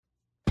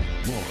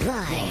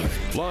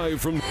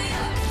Live from...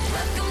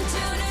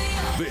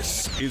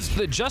 This is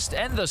the Just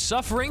End the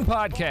Suffering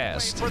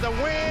podcast. For the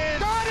win.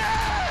 Got it!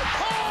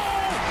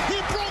 Oh! He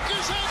broke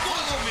his ankle.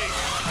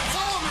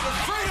 Follow me to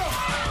freedom.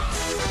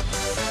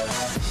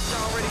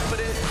 Y'all ready for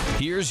this?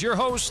 Here's your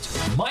host,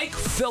 Mike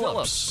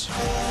Phillips.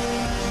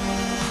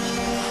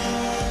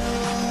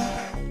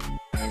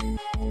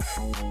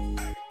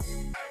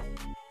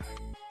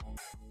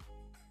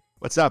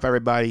 What's up,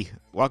 everybody?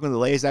 Welcome to the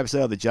latest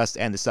episode of the Just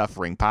End the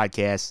Suffering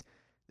podcast.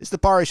 This is the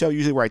part of the show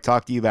usually where I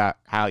talk to you about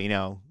how,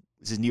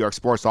 this is New York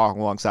sports talk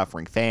along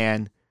suffering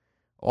fan,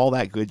 all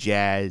that good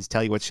jazz,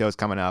 tell you what show's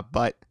coming up,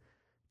 but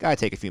gotta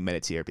take a few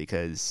minutes here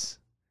because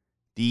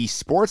the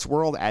sports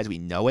world as we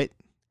know it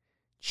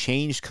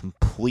changed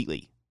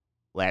completely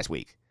last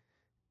week.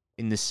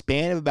 In the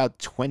span of about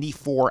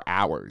 24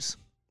 hours,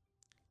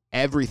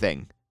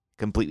 everything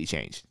completely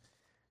changed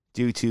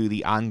due to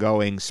the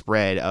ongoing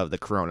spread of the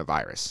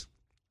coronavirus.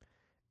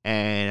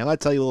 And I'm going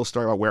to tell you a little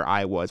story about where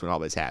I was when all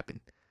this happened.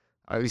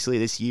 Obviously,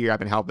 this year I've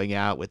been helping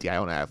out with the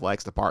Iona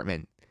Athletics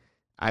Department.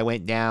 I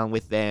went down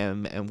with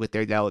them and with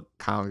their delegate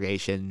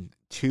congregation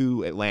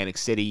to Atlantic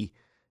City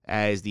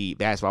as the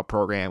basketball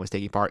program was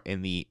taking part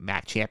in the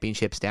MAC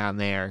championships down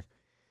there.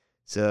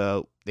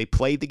 So they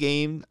played the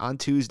game on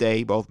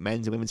Tuesday. Both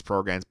men's and women's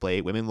programs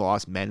played. Women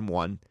lost, men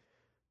won.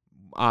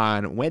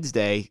 On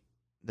Wednesday,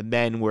 the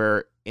men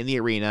were in the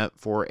arena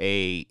for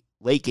a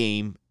late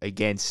game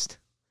against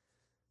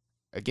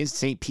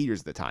St.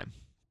 Peter's at the time.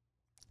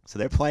 So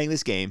they're playing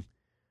this game.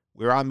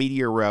 We're on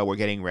Meteor Row. We're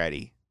getting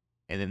ready.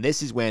 And then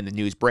this is when the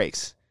news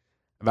breaks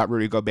about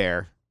Rudy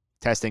Gobert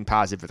testing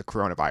positive for the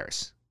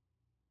coronavirus.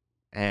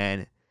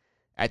 And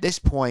at this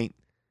point,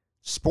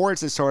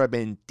 sports has sort of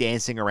been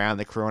dancing around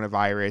the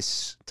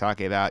coronavirus,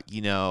 talking about,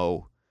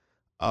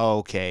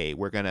 okay,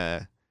 we're going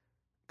to,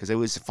 because it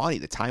was funny,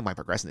 the timeline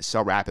progressing this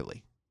so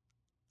rapidly.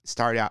 It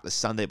started out the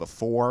Sunday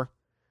before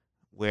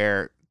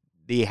where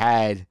they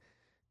had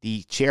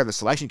the chair of the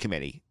selection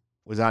committee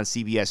was on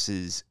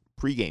CBS's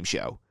pregame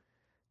show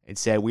and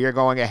said, we are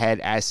going ahead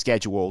as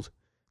scheduled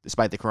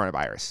despite the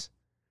coronavirus.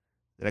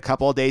 Then a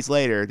couple of days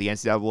later, the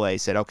NCAA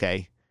said,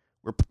 okay,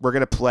 we're going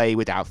to play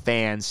without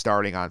fans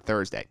starting on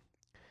Thursday.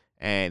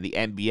 And the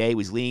NBA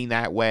was leaning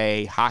that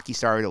way. Hockey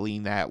started to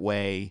lean that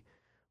way.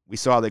 We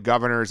saw the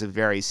governors of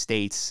various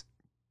states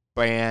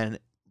ban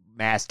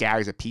mass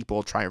gatherings of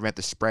people trying to prevent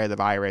the spread of the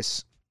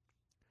virus.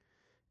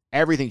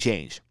 Everything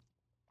changed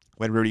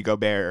when Rudy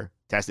Gobert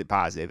tested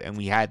positive, and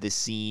we had this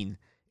scene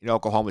in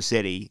Oklahoma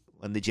City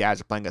when the Jazz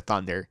are playing the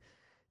Thunder.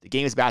 The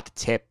game is about to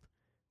tip.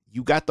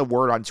 You got the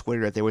word on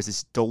Twitter that there was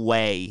this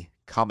delay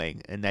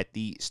coming and that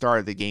the start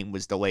of the game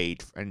was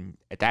delayed. And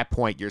at that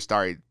point,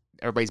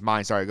 everybody's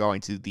mind started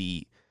going to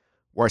the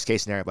worst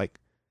case scenario, like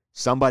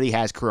somebody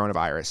has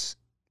coronavirus.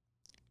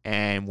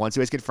 And once it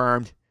was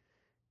confirmed,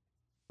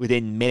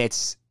 within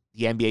minutes,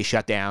 the NBA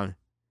shut down.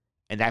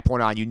 And that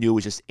point on, you knew it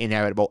was just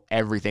inevitable.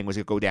 Everything was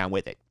going to go down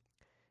with it.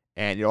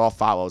 And it all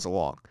follows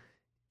along.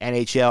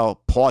 NHL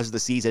pauses the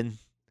season.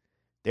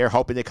 They're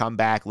hoping to come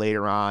back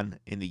later on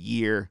in the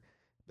year.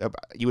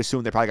 You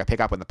assume they're probably going to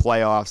pick up in the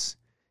playoffs.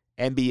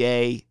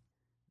 NBA,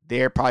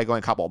 they're probably going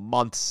a couple of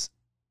months.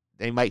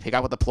 They might pick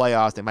up with the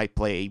playoffs. They might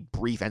play a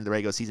brief end of the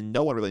regular season.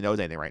 No one really knows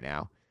anything right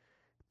now.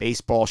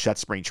 Baseball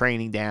shuts spring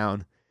training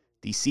down.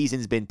 The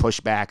season's been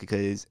pushed back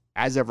because,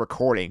 as of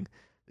recording,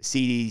 the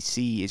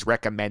CDC is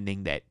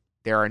recommending that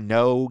there are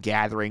no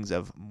gatherings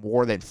of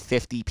more than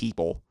 50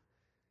 people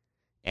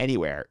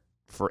anywhere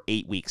for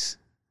 8 weeks,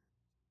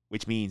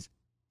 which means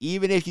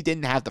even if you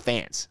didn't have the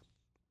fans,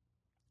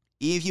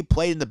 if you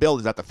played in the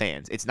buildings without the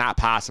fans, it's not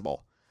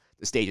possible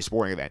to stage a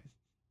sporting event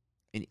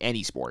in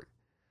any sport.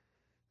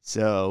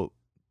 So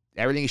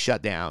everything is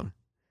shut down.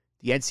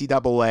 The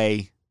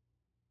NCAA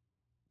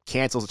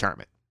cancels the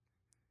tournament,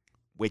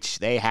 which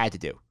they had to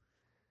do.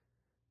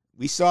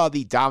 We saw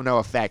the domino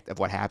effect of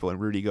what happened when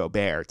Rudy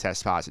Gobert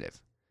tests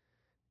positive.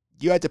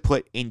 You had to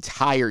put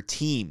entire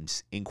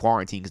teams in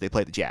quarantine because they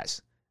played the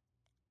Jazz.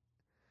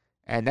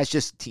 And that's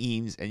just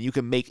teams, and you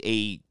can make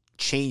a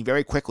change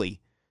very quickly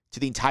to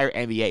the entire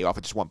NBA off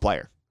of just one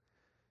player.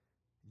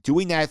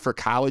 Doing that for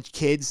college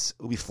kids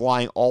who'll be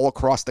flying all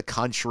across the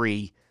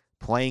country,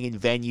 playing in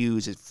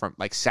venues from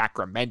like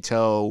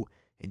Sacramento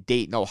and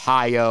Dayton,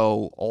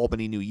 Ohio,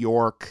 Albany, New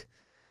York,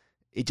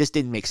 it just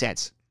didn't make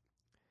sense.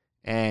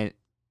 And,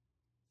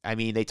 I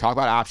mean, they talk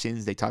about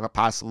options. They talk about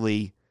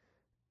possibly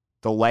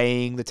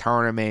delaying the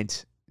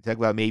tournament. They talk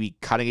about maybe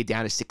cutting it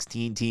down to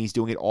 16 teams,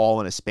 doing it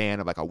all in a span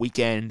of like a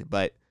weekend.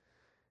 But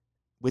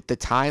with the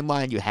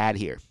timeline you had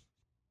here,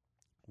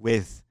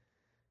 with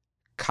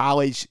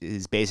college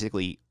is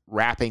basically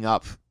wrapping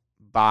up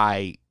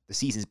by the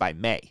seasons by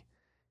May,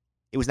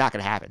 it was not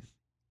going to happen.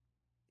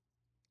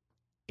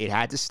 It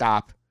had to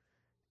stop.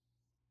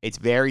 It's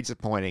very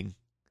disappointing,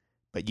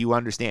 but you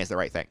understand it's the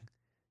right thing.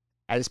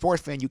 As a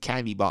sports fan, you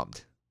can be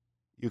bummed.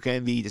 You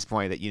can be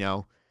disappointed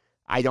that,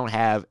 I don't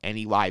have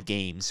any live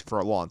games for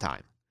a long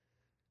time.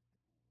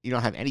 You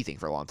don't have anything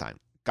for a long time.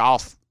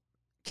 Golf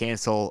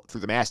cancel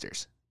through the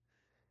Masters.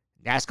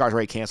 NASCAR's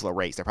already canceled a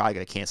race. They're probably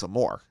going to cancel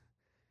more.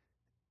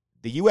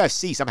 The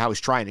UFC somehow is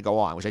trying to go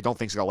on, which I don't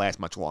think is going to last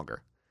much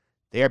longer.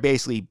 They are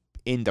basically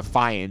in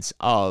defiance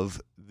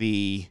of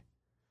the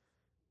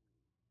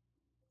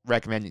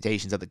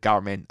recommendations of the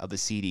government, of the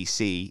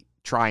CDC,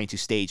 trying to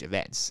stage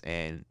events.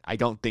 And I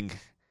don't think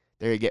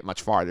they're going to get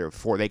much farther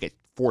before they get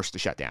forced to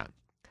shut down.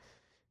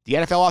 The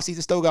NFL offseason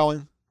is still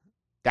going.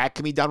 That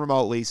can be done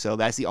remotely, so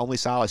that's the only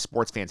solace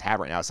sports fans have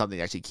right now, something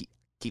to actually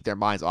keep their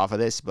minds off of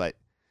this. But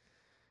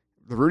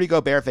the Rudy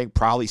Gobert thing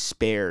probably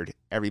spared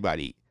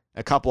everybody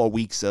a couple of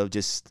weeks of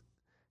just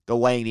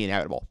delaying the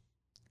inevitable.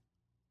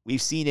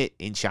 We've seen it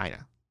in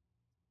China.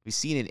 We've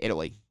seen it in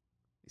Italy.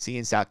 We've seen it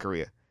in South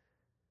Korea.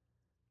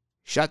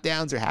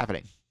 Shutdowns are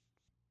happening.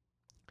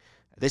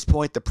 At this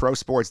point, the pro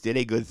sports did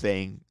a good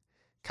thing,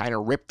 kind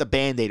of ripped the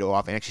Band-Aid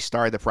off, and actually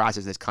started the process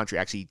of this country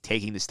actually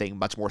taking this thing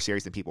much more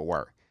serious than people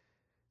were.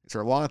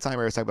 For a long time,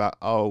 we were talking about,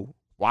 oh,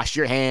 wash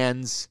your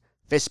hands,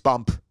 fist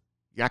bump.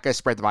 You're not going to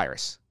spread the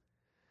virus.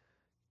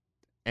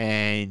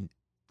 And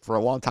for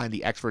a long time,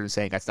 the experts were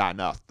saying that's not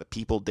enough. The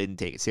people didn't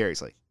take it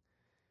seriously.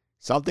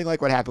 Something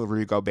like what happened with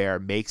Rudy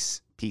Gobert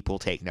makes people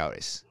take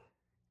notice.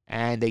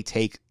 And they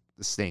take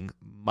this thing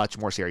much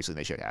more seriously than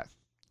they should have.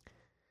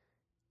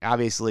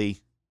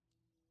 Obviously,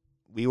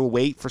 we will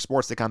wait for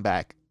sports to come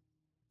back.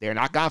 They're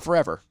not gone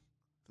forever.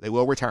 They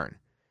will return.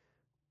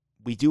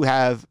 We do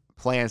have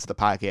plans for the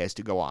podcast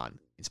to go on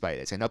in spite of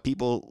this. I know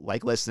people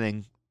like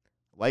listening,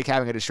 like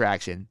having a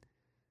distraction,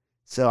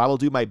 so I will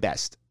do my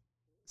best.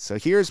 So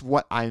here's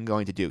what I'm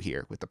going to do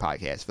here with the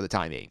podcast for the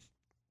time being.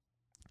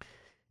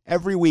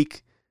 Every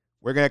week,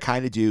 we're going to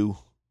kind of do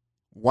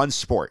one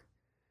sport,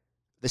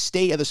 the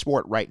state of the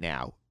sport right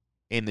now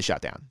in the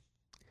shutdown.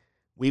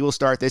 We will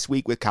start this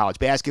week with college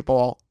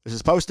basketball. This is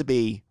supposed to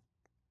be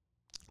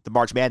the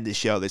March Madness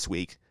show this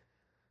week.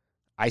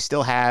 I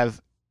still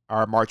have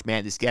our March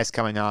Madness guest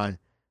coming on.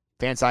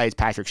 Fanside's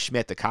Patrick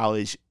Schmidt, the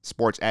college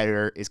sports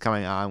editor, is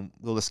coming on.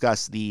 We'll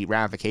discuss the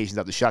ramifications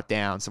of the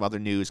shutdown, some other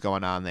news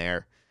going on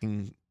there.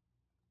 And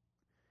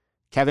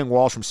Kevin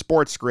Walsh from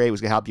Sports Grid was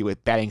going to help you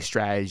with betting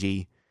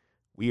strategy.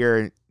 We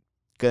are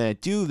going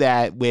to do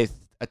that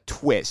with a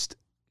twist.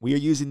 We are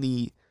using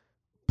the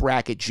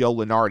bracket Joe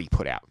Lunardi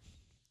put out.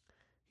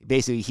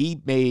 Basically, he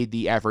made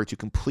the effort to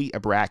complete a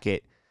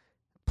bracket,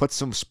 put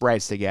some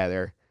spreads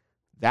together.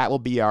 That will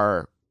be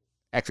our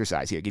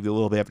exercise here, give you a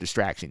little bit of a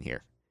distraction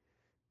here.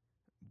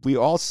 We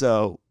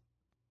also,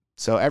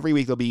 so every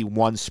week there'll be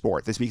one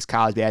sport. This week's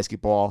college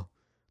basketball.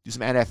 Do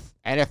some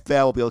NFL.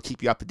 We'll be able to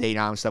keep you up to date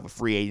on stuff with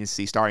free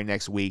agency starting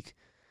next week.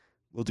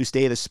 We'll do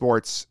State of the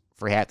Sports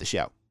for half the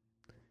show.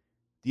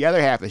 The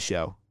other half of the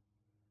show,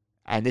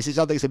 and this is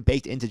something that's been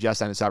baked into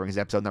Just on the Suffering, is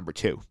episode number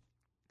 2.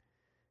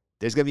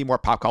 There's going to be more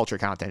pop culture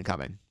content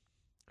coming.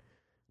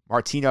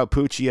 Martino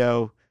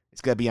Puccio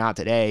is going to be on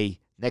today.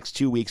 Next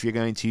 2 weeks, we're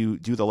going to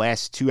do the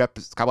last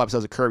couple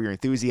episodes of Curb Your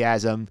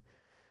Enthusiasm.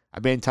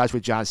 I've been in touch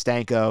with John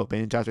Stanko,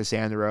 been in touch with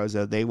Sandra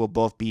Rosa. They will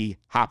both be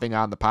hopping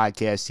on the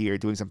podcast here,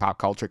 doing some pop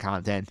culture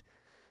content.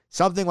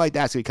 Something like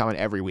that's going to be coming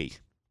every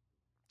week.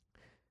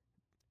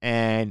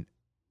 And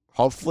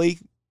hopefully,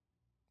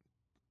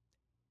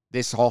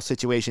 this whole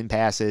situation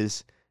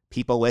passes.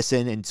 People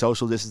listen and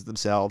social distance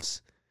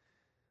themselves.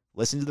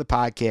 Listen to the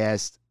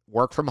podcast.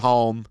 Work from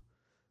home.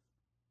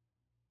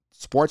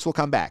 Sports will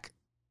come back.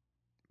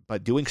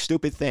 But doing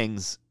stupid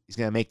things is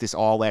going to make this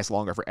all last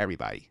longer for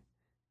everybody.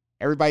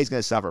 Everybody's going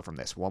to suffer from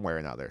this one way or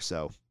another.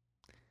 So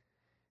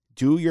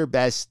do your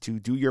best to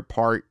do your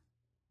part.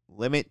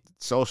 Limit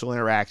social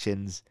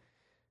interactions.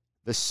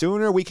 The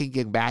sooner we can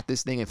combat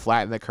this thing and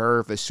flatten the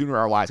curve, the sooner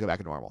our lives go back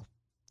to normal.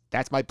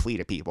 That's my plea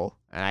to people,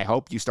 and I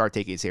hope you start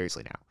taking it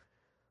seriously now.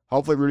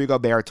 Hopefully Rudy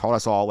Gobert taught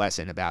us all a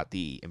lesson about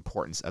the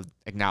importance of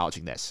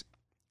acknowledging this.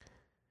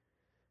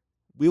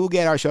 We will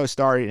get our show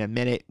started in a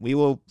minute. We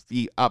will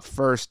be up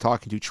first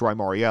talking to Troy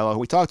Moriello, who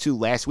we talked to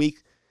last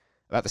week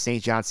about the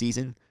St. John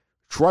season.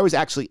 Troy was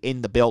actually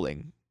in the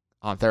building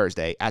on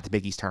Thursday at the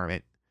Big East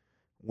tournament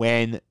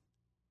when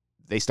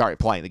they started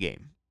playing the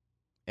game.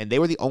 And they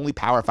were the only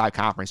Power 5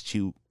 conference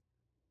to,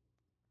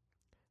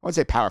 I wouldn't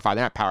say Power 5,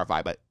 they're not Power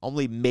 5, but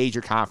only major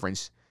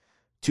conference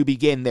to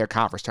begin their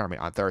conference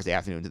tournament on Thursday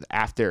afternoon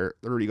after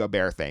the Rudy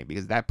Gobert thing.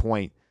 Because at that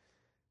point,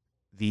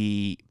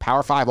 the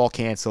Power 5 all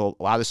canceled,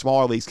 a lot of the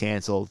smaller leagues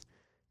canceled.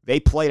 They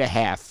played a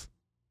half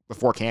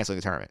before canceling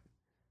the tournament.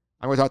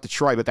 I'm going to talk to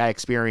Troy about that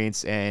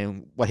experience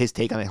and what his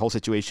take on the whole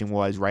situation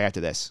was right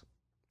after this.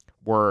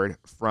 Word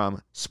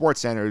from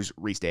SportsCenter's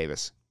Reese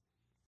Davis.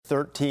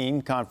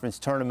 13 conference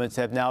tournaments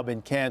have now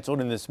been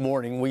canceled, and this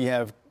morning we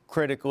have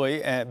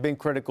been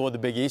critical of the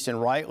Big East, and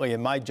rightly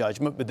in my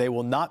judgment, but they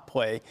will not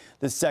play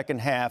the second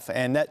half,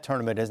 and that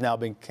tournament has now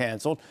been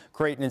canceled.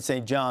 Creighton and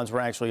St. John's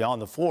were actually on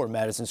the floor in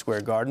Madison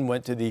Square Garden,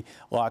 went to the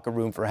locker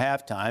room for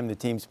halftime. The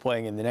teams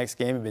playing in the next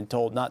game have been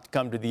told not to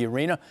come to the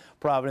arena,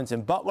 Providence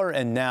and Butler,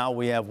 and now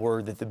we have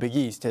word that the Big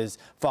East has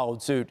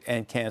followed suit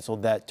and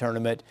canceled that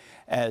tournament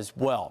as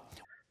well.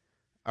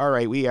 All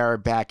right, we are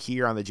back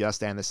here on the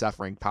Just and the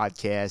Suffering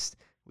podcast.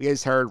 We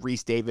just heard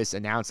Reese Davis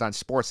announce on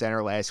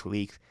SportsCenter last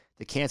week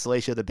the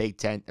cancellation of the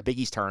Big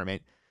East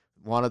tournament.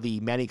 one of the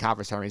many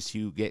conference tournaments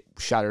to get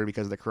shuttered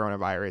because of the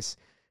coronavirus.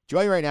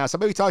 Joining right now,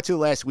 somebody we talked to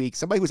last week,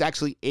 somebody who was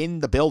actually in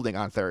the building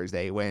on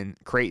Thursday when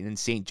Creighton and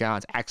St.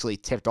 John's actually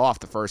tipped off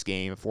the first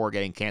game before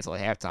getting canceled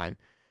at halftime.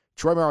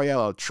 Troy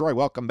Mariello. Troy,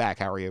 welcome back.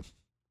 How are you?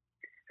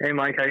 Hey,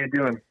 Mike. How you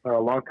doing?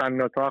 Long time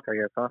no talk, I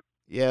guess, huh?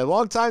 Yeah,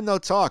 long time no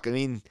talk. I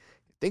mean,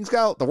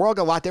 the world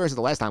got a lot different since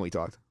the last time we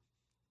talked.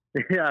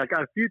 Yeah, I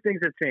got a few things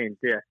have changed,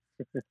 yeah.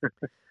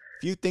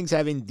 Few things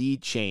have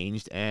indeed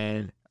changed,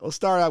 and we'll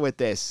start out with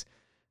this.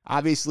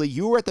 Obviously,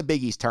 you were at the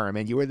Big East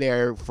tournament. You were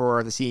there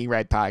for the Seeing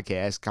Red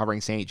podcast covering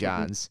St.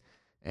 John's.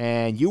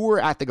 And you were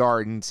at the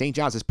Garden. St.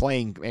 John's is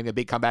playing in a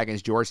big comeback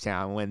against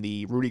Georgetown when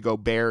the Rudy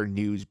Gobert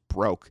news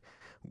broke.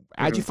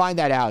 How'd you find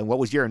that out, and what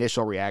was your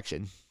initial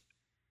reaction?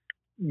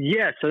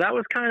 Yeah, so that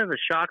was kind of a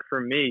shock for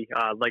me,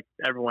 like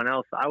everyone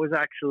else. I was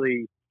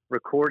actually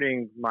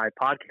recording my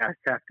podcast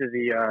after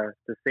the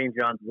St.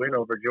 John's win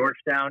over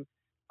Georgetown.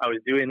 I was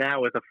doing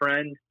that with a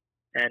friend.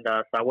 And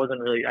so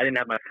I didn't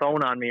have my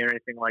phone on me or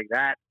anything like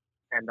that.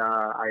 And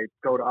I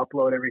go to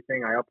upload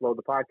everything. I upload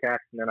the podcast,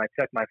 and then I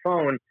check my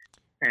phone,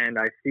 and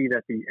I see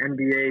that the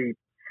NBA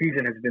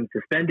season has been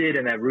suspended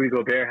and that Rudy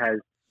Gobert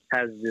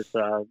has this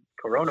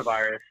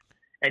coronavirus.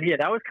 And yeah,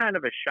 that was kind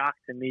of a shock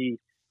to me,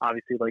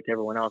 obviously, like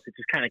everyone else. It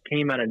just kind of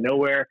came out of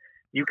nowhere.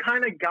 You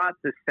kind of got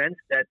the sense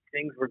that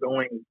things were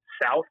going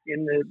south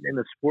in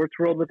the sports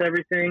world with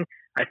everything.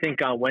 I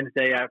think on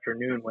Wednesday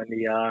afternoon when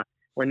the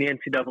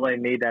NCAA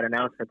made that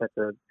announcement that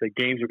the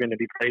games were going to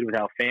be played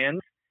without fans.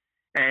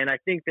 And I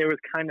think there was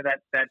kind of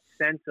that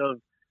sense of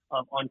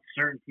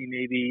uncertainty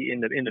maybe in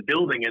the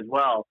building as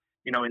well,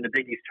 in the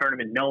Big East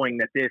tournament, knowing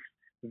that this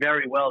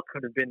very well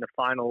could have been the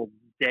final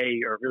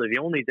day or really the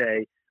only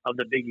day of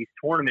the Big East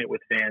tournament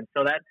with fans.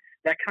 So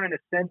that kind of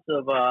sense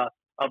of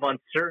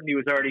uncertainty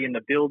was already in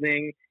the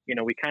building.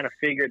 We kind of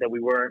figured that we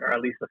weren't, or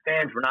at least the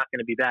fans were not going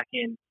to be back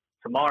in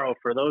tomorrow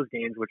for those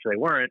games, which they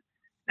weren't.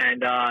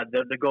 And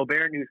the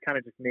Gobert news kind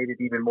of just made it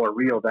even more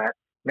real that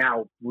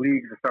now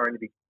leagues are starting to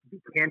be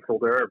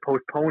canceled or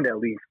postponed at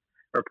least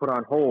or put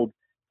on hold.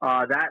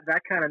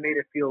 That kind of made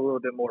it feel a little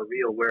bit more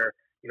real where,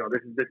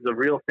 this is a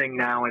real thing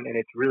now and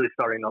it's really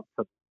starting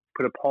to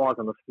put a pause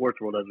on the sports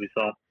world as we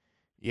saw.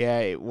 Yeah,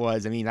 it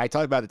was. I mean, I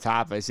talked about the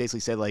top. I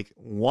basically said, like,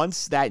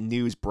 once that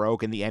news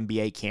broke and the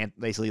NBA can't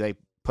basically, like,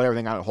 put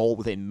everything on hold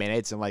within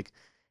minutes and, like,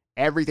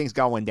 everything's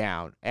going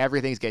down.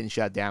 Everything's getting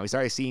shut down. We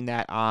started seeing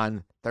that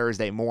on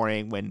Thursday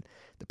morning when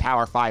the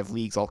Power 5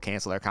 leagues all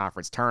canceled their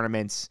conference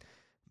tournaments.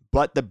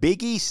 But the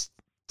Big East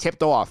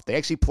tipped off. They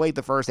actually played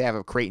the first half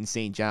of Creighton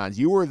St. John's.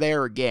 You were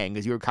there again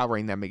because you were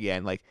covering them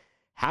again. Like,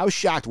 how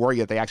shocked were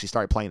you that they actually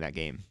started playing that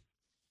game?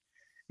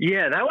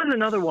 Yeah, that was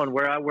another one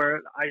where I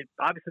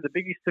obviously the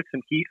Big East took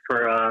some heat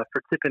for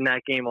tipping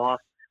that game off.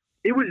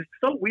 It was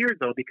so weird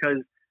though because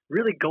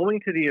really going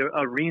to the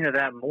arena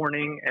that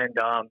morning and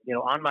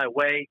on my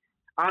way,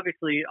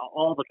 obviously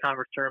all the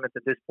conference tournaments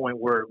at this point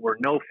were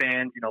no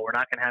fans. We're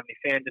not going to have any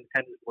fans in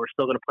attendance. We're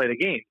still going to play the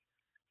game.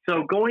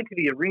 So going to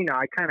the arena,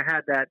 I kind of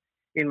had that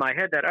in my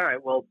head that all right,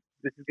 well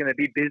this is going to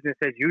be business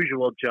as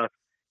usual, just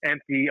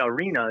empty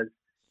arenas.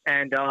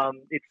 And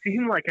it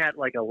seemed like at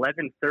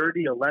 11:30,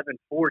 11:40.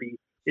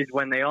 Is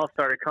when they all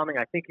started coming.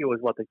 I think it was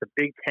the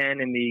Big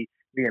Ten and the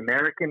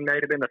American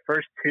might have been the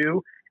first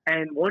two.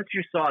 And once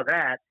you saw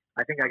that,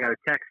 I think I got a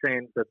text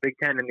saying the Big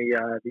Ten and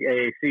the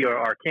AAC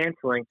are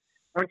canceling.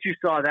 Once you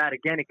saw that,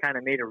 again, it kind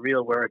of made it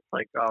real where it's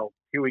like, oh,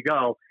 here we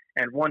go.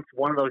 And once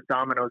one of those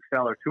dominoes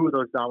fell or two of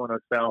those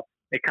dominoes fell,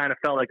 it kind of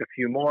felt like a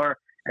few more.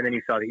 And then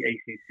you saw the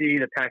ACC,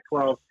 the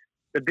Pac-12.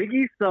 The Big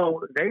East,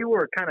 though, they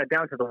were kind of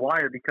down to the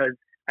wire because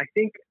I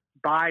think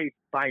by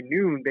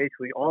noon,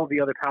 basically all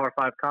the other Power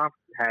 5 conferences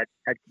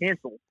had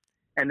canceled,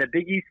 and the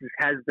Big East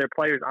has their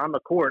players on the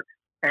court,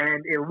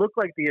 and it looked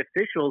like the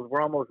officials were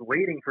almost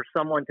waiting for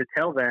someone to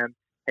tell them,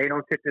 "Hey,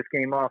 don't tip this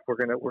game off. We're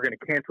gonna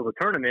cancel the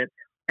tournament."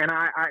 And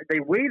they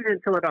waited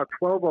until about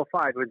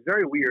 12:05. It was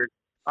very weird.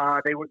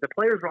 The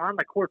players were on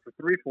the court for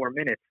 3-4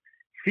 minutes.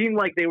 Seemed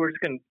like they were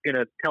just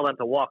gonna tell them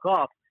to walk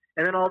off,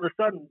 and then all of a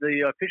sudden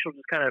the official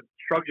just kind of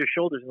shrugged his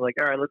shoulders and was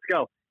like, "All right, let's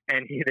go."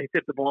 And they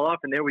tipped the ball off,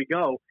 and there we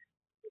go.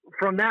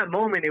 From that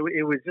moment, it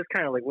was just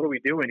kind of like, what are we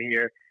doing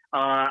here?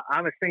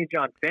 I'm a St.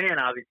 John fan,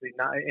 obviously,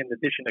 not in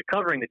addition to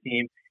covering the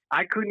team.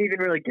 I couldn't even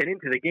really get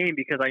into the game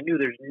because I knew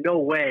there's no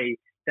way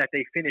that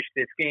they finish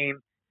this game.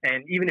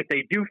 And even if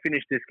they do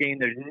finish this game,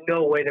 there's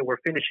no way that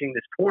we're finishing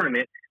this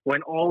tournament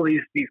when all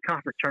these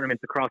conference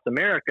tournaments across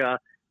America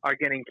are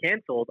getting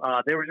canceled.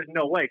 There was just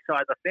no way. So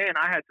as a fan,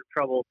 I had some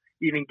trouble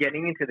even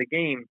getting into the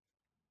game.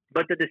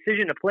 But the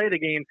decision to play the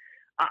game,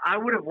 I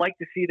would have liked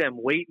to see them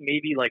wait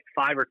maybe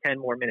 5 or 10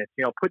 more minutes,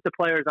 put the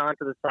players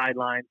onto the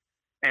sidelines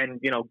and,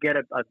 get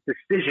a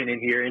decision in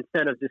here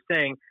instead of just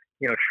saying,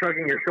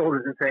 shrugging your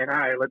shoulders and saying, all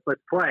right,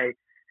 let's play.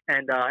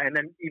 And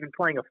then even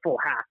playing a full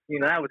half,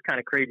 that was kind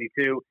of crazy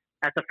too.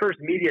 At the first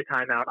media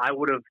timeout, I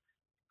would have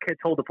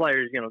told the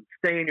players,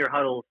 stay in your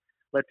huddles.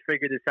 Let's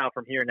figure this out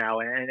from here now.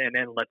 And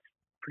then let's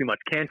pretty much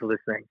cancel this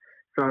thing.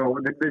 So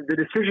the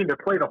decision to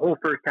play the whole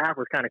first half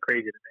was kind of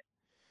crazy to me.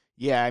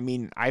 Yeah, I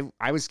mean,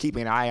 I was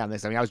keeping an eye on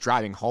this. I mean, I was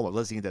driving home and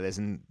listening to this,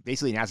 and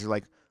basically the announcers were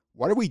like,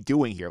 what are we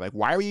doing here? Like,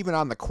 why are we even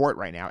on the court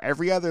right now?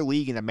 Every other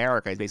league in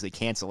America is basically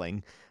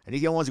canceling. I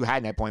think the only ones who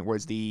hadn't at that point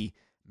was the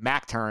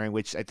MAC tournament,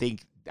 which I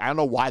don't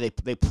know why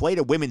they played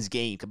a women's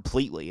game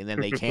completely, and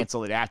then they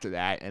canceled it after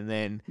that. And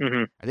then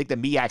I think the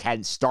MEAC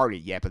hadn't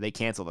started yet, but they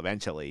canceled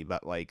eventually.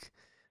 But, like,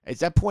 at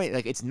that point,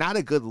 like, it's not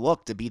a good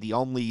look to be the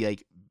only,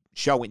 like,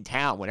 show in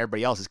town when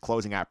everybody else is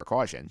closing out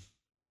precaution.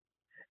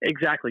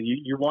 Exactly.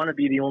 You want to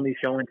be the only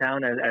show in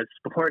town as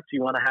sports.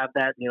 You want to have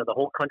that, the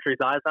whole country's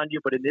eyes on you.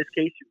 But in this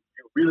case,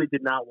 you really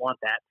did not want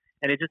that.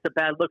 And it's just a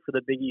bad look for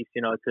the Big East,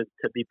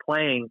 to be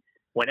playing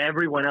when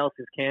everyone else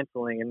is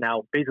canceling. And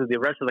now basically the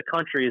rest of the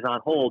country is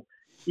on hold,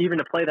 even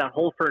to play that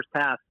whole first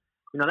half.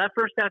 That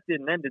first half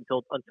didn't end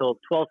until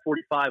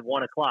 12:45,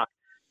 1 o'clock.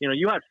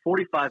 You had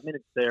 45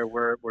 minutes there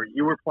where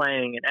you were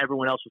playing and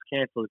everyone else was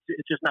canceled.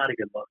 It's just not a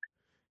good look.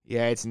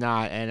 Yeah, it's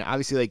not. And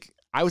obviously, like,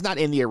 I was not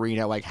in the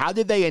arena. Like, how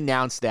did they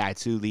announce that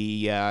to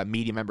the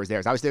media members there?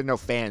 Obviously, there were no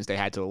fans they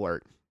had to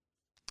alert.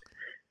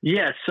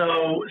 Yeah,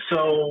 so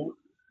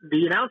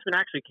the announcement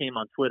actually came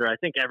on Twitter. I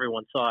think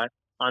everyone saw it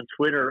on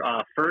Twitter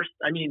first.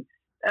 I mean,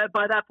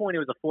 by that point, it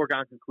was a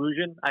foregone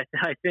conclusion. I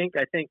think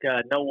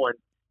no one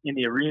in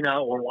the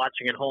arena or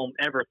watching at home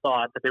ever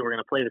thought that they were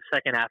going to play the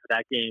second half of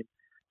that game.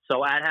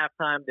 So at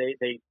halftime,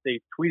 they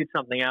tweeted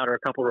something out, or a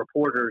couple of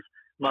reporters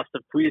must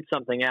have tweeted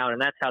something out,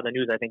 and that's how the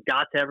news, I think,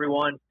 got to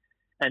everyone.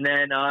 And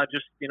then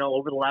just,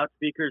 over the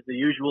loudspeakers, the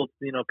usual,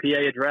 PA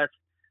address,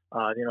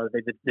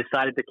 they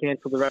decided to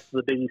cancel the rest of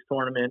the Big East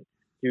tournament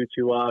due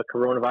to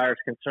coronavirus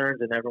concerns,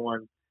 and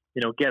everyone,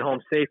 get home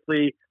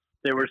safely.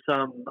 There were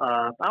some,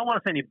 I don't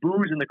want to say any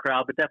boos in the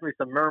crowd, but definitely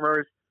some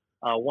murmurs.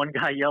 One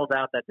guy yelled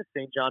out that the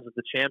St. John's was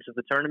the champs of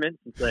the tournament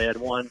since they had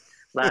won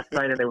last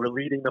night and they were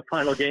leading the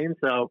final game.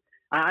 So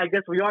I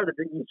guess we are the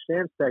Big East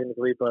champs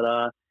technically, but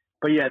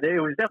yeah, it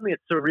was definitely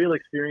a surreal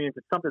experience.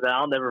 It's something that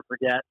I'll never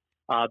forget.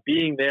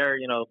 Being there,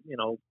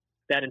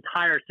 that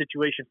entire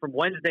situation from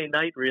Wednesday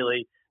night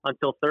really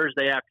until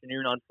Thursday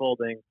afternoon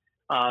unfolding,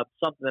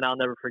 something that I'll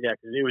never forget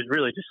because it was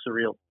really just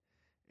surreal.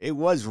 It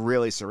was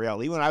really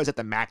surreal. Even when I was at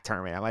the MAC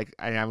tournament,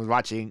 I was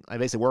watching, I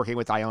basically working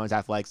with Iona's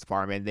athletics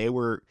department. They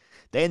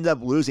ended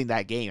up losing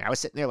that game. I was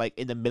sitting there like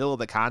in the middle of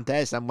the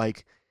contest. I'm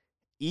like,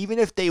 even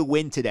if they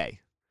win today,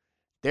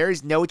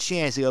 there's no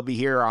chance they'll be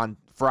here on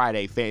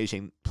Friday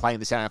playing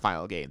the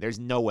semifinal game. There's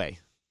no way.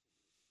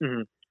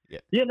 Mm-hmm.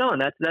 Yeah, no,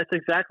 and that's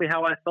exactly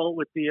how I felt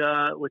with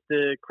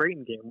the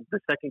Creighton game, the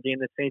second game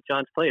that St.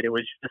 John's played. It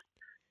was just,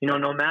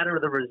 no matter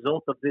the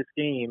result of this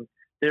game,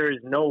 there is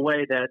no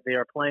way that they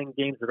are playing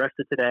games the rest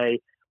of today,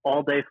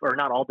 all day, or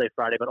not all day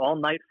Friday, but all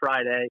night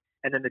Friday,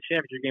 and then the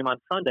championship game on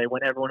Sunday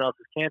when everyone else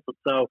is canceled.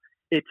 So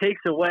it takes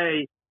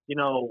away,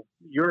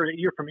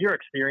 you're from your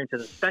experience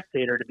as a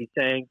spectator to be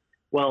saying,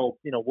 well,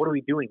 what are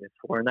we doing this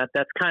for? And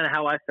that's kind of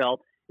how I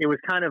felt. It was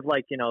kind of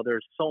like,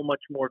 there's so much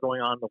more going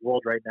on in the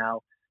world right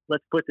now.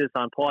 Let's put this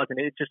on pause, and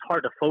it's just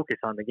hard to focus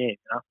on the game.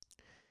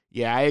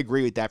 Yeah, I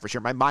agree with that for sure.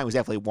 My mind was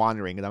definitely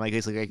wandering, and I'm like,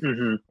 basically,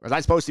 was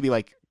I supposed to be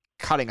like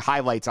cutting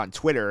highlights on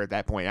Twitter at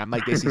that point? I'm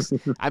like,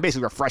 I'm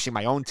basically refreshing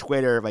my own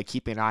Twitter, like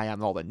keeping an eye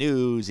on all the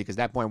news because at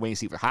that point, waiting to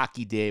see what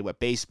hockey did, what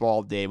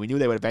baseball did. We knew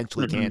they would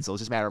eventually cancel.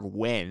 It's just a matter of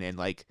when, and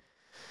like,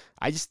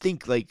 I just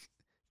think like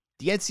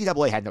the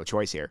NCAA had no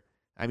choice here.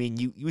 I mean,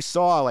 you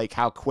saw like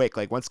how quick,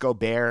 like once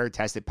Gobert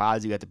tested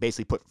positive, you had to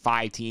basically put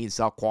 5 teams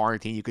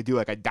self-quarantine. You could do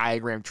like a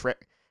diagram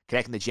trick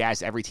connecting the Jazz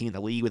to every team in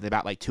the league within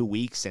about like 2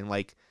 weeks. And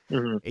like,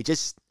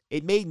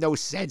 it made no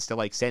sense to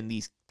like send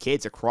these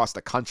kids across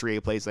the country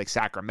to places like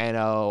Sacramento,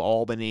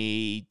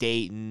 Albany,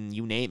 Dayton,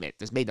 you name it.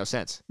 This made no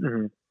sense.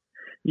 Mm-hmm.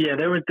 Yeah,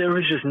 there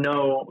was just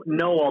no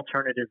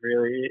alternative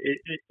really.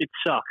 It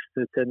sucks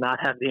to not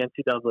have the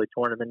NCAA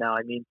tournament now.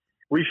 I mean,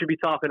 we should be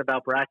talking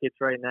about brackets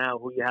right now,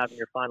 who you have in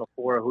your Final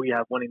Four, who you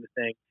have winning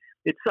the thing.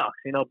 It sucks,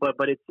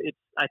 but it's.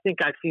 I think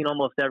I've seen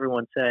almost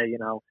everyone say,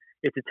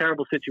 it's a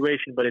terrible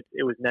situation, but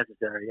it was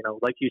necessary.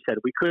 Like you said,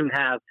 we couldn't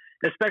have,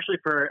 especially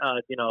for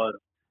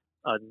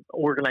an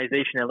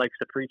organization that likes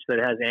to preach that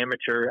it has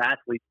amateur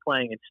athletes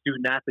playing and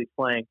student athletes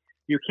playing.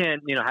 You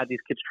can't, have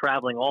these kids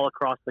traveling all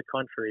across the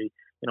country,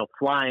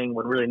 flying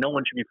when really no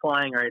one should be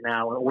flying right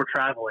now, or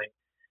traveling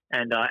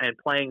and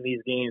playing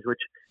these games, which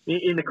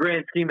in the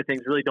grand scheme of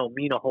things really don't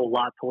mean a whole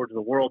lot towards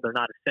the world. They're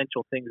not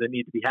essential things that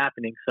need to be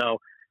happening. So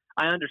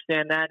I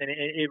understand that, and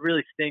it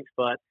really stinks.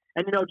 But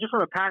just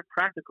from a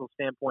practical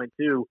standpoint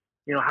too,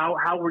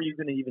 how were you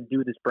going to even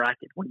do this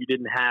bracket when you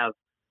didn't have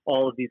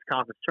all of these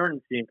conference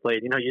tournaments being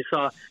played? You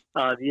saw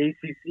the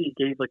ACC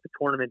gave like the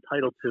tournament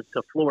title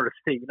to Florida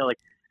State.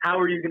 How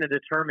are you going to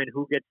determine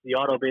who gets the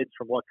auto bids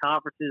from what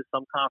conferences?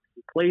 Some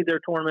conferences played their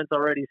tournaments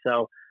already,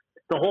 so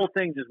the whole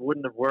thing just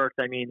wouldn't have worked.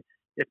 I mean,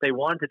 if they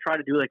wanted to try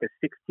to do like a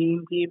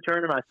 16-team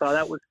tournament, I saw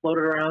that was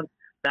floated around.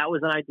 That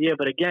was an idea,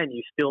 but again,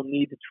 you still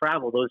need to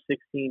travel those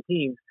 16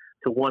 teams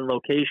to one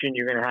location.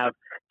 You're going to have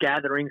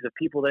gatherings of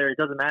people there. It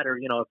doesn't matter,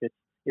 if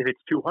it's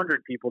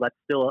 200 people. That's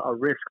still a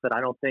risk that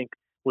I don't think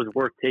was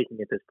worth taking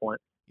at this point.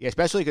 Yeah,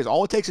 especially because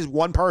all it takes is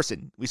one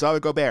person. We saw it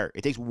with Gobert.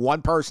 It takes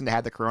one person to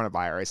have the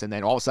coronavirus, and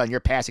then all of a sudden you're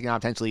passing on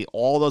potentially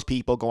all those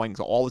people going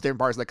to all the different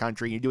parts of the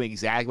country. And you're doing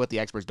exactly what the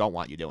experts don't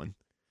want you doing.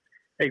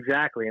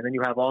 Exactly, and then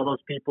you have all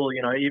those people.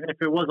 Even if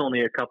it was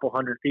only a couple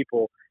hundred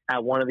people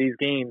at one of these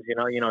games,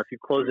 if you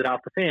close it out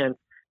to fans,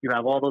 you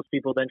have all those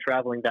people then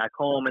traveling back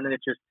home, and then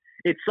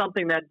it's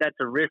something that's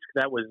a risk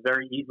that was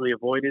very easily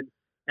avoided.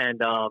 And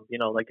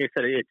like I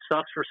said, it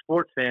sucks for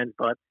sports fans,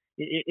 but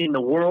in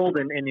the world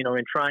and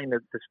in trying to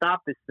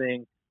stop this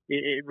thing,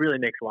 it really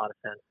makes a lot of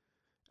sense.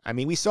 I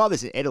mean, we saw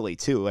this in Italy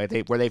too, where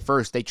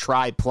they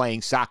tried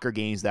playing soccer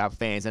games without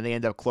fans, and they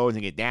ended up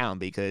closing it down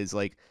because,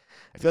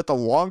 I feel like the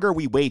longer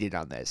we waited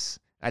on this,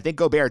 I think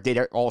Gobert did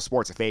all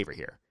sports a favor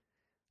here.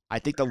 I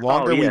think the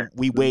longer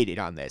we waited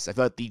on this, I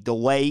feel like the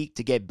delay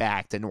to get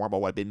back to normal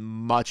would have been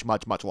much,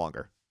 much, much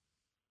longer.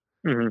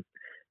 Mm-hmm.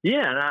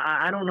 Yeah, and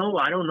I don't know.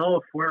 I don't know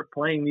if we're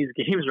playing these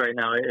games right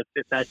now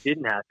if that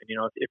didn't happen.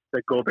 If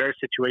the Gobert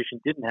situation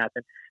didn't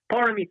happen,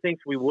 part of me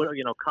thinks we would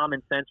have.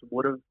 Common sense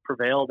would have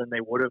prevailed, and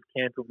they would have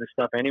canceled this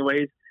stuff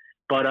anyways.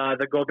 But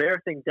the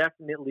Gobert thing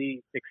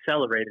definitely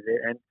accelerated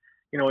it, and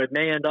it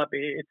may end up.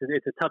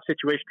 It's a tough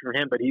situation for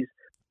him, but he's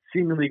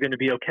seemingly going to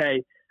be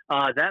okay.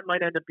 That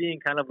might end up being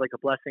kind of like a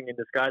blessing in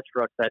disguise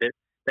for us that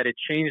it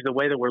changed the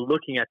way that we're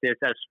looking at this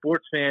as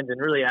sports fans,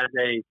 and really as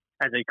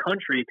a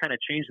country, kind of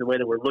changed the way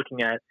that we're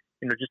looking at,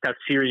 just how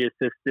serious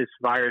this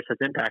virus has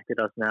impacted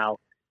us now.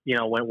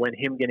 When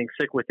him getting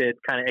sick with it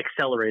kind of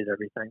accelerates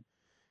everything.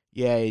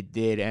 Yeah, it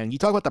did. And you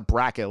talk about the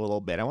bracket a little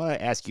bit. I want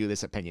to ask you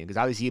this opinion, because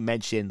obviously you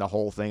mentioned the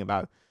whole thing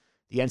about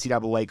the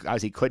NCAA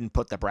obviously couldn't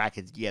put the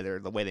brackets together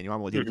the way they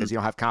normally do because you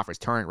don't have conference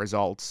tournament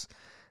results.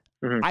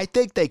 Mm-hmm. I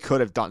think they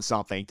could have done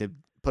something to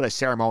put a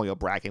ceremonial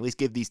bracket, at least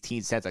give these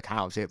teams sense of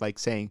confidence, like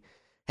saying,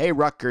 hey,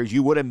 Rutgers,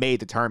 you would have made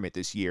the tournament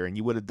this year, and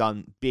you would have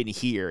been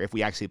here if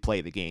we actually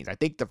played the games. I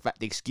think the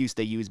excuse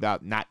they used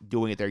about not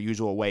doing it their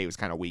usual way was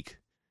kind of weak.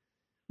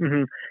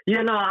 Mm-hmm.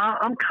 Yeah, no,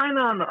 I'm kind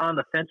of on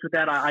the fence with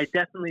that. I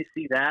definitely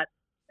see that,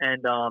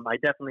 and I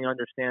definitely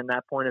understand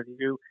that point of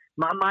view.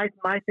 My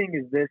thing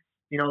is this,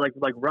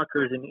 like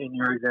Rutgers in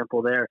your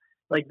example there,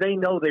 they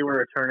know they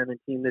were a tournament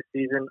team this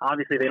season.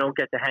 Obviously, they don't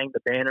get to hang the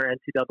banner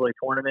NCAA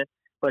tournament,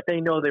 but they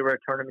know they were a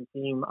tournament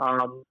team.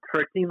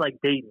 For a team like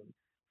Dayton,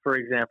 for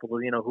example,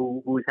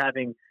 who is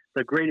having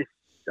the greatest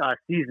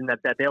season that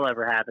they'll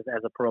ever have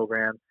as a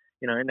program,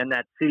 and then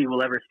that city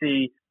will ever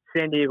see.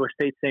 San Diego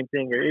State, same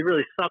thing. It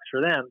really sucks for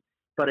them.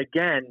 But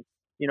again,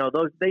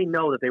 they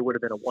know that they would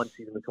have been a 1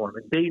 seed in the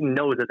tournament. Dayton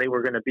knows that they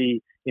were going to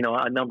be,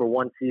 a number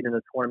 1 seed in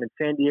the tournament.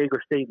 San Diego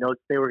State knows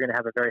they were going to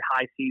have a very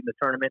high seed in the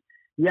tournament.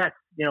 Yes,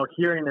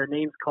 hearing their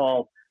names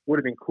called would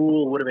have been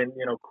cool. Would have been,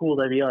 cool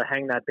to be able to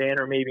hang that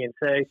banner maybe and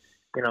say,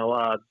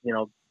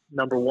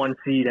 number 1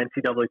 seed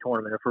NCAA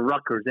tournament, or for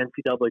Rutgers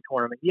NCAA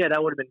tournament. Yeah,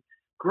 that would have been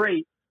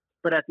great.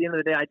 But at the end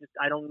of the day,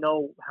 I don't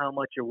know how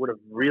much it would have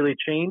really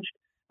changed.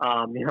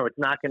 It's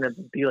not going to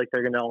be like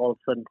they're going to all of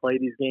a sudden play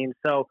these games.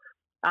 So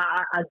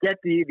I get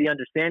the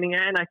understanding,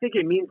 and I think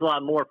it means a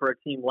lot more for a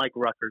team like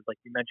Rutgers, like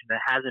you mentioned,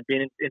 that hasn't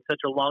been in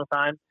such a long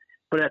time.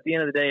 But at the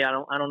end of the day, I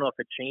don't know if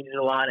it changes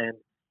a lot, and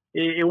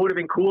it would have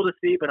been cool to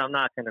see, but I'm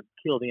not going to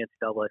kill the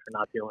NCAA for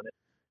not doing it.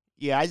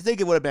 Yeah, I think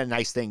it would have been a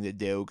nice thing to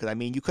do, because,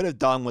 you could have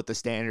done what the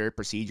standard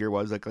procedure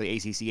was, like the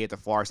ACC at the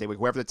Florida State,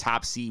 whoever the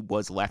top seed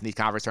was left in these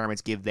conference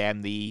tournaments, give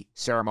them the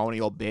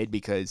ceremonial bid,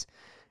 because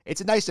it's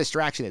a nice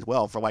distraction as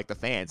well for, the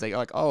fans.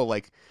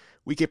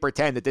 We could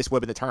pretend that this would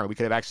have been the tournament. We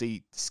could have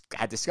actually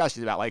had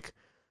discussions about,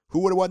 who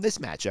would have won this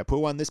matchup, who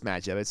won this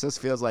matchup. It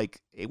just feels like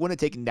it wouldn't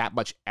have taken that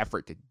much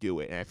effort to do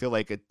it, and I feel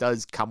like it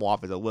does come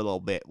off as a little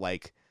bit I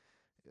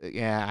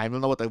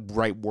don't know what the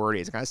right word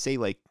is. I gotta say,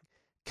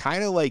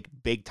 kind of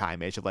big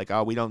time-ish of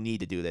oh, we don't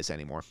need to do this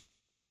anymore.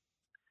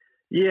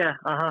 Yeah,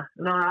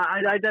 no,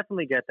 I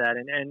definitely get that,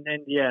 and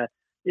yeah,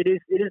 it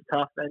is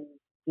tough, and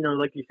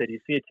like you said, you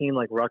see a team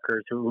like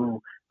Rutgers who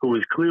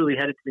is clearly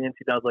headed to the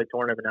NCAA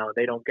tournament now, and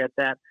they don't get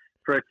that.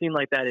 For a team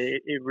like that,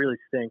 it really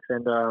stinks,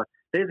 and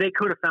they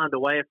could have found a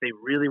way if they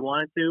really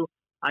wanted to.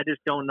 I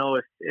just don't know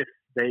if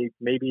they,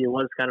 maybe it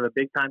was kind of a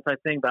big time type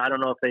thing, but I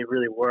don't know if they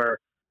really were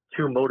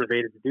too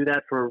motivated to do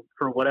that for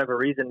whatever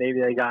reason.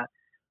 Maybe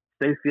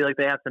they feel like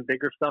they have some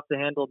bigger stuff to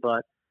handle,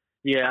 but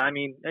yeah,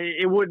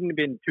 it wouldn't have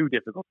been too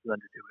difficult for them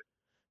to do it.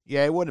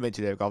 Yeah, it wouldn't have been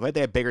too difficult. But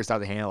they have bigger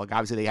stuff to handle.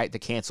 Obviously, they had to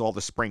cancel all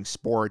the spring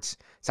sports.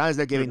 Sometimes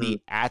they're giving the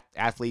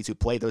athletes who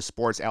play those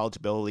sports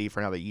eligibility for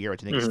another year,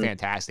 which I think is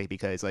fantastic,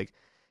 because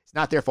it's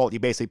not their fault. You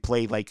basically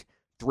played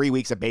 3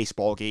 weeks of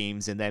baseball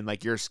games, and then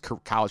your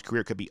college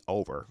career could be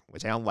over,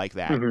 which I don't like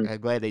that. I'm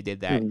glad they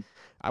did that.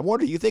 I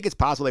wonder, do you think it's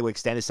possible they would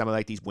extend to some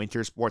of these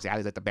winter sports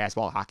athletes, like the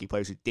basketball and hockey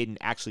players who didn't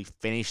actually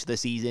finish the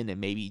season and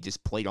maybe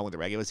just played only the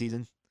regular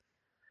season?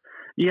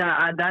 Yeah,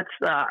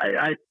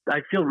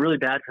 I feel really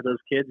bad for those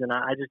kids, and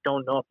I just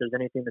don't know if there's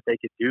anything that they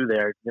could do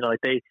there.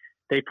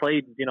 They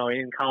played,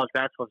 in college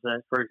basketball,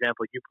 for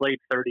example, you played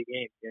 30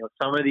 games.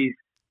 Some of these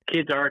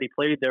kids already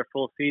played their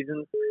full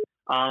seasons.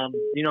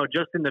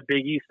 Just in the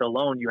Big East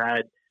alone, you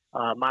had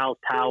Miles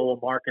Powell,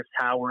 Marcus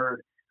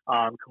Howard,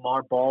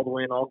 Kamar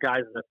Baldwin, all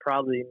guys that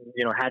probably,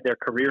 had their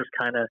careers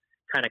kind of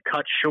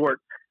cut short.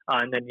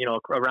 And then,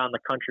 around the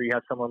country, you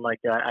have someone like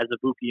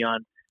Azubuike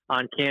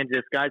on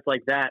Kansas, guys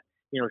like that,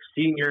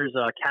 seniors.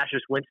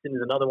 Cassius Winston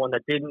is another one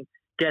that didn't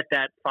get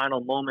that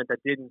final moment, that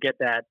didn't get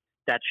that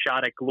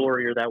shot at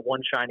glory or that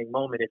one shining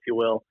moment, if you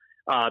will,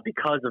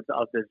 because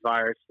of this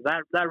virus. So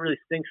that really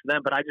stinks for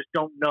them, but I just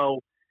don't know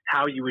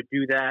how you would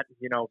do that.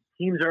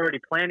 Teams are already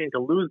planning to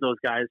lose those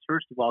guys,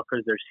 first of all,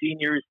 because they're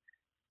seniors.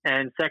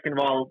 And second of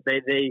all,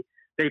 they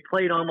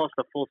played almost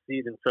a full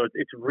season. So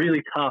it's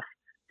really tough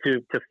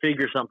to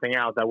figure something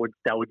out that would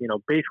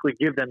basically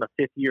give them a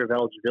fifth year of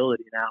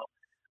eligibility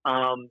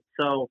now.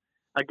 So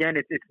again,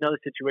 it's another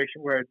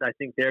situation where I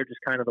think they're just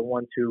kind of the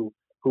ones who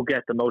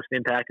get the most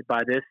impacted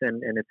by this,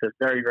 and it's a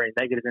very, very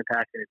negative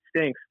impact, and it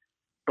stinks.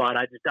 But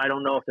I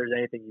don't know if there's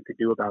anything you could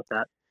do about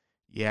that.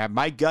 Yeah,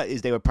 my gut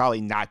is they would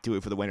probably not do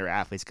it for the winter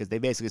athletes, because they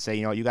basically say,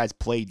 you guys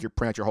played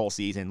pretty much your whole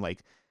season.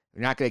 Like,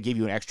 they're not going to give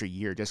you an extra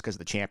year just because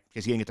because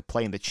you didn't get to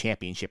play in the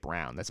championship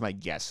round. That's my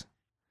guess.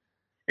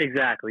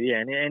 Exactly.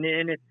 Yeah,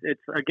 and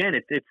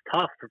it's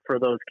tough for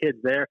those kids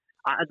there.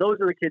 Those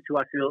are the kids who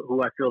I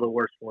feel the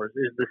worst for is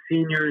the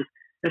seniors,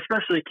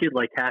 especially a kid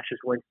like Cassius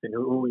Winston,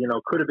 who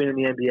could have been in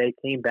the NBA,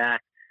 came back.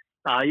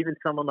 Even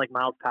someone like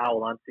Miles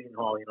Powell on Seton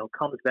Hall,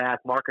 comes back.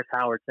 Marcus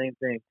Howard, same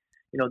thing.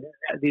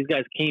 These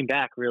guys came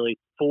back really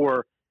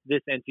for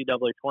this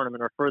NCAA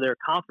tournament or for their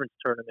conference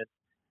tournament,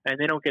 and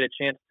they don't get a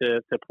chance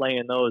to play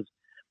in those.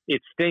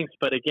 It stinks,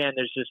 but again,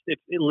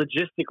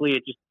 logistically,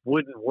 it just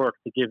wouldn't work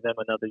to give them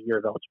another year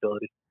of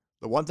eligibility.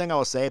 The one thing I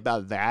will say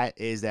about that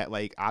is that,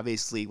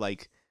 obviously,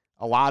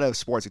 a lot of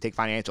sports would take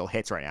financial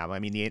hits right now. I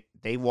mean,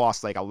 they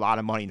lost, a lot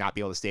of money not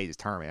being able to stay this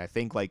tournament. I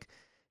think,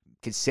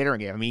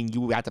 considering it, I mean,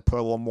 you have to put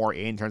a little more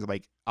in terms of,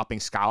 upping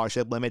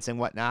scholarship limits and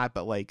whatnot,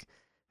 but,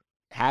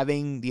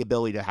 having the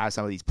ability to have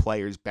some of these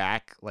players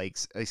back,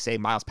 say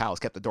Miles Powell's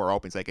kept the door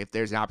open. It's if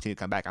there's an opportunity to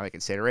come back, I might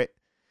consider it.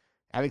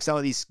 Having some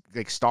of these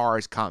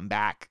stars come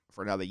back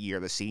for another year,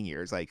 the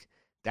seniors,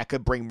 that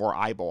could bring more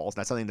eyeballs.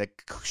 That's something that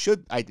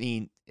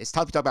it's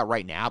tough to talk about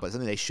right now, but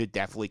something they should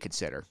definitely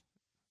consider.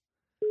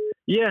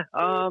 Yeah,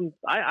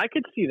 I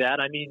could see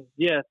that. I mean,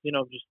 yeah,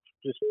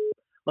 just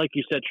like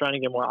you said, trying to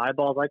get more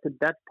eyeballs.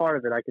 That's part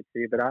of it I could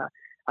see, but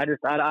I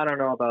don't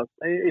know about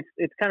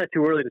it's kind of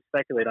too early to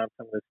speculate on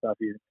some of this stuff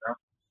even.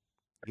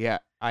 Yeah,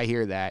 I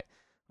hear that.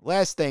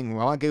 Last thing,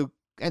 I want to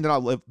end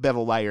on a bit of a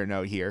lighter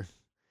note here.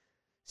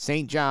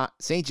 St.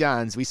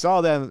 John's, we saw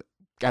them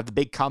have the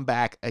big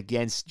comeback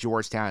against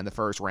Georgetown in the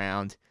first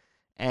round,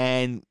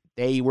 and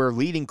they were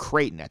leading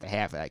Creighton at the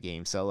half of that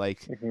game. So,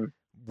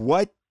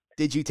 what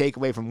did you take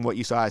away from what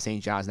you saw at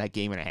St. John's in that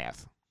game and a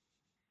half?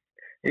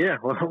 Yeah,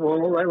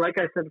 well, like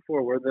I said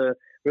before, we're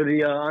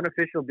the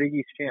unofficial Big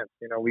East champs.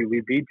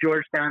 We beat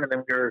Georgetown, and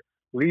then we were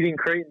leading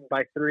Creighton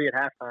by 3 at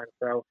halftime.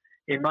 So,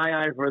 in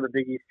my eyes, we're the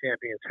Big East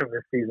champions from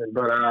this season.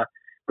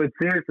 But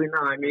seriously,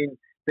 no, I mean,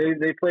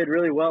 they played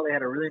really well. They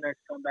had a really nice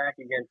comeback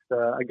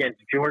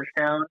against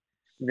Georgetown.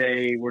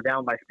 They were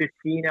down by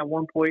 15 at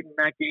one point in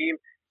that game,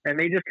 and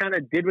they just kind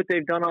of did what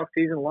they've done all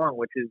season long,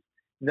 which is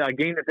a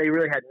game that they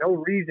really had no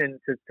reason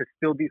to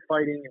still be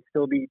fighting and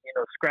still be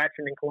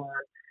scratching and clawing.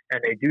 And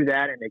they do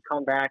that, and they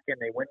come back and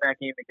they win that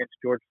game against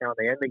Georgetown.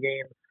 They end the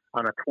game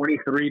on a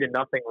 23-0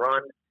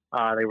 run.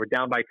 They were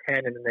down by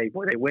 10, and then they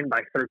win by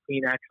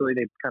 13. Actually,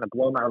 they kind of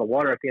blow them out of the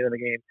water at the end of the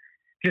game.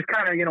 Just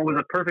kind of was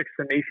a perfect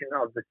summation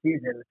of the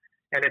season.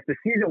 And if the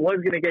season was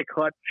going to get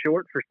cut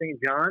short for St.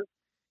 John's,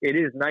 it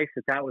is nice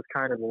that was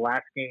kind of the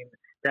last game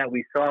that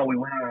we saw. We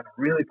went out on a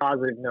really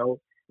positive note,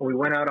 and we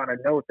went out on a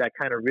note that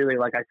kind of really,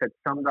 like I said,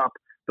 summed up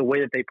the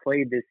way that they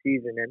played this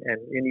season and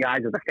in the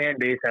eyes of the fan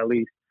base at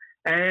least.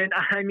 And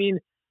I mean,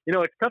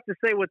 it's tough to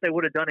say what they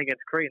would have done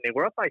against Creighton. They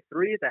were up by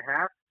 3 at the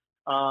half.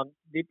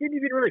 They didn't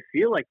even really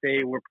feel like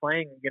they were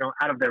playing,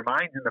 out of their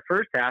minds in the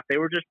first half. They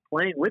were just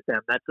playing with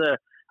them. That's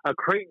a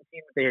Creighton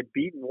team that they had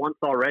beaten once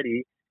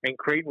already, and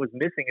Creighton was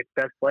missing its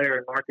best player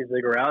in Marcus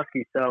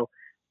Zagorowski. So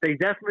they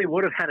definitely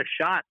would have had a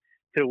shot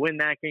to win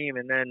that game.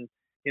 And then,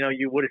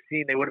 you would have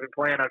seen they would have been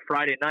playing on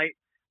Friday night,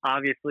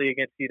 obviously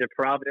against either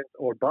Providence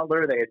or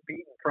Butler. They had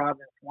beaten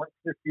Providence once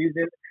this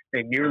season.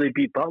 They nearly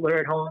beat Butler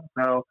at home.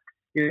 So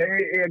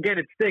again,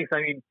 it stinks.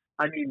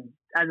 I mean,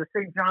 as a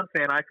St. John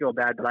fan, I feel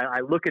bad, but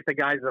I look at the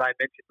guys that I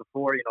mentioned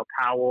before,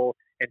 Powell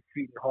and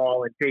Seton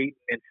Hall and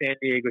Dayton and San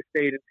Diego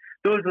State. And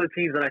those are the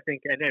teams that I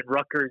think, and then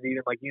Rutgers,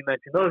 even like you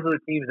mentioned, those are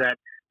the teams that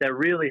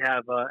really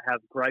have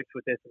gripes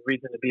with this and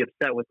reason to be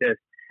upset with this.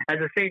 As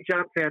a St.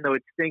 John fan, though,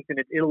 it stinks, and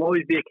it'll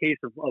always be a case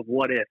of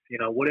what if.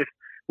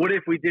 What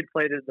if we did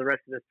play the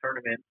rest of this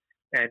tournament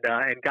and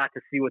got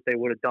to see what they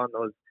would have done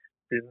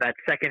in that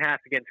second half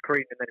against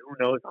Creighton, and then who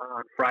knows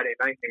on Friday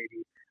night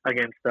maybe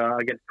against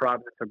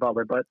Providence or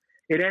Butler. But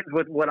it ends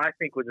with what I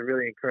think was a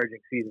really encouraging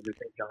season for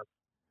St. John's.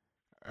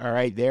 All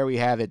right, there we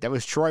have it. That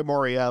was Troy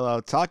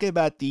Moriello talking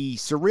about the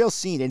surreal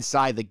scene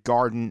inside the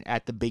Garden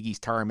at the Big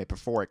East tournament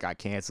before it got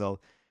canceled.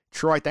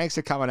 Troy, thanks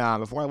for coming on.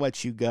 Before I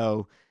let you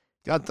go,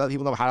 you got to let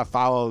people know how to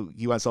follow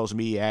you on social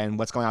media and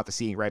what's going on with the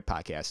Seeing Red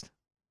podcast.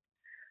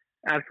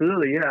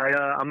 Absolutely,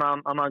 yeah. I'm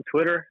on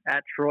Twitter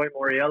at Troy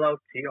Mauriello,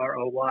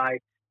 TroyMauriello.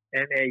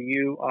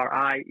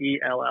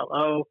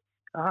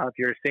 If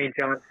you're a St.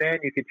 John's fan,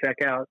 you can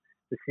check out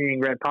the Seeing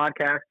Red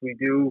podcast. We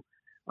do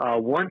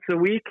once a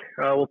week.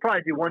 We'll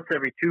probably do once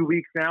every 2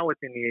 weeks now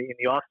within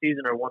the off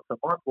season, or once a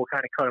month. We'll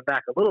kind of cut it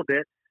back a little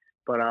bit,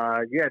 but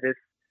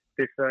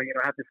this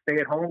have to stay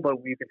at home,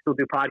 but we can still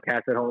do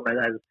podcasts at home,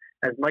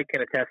 as Mike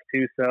can attest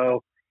to.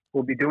 So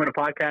we'll be doing a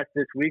podcast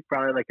this week,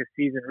 probably like a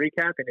season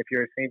recap. And if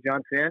you're a St.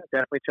 John's fan,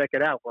 definitely check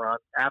it out. We're on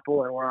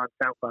Apple and we're on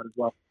SoundCloud as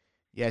well.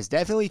 Yes,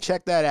 definitely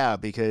check that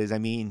out because, I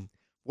mean,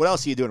 what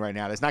else are you doing right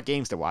now? There's not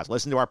games to watch.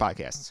 Listen to our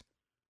podcasts.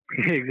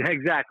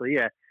 Exactly,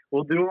 yeah.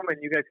 We'll do them and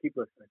you guys keep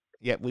listening.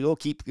 Yeah, we'll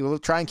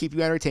try and keep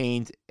you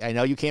entertained. I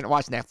know you can't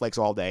watch Netflix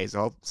all day,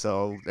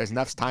 so there's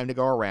enough time to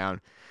go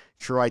around.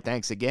 Troy,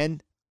 thanks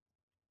again.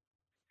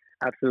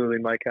 Absolutely,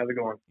 Mike. Have a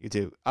good one. You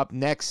too. Up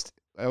next,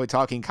 we're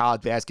talking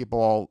college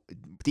basketball,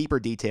 deeper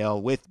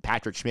detail with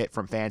Patrick Schmidt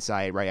from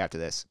Fanside right after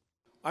this.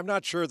 I'm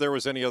not sure there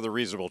was any other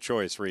reasonable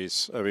choice,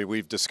 Reese. I mean,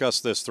 we've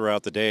discussed this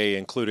throughout the day,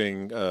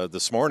 including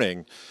this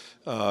morning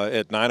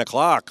at 9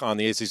 o'clock on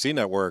the ACC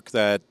network,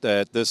 that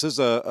this is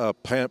a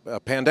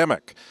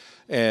pandemic,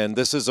 and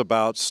this is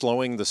about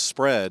slowing the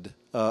spread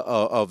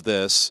of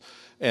this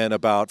and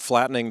about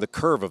flattening the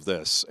curve of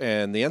this.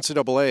 And the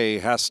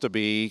NCAA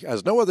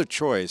has no other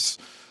choice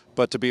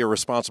but to be a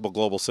responsible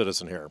global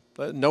citizen here.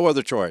 No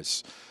other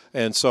choice.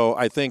 And so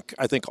I think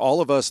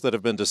all of us that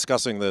have been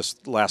discussing this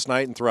last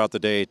night and throughout the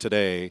day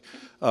today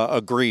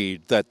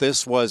agreed that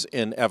this was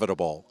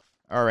inevitable.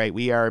 All right,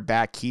 we are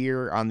back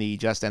here on the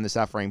Just End the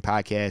Suffering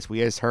podcast. We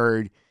just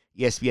heard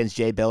ESPN's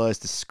Jay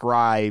Bilas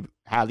describe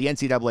how the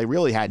NCAA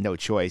really had no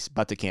choice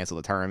but to cancel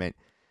the tournament.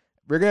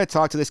 We're going to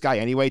talk to this guy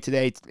anyway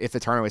today if the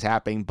tournament was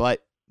happening,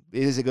 but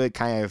it is a good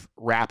kind of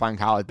wrap on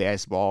college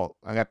basketball.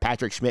 I got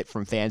Patrick Schmidt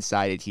from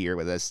Fansided here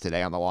with us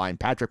today on the line.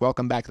 Patrick,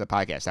 welcome back to the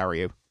podcast. How are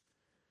you?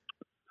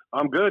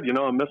 I'm good.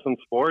 I'm missing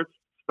sports,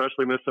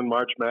 especially missing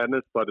March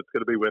Madness, but it's good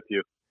to be with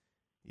you.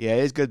 Yeah,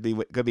 it is good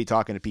to be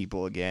talking to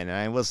people again. And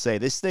I will say,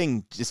 this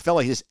thing just felt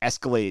like it just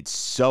escalated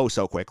so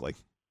quickly.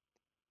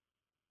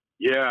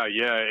 Yeah,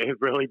 it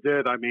really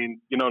did. I mean,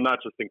 not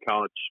just in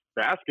college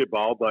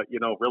basketball, but,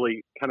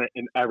 really kind of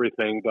in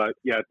everything. But,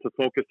 yeah, to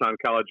focus on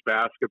college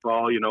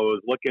basketball, it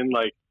was looking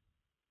like,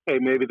 hey,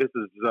 maybe this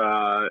is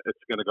it's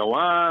going to go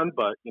on,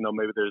 but,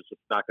 maybe there's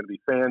just not going to be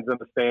fans in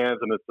the stands,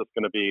 and it's just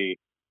going to be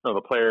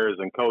the players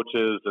and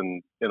coaches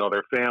and,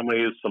 their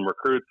families, some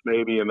recruits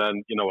maybe, and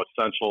then,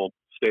 essential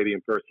stadium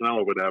personnel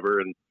or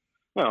whatever. And,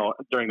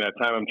 during that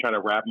time, I'm trying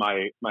to wrap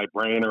my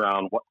brain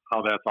around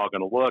how that's all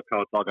going to look,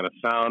 how it's all going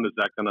to sound. Is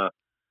that going to,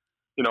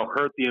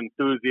 hurt the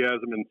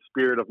enthusiasm and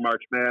spirit of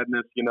March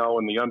Madness,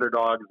 and the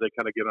underdogs, they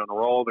kind of get on a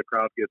roll, the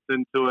crowd gets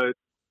into it,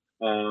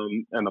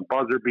 and the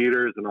buzzer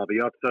beaters and all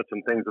the upsets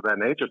and things of that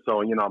nature. So,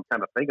 I'm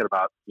kind of thinking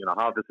about,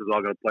 how this is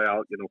all going to play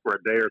out, for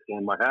a day or so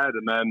in my head.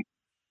 And then,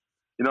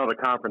 the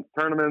conference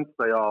tournaments,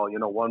 they all,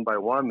 one by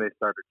one, they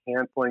started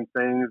canceling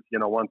things,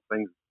 once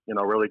things,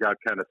 really got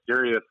kind of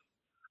serious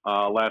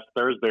last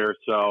Thursday or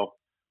so.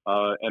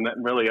 And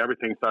then really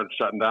everything started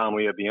shutting down.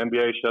 We had the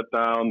NBA shut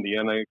down,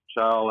 the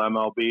NHL,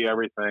 MLB,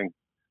 everything.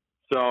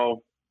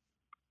 So,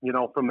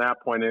 from that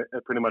point, it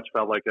pretty much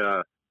felt like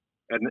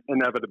an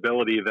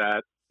inevitability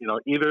that,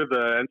 either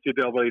the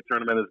NCAA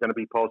tournament is going to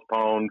be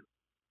postponed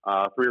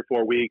 3 or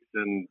 4 weeks,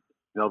 and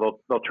they'll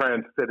try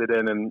and fit it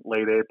in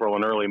late April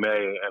and early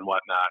May and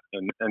whatnot,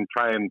 and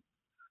try and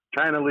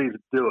at least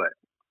do it.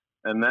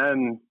 And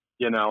then,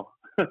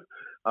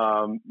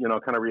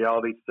 kind of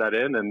reality set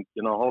in, and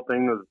the whole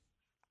thing was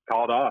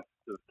called off.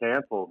 It was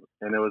canceled,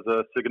 and it was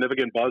a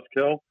significant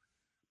buzzkill.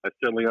 I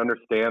certainly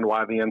understand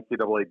why the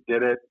NCAA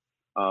did it.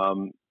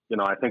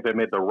 I think they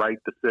made the right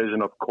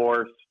decision, of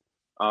course.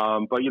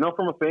 But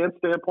from a fan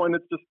standpoint,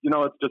 it's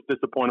just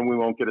disappointing we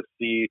won't get to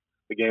see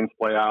the games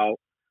play out.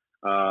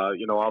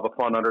 All the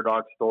fun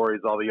underdog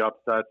stories, all the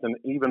upsets, and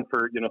even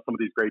for, some of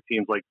these great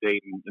teams like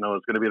Dayton,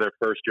 it's going to be their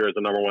first year as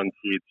a number 1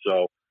 seed.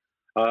 So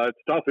it's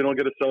tough. We don't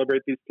get to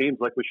celebrate these teams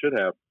like we should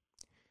have.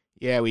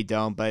 Yeah, we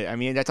don't. But, I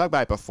mean, I talked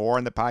about it before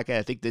in the podcast.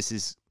 I think this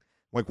is,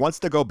 like, once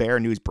the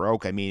Gobert news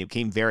broke, I mean, it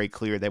became very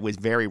clear that it was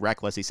very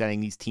recklessly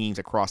sending these teams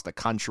across the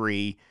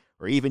country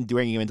or even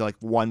doing them into, like,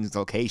 one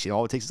location.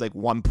 All it takes is, like,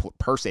 one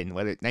person,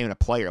 whether it's not even a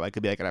player. Like, it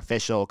could be, like, an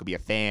official, it could be a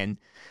fan,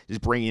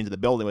 just bringing into the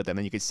building with them.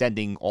 And you could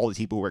sending all the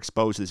people who were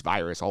exposed to this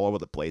virus all over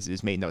the place. It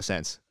just made no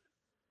sense.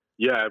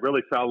 Yeah, it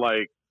really felt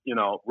like,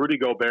 Rudy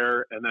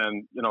Gobert and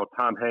then,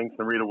 Tom Hanks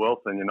and Rita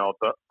Wilson,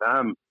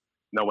 them,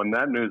 when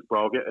that news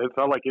broke, it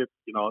felt like it,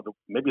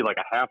 maybe like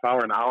a half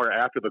hour, an hour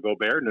after the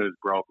Gobert news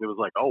broke, it was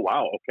like, oh,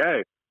 wow,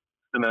 okay.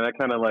 And then it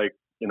kind of like,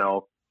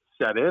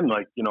 set in,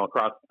 like,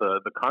 across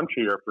the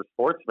country or for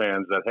sports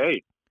fans that,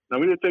 hey, now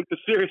we didn't take this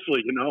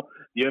seriously.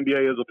 The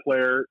NBA is a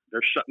player.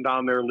 They're shutting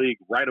down their league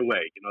right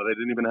away. They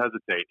didn't even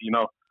hesitate.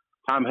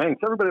 Tom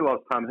Hanks, everybody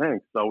loves Tom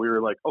Hanks. So we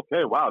were like,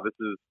 okay, wow, this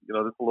is, this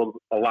is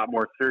a lot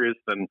more serious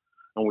than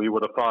we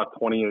would have thought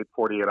 48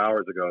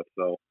 hours ago.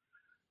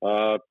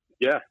 So,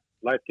 yeah.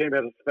 Life came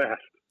at us fast.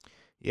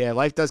 Yeah,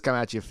 life does come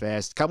at you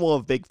fast. A couple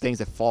of big things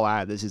that fall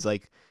out of this is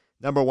like,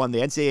 number one, the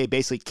NCAA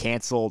basically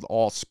canceled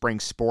all spring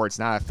sports,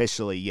 not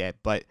officially yet,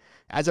 but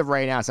as of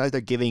right now, it's not like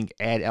they're giving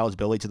ad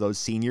eligibility to those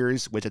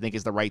seniors, which I think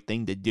is the right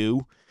thing to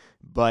do.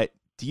 But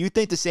do you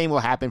think the same will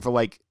happen for,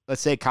 like,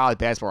 let's say college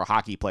basketball or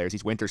hockey players,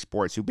 these winter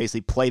sports, who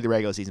basically played the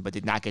regular season but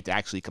did not get to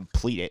actually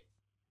complete it?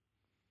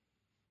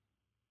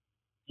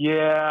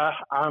 Yeah,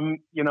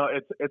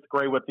 it's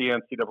great what the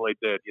NCAA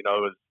did. It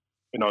was,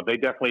 they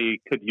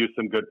definitely could use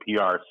some good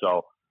PR.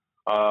 So,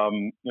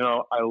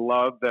 I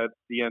love that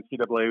the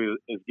NCAA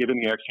is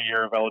giving the extra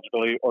year of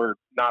eligibility, or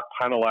not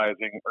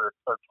penalizing or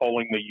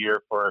tolling the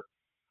year for,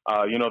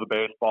 the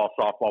baseball,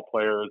 softball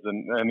players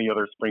and any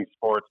other spring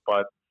sports.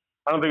 But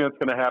I don't think that's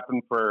going to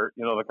happen for,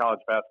 the college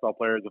basketball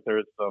players. If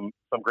there's some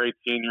great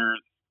seniors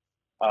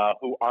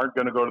who aren't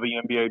going to go to the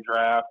NBA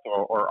draft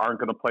or aren't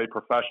going to play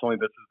professionally,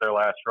 this is their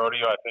last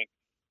rodeo. I think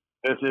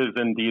this is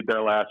indeed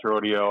their last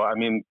rodeo. I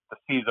mean, the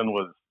season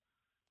was,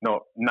 95%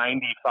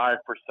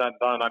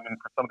 done. I mean,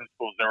 for some of these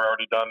schools, they were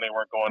already done. They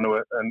weren't going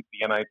to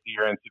the NIT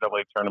or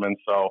NCAA tournament.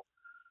 So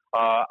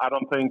I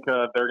don't think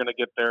they're going to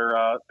get their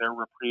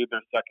reprieve,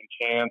 their second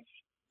chance.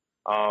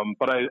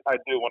 But I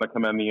do want to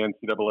commend the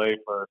NCAA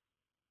for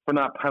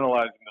not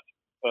penalizing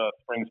the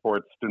spring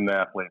sports student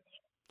athletes.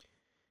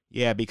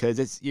 Yeah,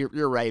 because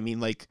you're right. I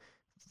mean, like,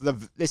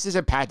 this is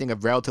impacting a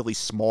relatively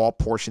small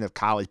portion of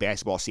college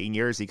basketball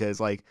seniors because,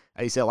 like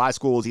I said, a lot of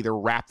schools either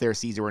wrap their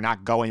season or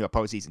not going to a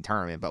postseason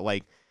tournament. But,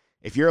 like,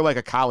 if you're like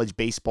a college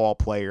baseball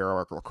player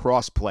or a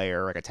lacrosse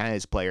player or like a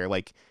tennis player,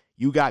 like,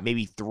 you got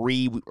maybe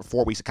 3 or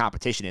 4 weeks of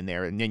competition in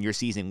there, and then your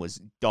season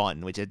was done,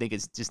 which I think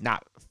is just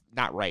not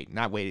right,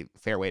 not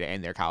fair way to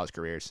end their college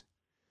careers.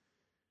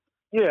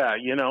 Yeah,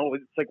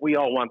 it's like we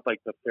all want like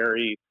the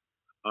fairy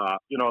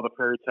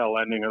tale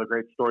ending or the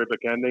great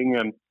storybook ending,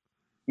 and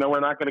no, we're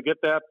not going to get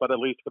that. But at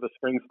least for the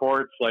spring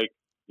sports, like,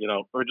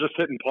 we're just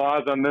hitting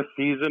pause on this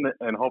season,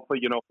 and hopefully,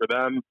 for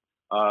them,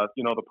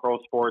 the pro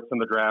sports and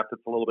the draft,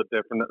 it's a little bit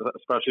different,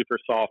 especially for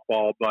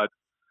softball. But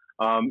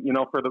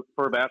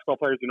for basketball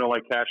players,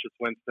 like Cassius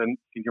Winston,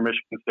 senior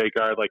Michigan State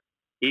guard, like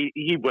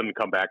he wouldn't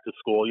come back to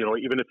school,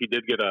 even if he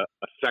did get a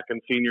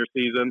second senior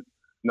season.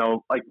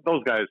 Like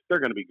those guys, they're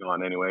going to be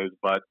gone anyways.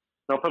 But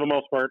for the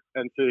most part,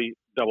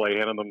 NCAA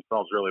handled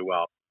themselves really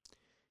well.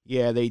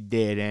 Yeah, they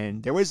did,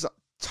 and there was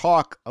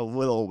talk a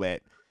little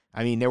bit.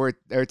 I mean, there were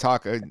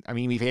talk. I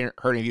mean, we've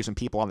heard interviews from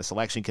people on the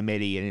selection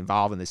committee and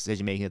involved in the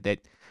decision making that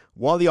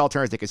one of the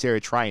alternatives they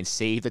considered to try and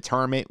save the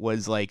tournament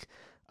was like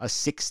a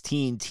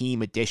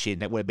 16-team edition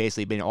that would have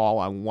basically been all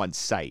on one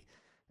site.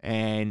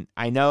 And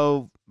I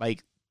know,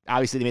 like,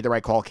 obviously they made the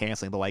right call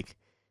canceling, but like,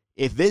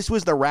 if this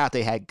was the route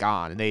they had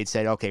gone and they had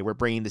said, okay, we're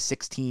bringing the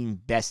 16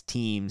 best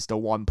teams to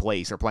one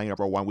place or playing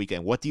over one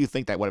weekend, what do you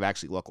think that would have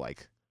actually looked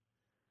like?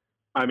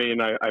 I mean,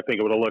 I think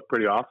it would have looked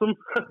pretty awesome.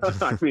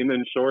 I mean,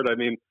 in short,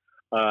 it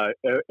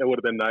would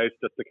have been nice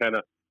just to kind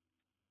of,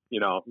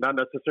 not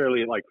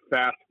necessarily like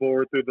fast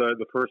forward through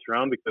the first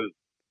round, because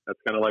that's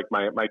kind of like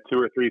my 2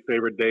 or 3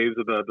 favorite days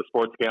of the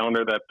sports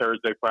calendar, that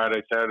Thursday,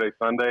 Friday, Saturday,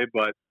 Sunday.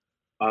 But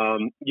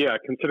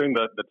considering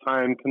the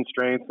time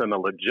constraints and the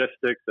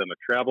logistics and the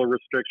travel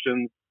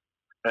restrictions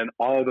and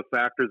all the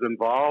factors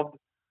involved,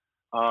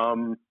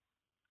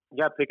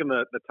 picking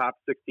the top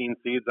 16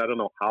 seeds, I don't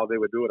know how they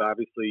would do it.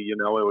 Obviously, it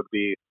would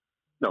be,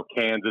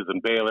 Kansas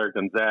and Baylor,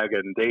 Gonzaga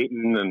and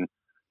Dayton, and,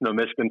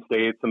 Michigan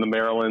States and the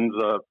Marylands,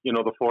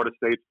 the Florida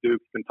States,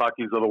 Dukes,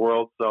 Kentuckys of the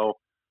world. So,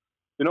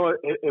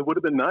 it would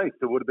have been nice.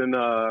 It would have been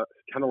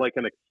kind of like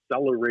an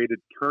accelerated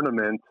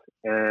tournament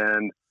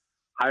and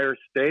higher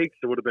stakes.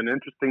 It would have been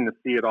interesting to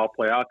see it all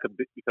play out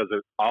because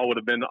it all would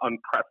have been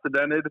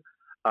unprecedented.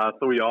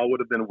 So we all would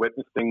have been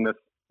witnessing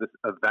this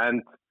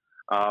event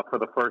for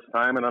the first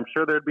time. And I'm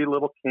sure there'd be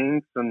little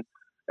kinks and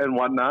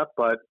whatnot,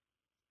 but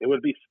it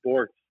would be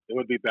sports. It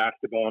would be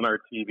basketball on our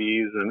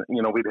TVs, and,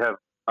 we'd have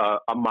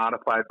a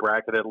modified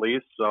bracket at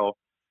least. So,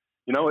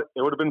 it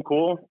would have been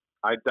cool.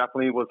 I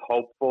definitely was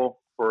hopeful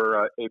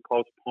for a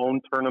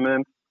postponed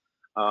tournament.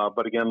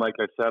 But again, like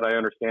I said, I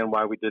understand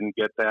why we didn't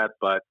get that.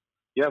 But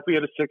yeah, if we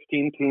had a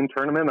 16-team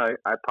tournament,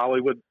 I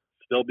probably would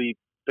still be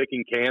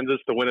picking Kansas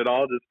to win it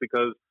all, just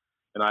because,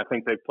 I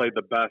think they've played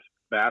the best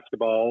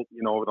basketball,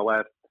 over the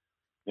last,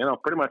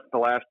 pretty much the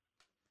last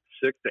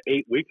 6 to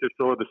 8 weeks or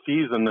so of the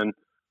season. And,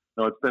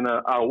 it's been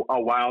a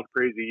wild,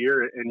 crazy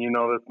year. And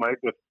this, Mike,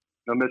 with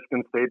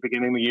Michigan State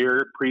beginning the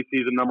year,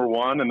 preseason number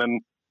 1, and then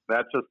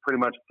that's just pretty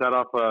much set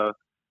up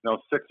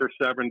 6 or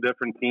 7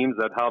 different teams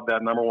that held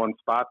that number 1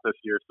 spot this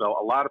year. So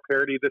a lot of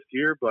parity this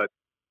year, but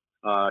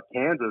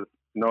Kansas,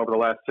 over the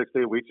last 6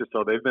 to 8 weeks or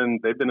so, they've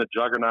been a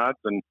juggernaut,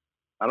 and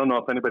I don't know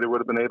if anybody would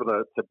have been able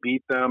to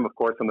beat them. Of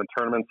course, in the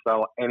tournament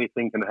style,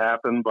 anything can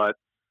happen, but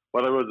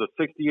whether it was a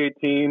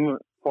 68-team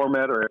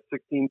format or a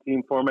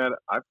 16-team format,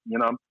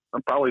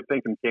 I'm probably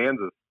thinking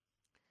Kansas.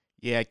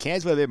 Yeah,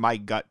 Kansas would have been my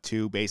gut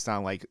too, based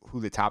on like who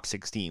the top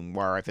 16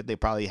 were. I think they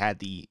probably had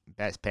the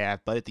best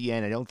path, but at the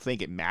end, I don't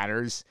think it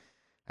matters.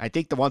 I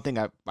think the one thing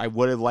I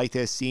would have liked to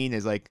have seen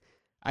is, like,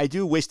 I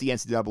do wish the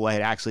NCAA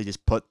had actually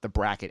just put the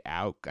bracket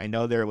out. I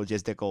know there are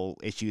logistical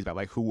issues about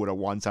like who would have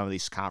won some of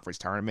these conference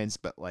tournaments,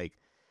 but like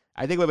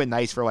I think it would have been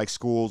nice for like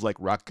schools like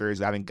Rutgers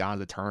who haven't gone to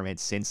the tournament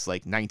since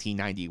like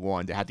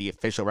 1991 to have the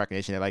official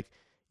recognition that like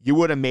you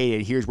would have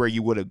made it. Here's where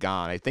you would have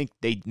gone. I think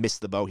they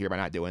missed the boat here by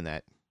not doing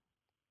that.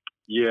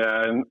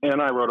 Yeah,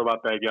 and I wrote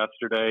about that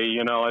yesterday.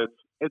 You know,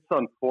 it's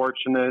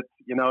unfortunate.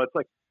 You know, it's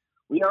like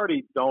we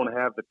already don't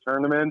have the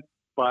tournament,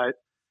 but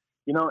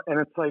you know, and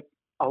it's like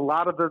a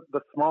lot of the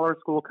smaller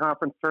school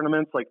conference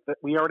tournaments, like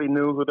we already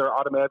knew who their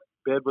automatic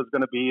bid was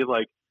going to be.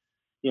 Like,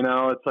 you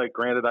know, it's like,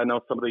 granted, I know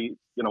some of the,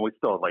 you know, we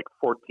still have like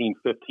 14,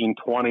 15,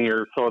 20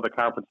 or so of the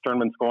conference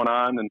tournaments going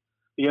on. And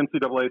the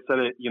NCAA said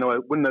it, you know,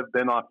 it wouldn't have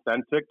been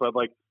authentic, but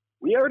like,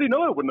 we already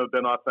know it wouldn't have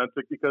been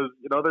authentic because,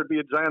 you know, there'd be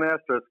a giant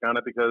asterisk on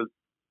it because,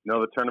 you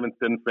know, the tournaments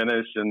didn't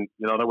finish and,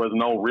 you know, there was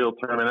no real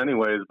tournament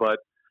anyways. But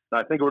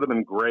I think it would have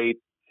been great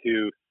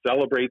to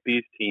celebrate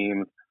these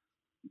teams,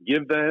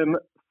 give them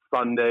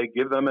Sunday,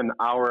 give them an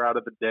hour out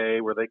of the day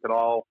where they could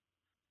all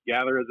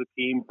gather as a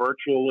team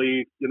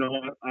virtually, you know,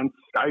 on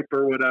Skype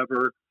or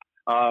whatever,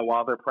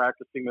 while they're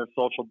practicing their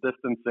social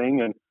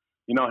distancing and,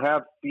 you know,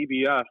 have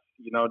CBS,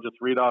 you know, just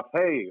read off,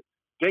 hey,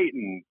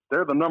 Dayton,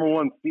 they're the number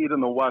one seed in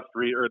the West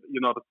or,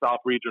 you know, the South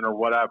region or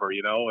whatever,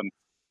 you know, and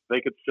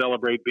they could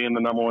celebrate being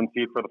the number one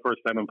seed for the first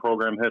time in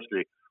program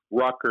history.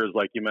 Rutgers,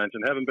 like you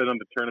mentioned, haven't been in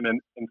the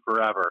tournament in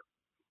forever.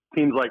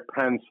 Teams like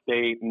Penn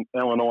State and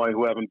Illinois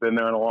who haven't been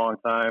there in a long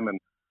time. And,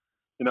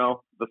 you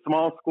know, the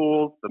small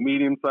schools, the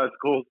medium-sized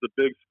schools, the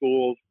big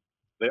schools,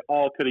 they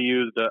all could have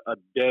used a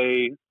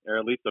day or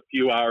at least a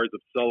few hours of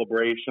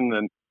celebration.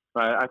 And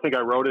I think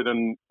I wrote it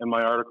in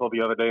my article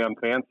the other day on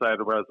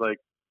Fanside where I was like,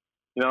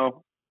 you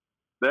know,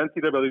 the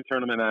NCAA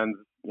tournament ends,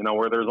 you know,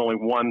 where there's only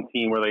one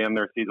team where they end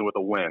their season with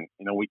a win.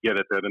 You know, we get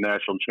it. They're the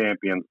national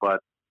champions.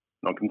 But,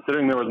 you know,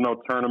 considering there was no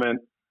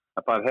tournament,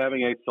 I thought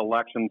having a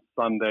selection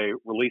Sunday,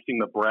 releasing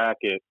the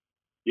bracket,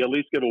 you at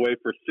least give away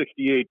for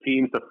 68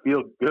 teams to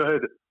feel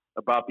good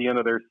about the end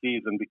of their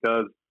season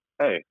because,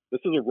 hey,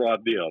 this is a raw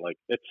deal. Like,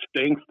 it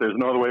stinks. There's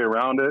no other way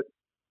around it.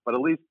 But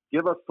at least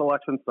give us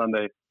Selection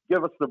Sunday,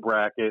 give us the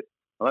bracket,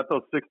 and let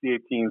those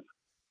 68 teams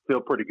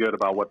feel pretty good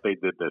about what they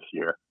did this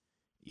year.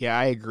 Yeah,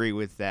 I agree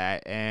with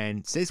that.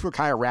 And since we're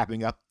kind of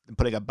wrapping up and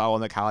putting a bow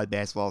on the college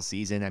basketball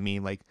season, I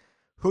mean, like,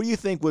 who do you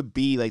think would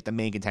be, like, the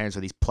main contenders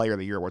for these Player of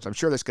the Year awards? I'm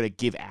sure that's going to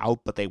give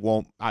out, but they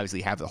won't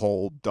obviously have the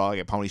whole dog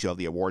and pony show of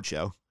the award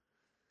show.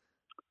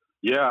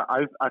 Yeah,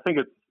 I think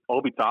it's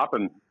Obi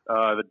Toppin,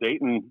 the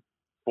Dayton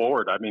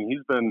forward. I mean,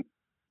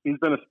 he's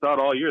been a stud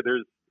all year.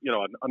 There's, you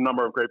know, a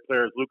number of great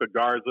players. Luka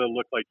Garza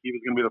looked like he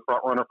was going to be the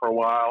front runner for a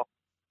while.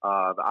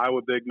 The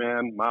Iowa big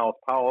man, Miles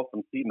Powell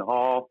from Seton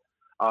Hall.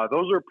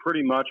 Those are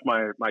pretty much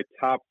my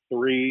top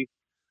three.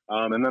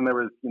 And then there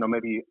was, you know,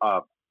 maybe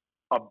a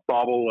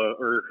bubble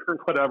or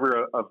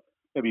whatever of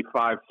maybe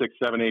 5, 6,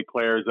 7, 8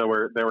 players that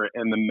were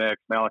in the mix.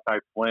 Malachi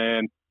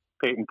Flynn,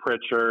 Peyton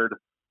Pritchard,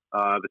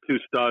 the two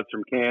studs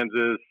from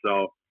Kansas.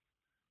 So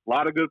a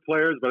lot of good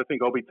players, but I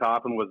think Obi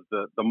Toppin was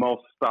the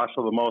most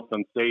special, the most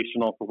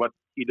sensational for what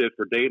he did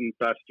for Dayton.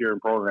 Best year in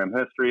program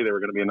history. They were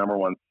going to be a number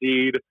one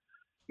seed.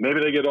 Maybe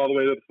they get all the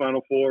way to the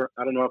Final Four.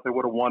 I don't know if they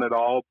would have won it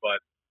all, but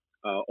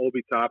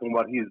Obi Toppin,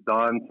 what he's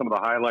done, some of the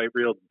highlight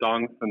reel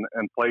dunks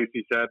and plays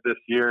he's had this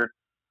year,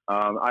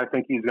 I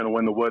think he's going to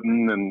win the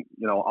Wooden and,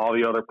 you know, all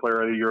the other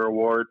Player of the Year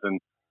awards, and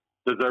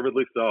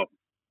deservedly so.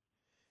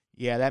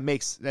 Yeah,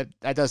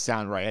 that does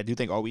sound right. I do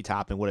think Obi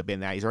Toppin would have been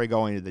that. He's already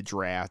going to the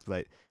draft,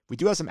 but we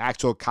do have some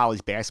actual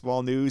college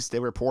basketball news to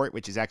report,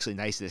 which is actually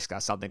nice to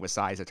discuss something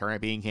besides the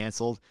tournament being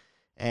canceled.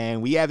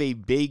 And we have a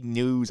big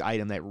news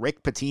item that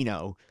Rick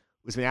Pitino,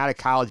 who's been out of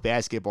college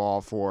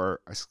basketball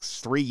for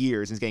 3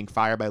 years and is getting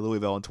fired by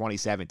Louisville in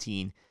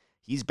 2017.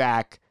 He's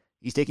back.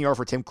 He's taking over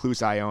for Tim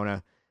Cluse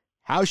Iona.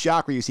 How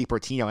shocked were you to see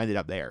Pitino ended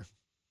up there?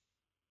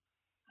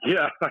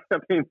 Yeah, I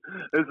mean,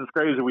 this is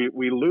crazy.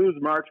 We lose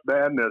March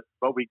Madness,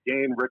 but we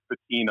gain Rick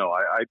Pitino.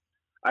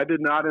 I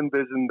did not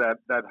envision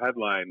that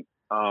headline,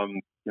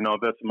 you know,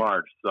 this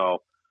March. So,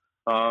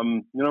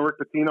 you know, Rick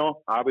Pitino,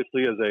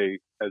 obviously as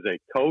a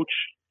coach,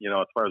 you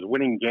know, as far as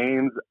winning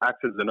games,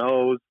 X's and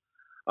O's,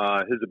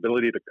 his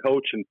ability to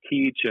coach and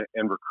teach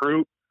and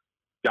recruit,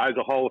 guy's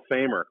a Hall of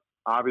Famer.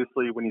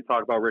 Obviously, when you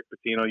talk about Rick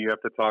Pitino, you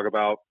have to talk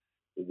about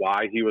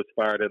why he was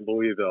fired at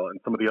Louisville and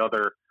some of the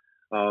other,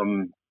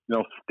 you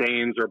know,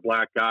 stains or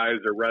black guys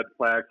or red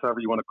flags, however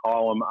you want to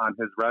call them, on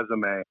his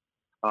resume.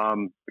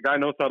 The guy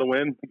knows how to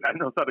win. The guy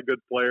knows how to get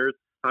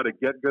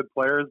good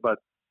players, but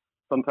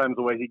sometimes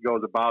the way he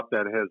goes about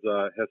that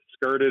has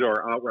skirted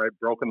or outright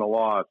broken the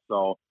law.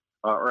 So,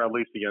 or at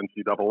least the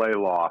NCAA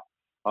law.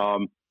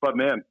 But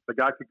man, the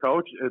guy could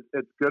coach.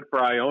 It's good for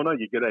Iona.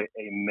 You get a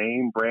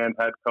name brand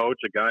head coach,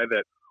 a guy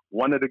that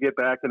wanted to get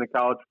back into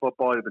college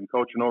football. He'd been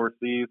coaching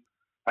overseas,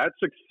 had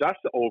success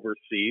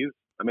overseas.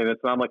 I mean,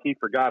 it's not like he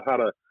forgot how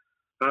to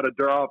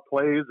draw up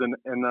plays and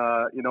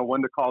you know,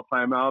 when to call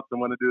timeouts and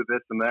when to do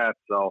this and that.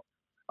 So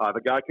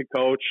the guy could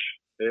coach.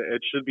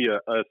 It should be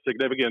a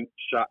significant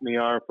shot in the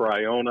arm for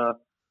Iona.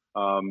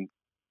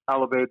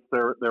 elevates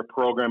their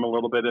program a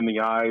little bit in the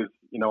eyes,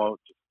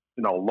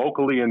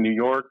 locally in New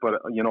York, but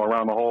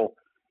around the whole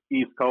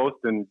East Coast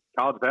and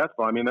college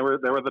basketball. I mean, they were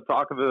the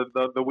talk of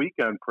the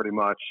weekend pretty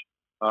much,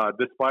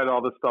 despite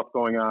all this stuff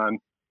going on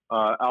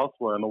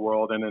elsewhere in the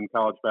world and in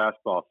college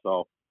basketball.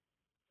 So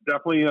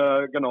definitely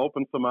going to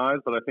open some eyes,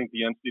 but I think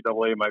the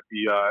NCAA might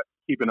be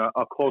keeping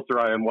a closer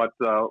eye on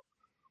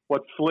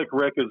what Slick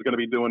Rick is going to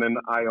be doing in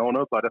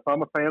Iona. But if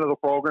I'm a fan of the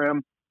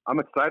program, I'm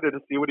excited to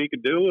see what he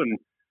can do, and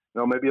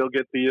maybe he'll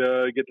get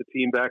the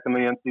team back in the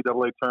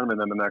NCAA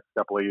tournament in the next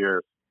couple of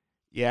years.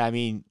 Yeah, I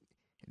mean,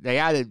 they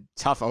had a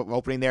tough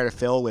opening there to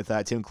fill with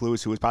Tim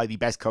Cluess, who was probably the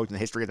best coach in the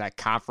history of that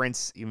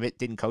conference. He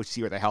didn't coach this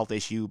year with a health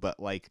issue, but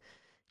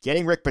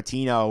getting Rick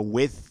Pitino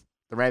with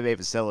the renovated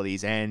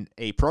facilities and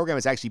a program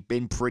that's actually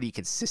been pretty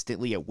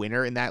consistently a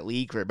winner in that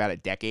league for about a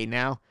decade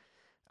now.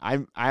 I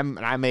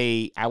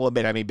will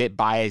admit I'm a bit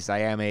biased.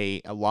 I am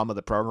a alum of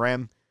the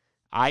program.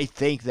 I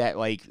think that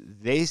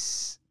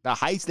the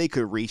heights they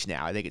could reach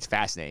now, I think it's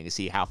fascinating to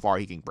see how far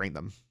he can bring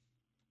them.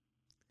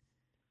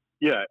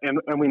 Yeah, and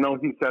we know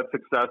he's had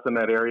success in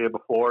that area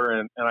before,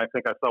 and I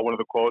think I saw one of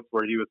the quotes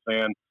where he was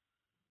saying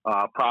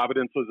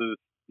Providence was his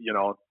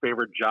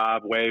favorite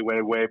job way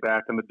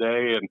back in the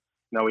day, and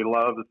he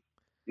loves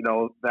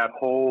that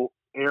whole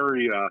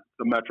area,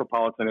 the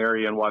metropolitan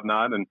area and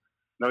whatnot, and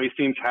he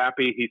seems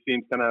happy. He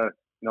seems kind of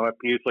at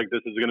peace, like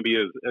this is going to be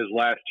his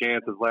last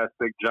chance, his last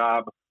big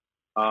job.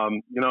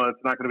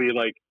 It's not going to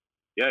be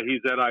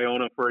he's at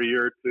Iona for a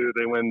year or two.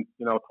 They win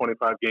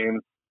 25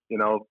 games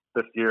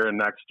this year and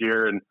next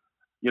year, and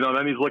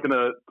then he's looking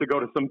to go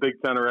to some Big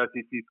Ten or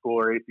SEC school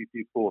or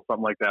ACC school,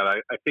 something like that.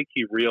 I think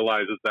he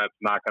realizes that's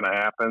not going to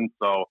happen.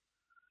 So,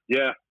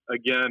 yeah,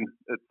 again,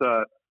 it's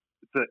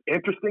an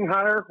interesting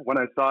hire. When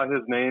I saw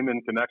his name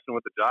in connection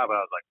with the job, I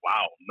was like,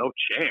 wow, no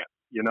chance,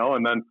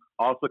 And then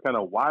also kind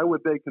of why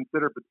would they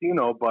consider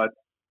Pitino? But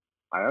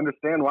I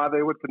understand why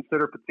they would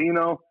consider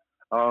Pitino.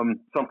 So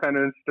I'm kind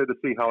of interested to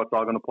see how it's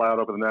all going to play out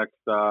over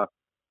the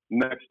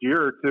next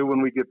year or two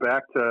when we get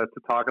back to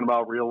talking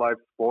about real life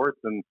sports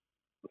and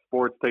the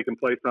sports taking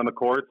place on the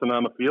courts and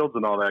on the fields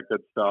and all that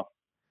good stuff.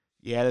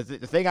 Yeah,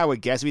 the thing I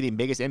would guess would be the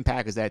biggest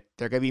impact is that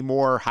there are going to be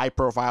more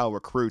high-profile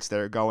recruits that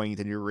are going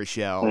to New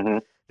Rochelle. Mm-hmm.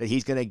 That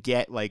he's going to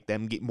get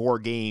get more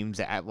games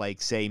at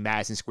say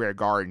Madison Square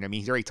Garden. I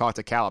mean, he's already talked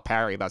to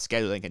Calipari about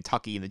scheduling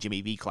Kentucky in the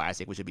Jimmy V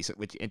Classic, which would be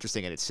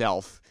interesting in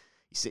itself.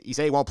 He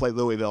said he won't play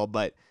Louisville,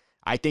 but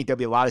I think there'll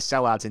be a lot of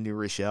sellouts in New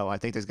Rochelle. I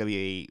think there's going to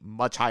be a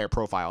much higher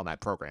profile in that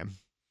program.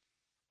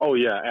 Oh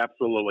yeah,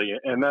 absolutely,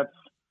 and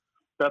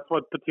that's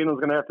what Pitino's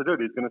going to have to do.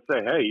 He's going to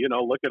say, hey,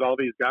 look at all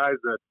these guys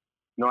that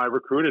I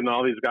recruited and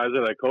all these guys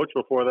that I coached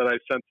before that I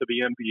sent to the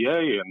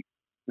NBA, and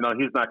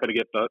he's not going to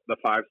get the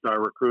 5-star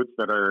recruits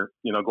that are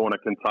going to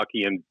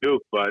Kentucky and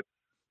Duke, but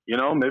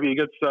maybe he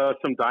gets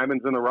some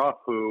diamonds in the rough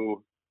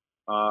who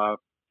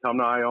come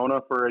to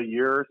Iona for a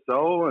year or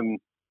so and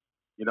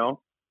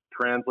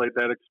translate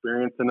that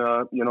experience and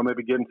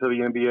maybe get into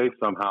the NBA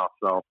somehow.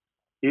 So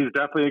he's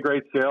definitely a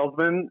great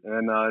salesman,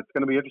 and it's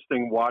going to be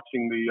interesting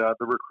watching the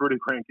recruiting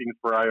rankings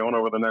for Iona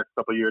over the next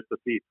couple of years to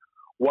see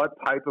what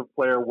type of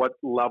player, what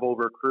level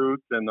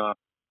recruits, and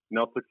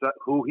success,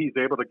 who he's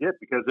able to get.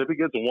 Because if he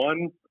gets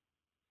one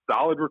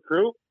solid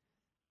recruit,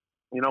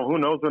 who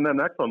knows when that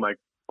next one might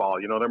fall.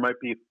 There might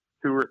be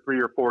 2 or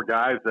 3 or 4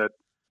 guys that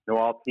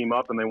all team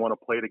up and they want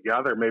to play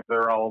together. Maybe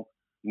they're all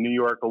New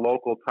York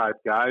local type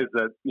guys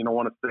that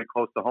want to stay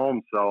close to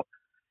home. So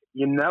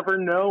you never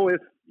know if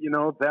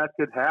that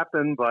could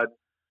happen, but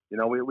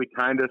we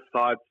kind of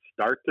saw it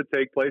start to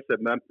take place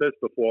at Memphis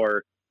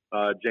before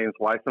James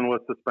Wiseman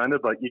was suspended.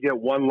 But you get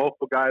one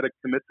local guy to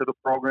commit to the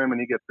program, and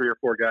you get 3 or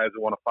 4 guys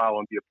that want to follow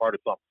and be a part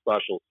of something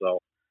special. So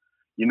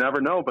you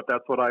never know, but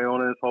that's what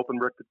Iona is hoping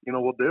Rick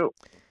Pitino will do.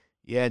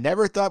 Yeah,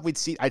 never thought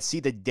I'd see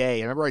the day.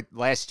 I remember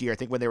last year, I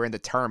think when they were in the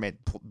tournament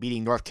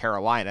beating North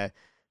Carolina,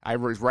 I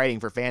was writing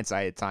for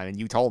Fansite at the time, and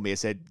you told me, I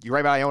said, you're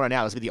right about Iona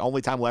now. This will be the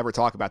only time we'll ever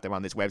talk about them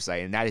on this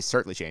website, and that has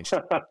certainly changed.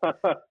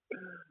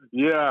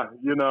 Yeah,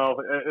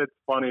 it's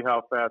funny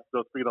how fast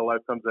the speed of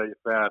life comes at you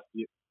fast.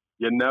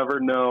 You never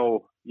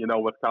know,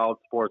 with college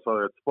sports,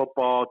 whether it's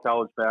football,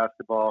 college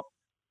basketball,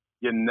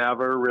 you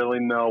never really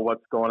know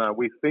what's going on.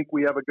 We think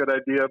we have a good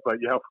idea, but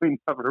we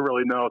never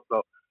really know.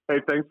 So, hey,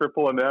 thanks for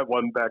pulling that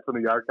one back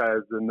from the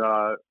archives and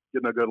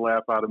getting a good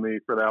laugh out of me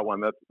for that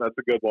one. That's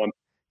a good one.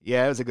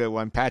 Yeah, it was a good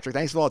one. Patrick,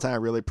 thanks for all the time. I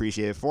really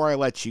appreciate it. Before I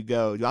let you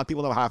go, do you want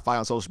people to know how to find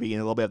on social media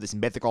and a little bit of this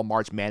mythical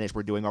March Madness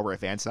we're doing over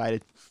at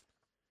Fansided?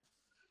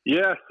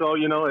 Yeah, so,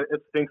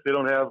 it stinks they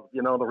don't have,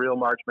 the real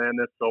March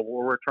Madness. So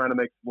we're trying to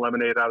make some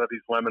lemonade out of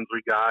these lemons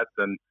we got.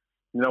 And,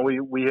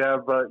 we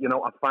have,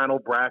 a final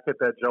bracket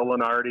that Joe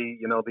Lenardi,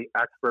 the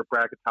expert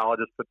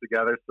bracketologist, put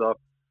together. So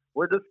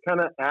we're just kind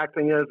of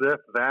acting as if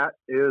that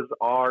is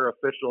our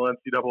official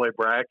NCAA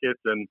bracket.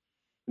 And,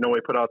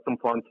 we put out some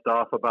fun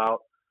stuff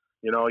about,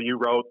 you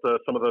wrote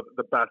some of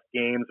the best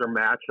games or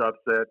matchups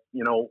that,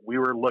 we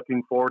were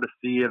looking forward to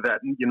see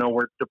that,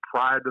 we're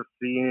deprived of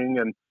seeing,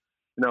 and,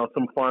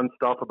 some fun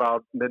stuff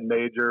about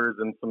mid-majors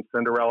and some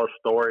Cinderella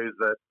stories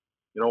that,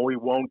 we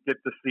won't get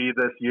to see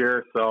this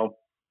year. So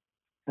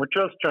we're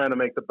just trying to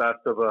make the best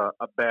of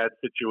a bad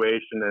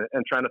situation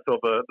and trying to fill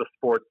the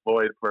sports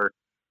void for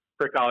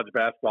college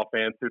basketball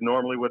fans who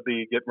normally would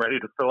be getting ready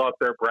to fill out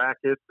their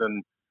brackets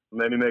and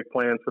maybe make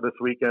plans for this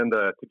weekend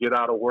to get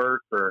out of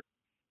work or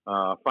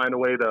find a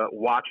way to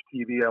watch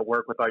TV at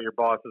work without your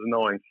bosses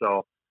knowing.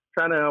 So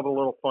trying to have a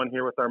little fun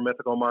here with our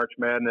mythical March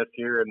Madness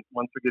here. And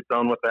once we get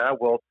done with that,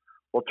 we'll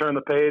turn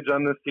the page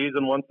on this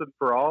season once and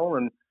for all.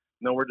 And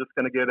we're just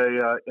going to get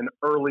an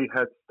early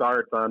head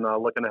start on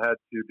looking ahead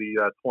to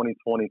the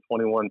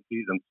 2020-21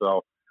 season.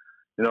 So,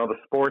 the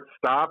sports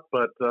stop,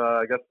 but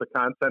I guess the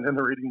content and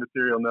the reading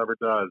material never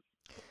does.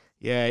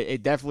 Yeah,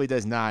 it definitely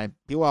does not.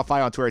 People want to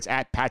follow on Twitter. It's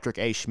at Patrick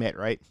A. Schmidt,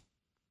 right?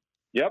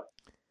 Yep.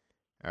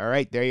 All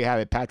right, there you have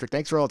it. Patrick,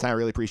 thanks for all the time. I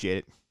really appreciate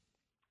it.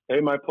 Hey,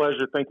 my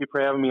pleasure. Thank you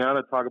for having me on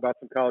to talk about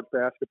some college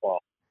basketball.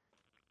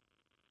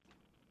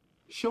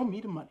 Show me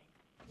the money.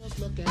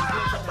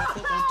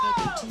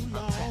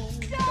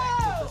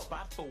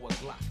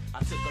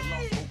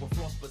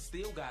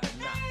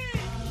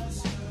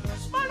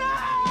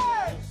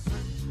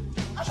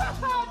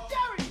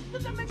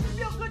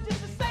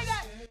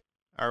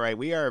 All right,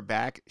 we are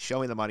back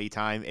showing the money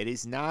time. It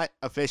is not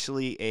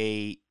officially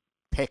a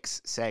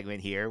picks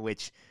segment here,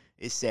 which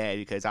is sad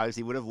because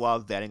obviously would have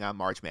loved betting on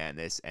March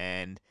Madness.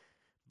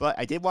 But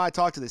I did want to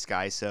talk to this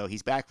guy, so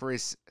he's back for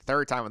his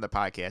third time on the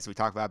podcast. We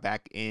talked about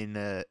back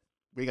in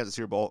we got the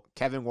Super Bowl.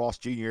 Kevin Walsh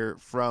Jr.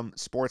 from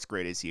Sports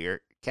Grid is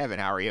here. Kevin,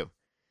 how are you?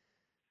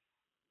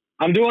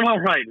 I'm doing all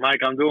right, Mike.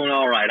 I'm doing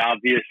all right.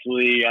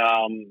 Obviously,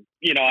 I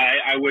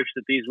wish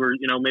that these were,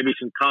 maybe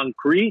some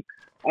concrete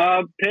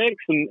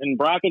picks and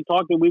bracket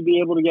talk that we'd be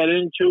able to get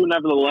into.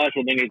 Nevertheless,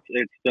 I think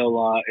it's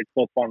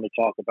still fun to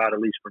talk about, at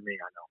least for me.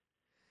 I know.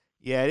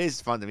 Yeah, it is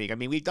fun to me. I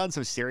mean, we've done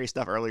some serious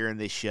stuff earlier in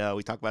this show.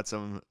 We talked about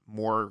some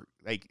more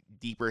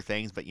deeper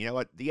things, but you know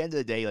what? At the end of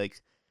the day,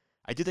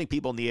 I do think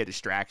people need a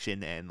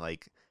distraction, and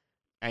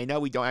I know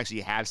we don't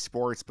actually have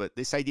sports, but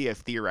this idea of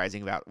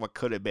theorizing about what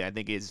could have been, I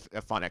think, is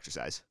a fun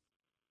exercise.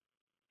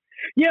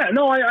 Yeah,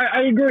 no,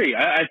 I agree.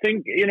 I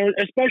think,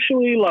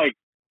 especially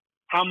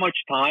how much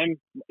time,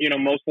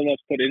 most of us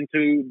put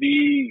into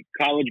the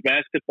college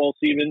basketball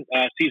season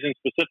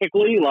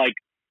specifically.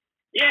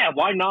 Yeah,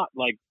 why not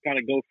kind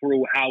of go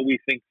through how we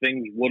think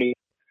things would have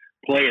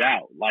played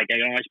out? I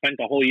spent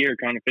the whole year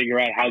trying to figure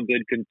out how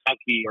good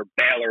Kentucky or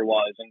Baylor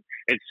was, and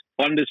it's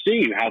fun to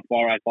see how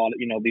far I thought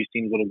these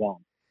teams would have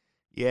gone.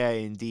 Yeah,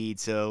 indeed.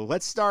 So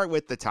let's start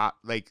with the top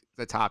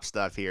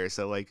stuff here.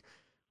 So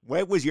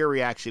what was your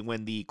reaction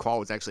when the call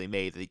was actually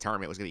made that the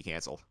tournament was going to be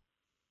canceled?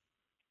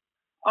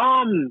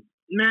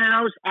 Man,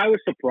 I was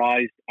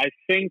surprised. I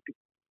think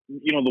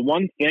the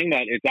one thing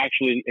that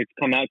it's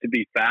come out to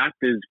be fact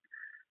is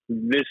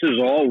this is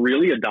all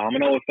really a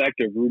domino effect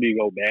of Rudy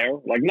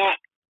Gobert. Not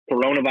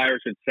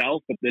coronavirus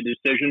itself, but the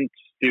decision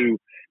to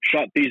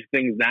shut these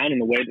things down in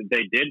the way that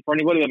they did. For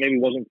anybody that maybe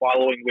wasn't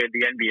following where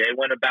the NBA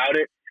went about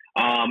it,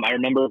 I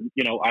remember,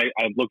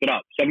 I've looked it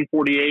up.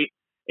 7:48,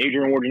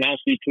 Adrian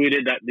Wojnarowski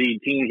tweeted that the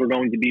teams were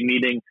going to be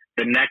meeting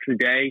the next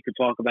day to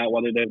talk about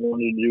whether they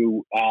wanted to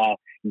do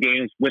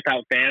games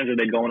without fans or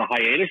they'd go on a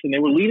hiatus. And they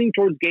were leaning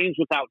towards games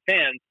without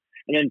fans.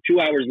 And then 2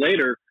 hours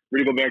later,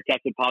 Rudy Gobert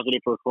tested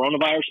positive for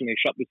coronavirus, and they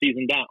shut the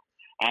season down.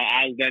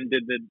 As then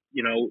did the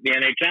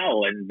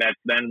NHL, and that's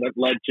then what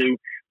led to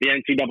the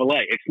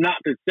NCAA. It's not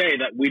to say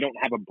that we don't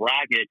have a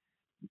bracket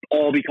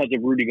all because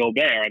of Rudy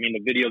Gobert. I mean,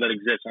 the video that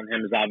exists on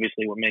him is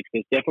obviously what makes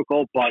this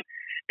difficult, but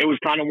it was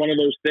kind of one of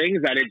those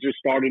things that it just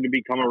started to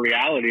become a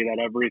reality that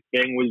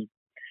everything was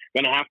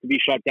going to have to be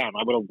shut down.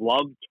 I would have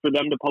loved for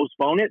them to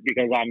postpone it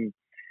because I'm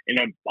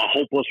a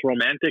hopeless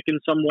romantic in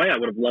some way. I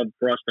would have loved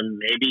for us to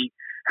maybe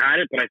had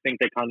it, but I think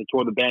they kind of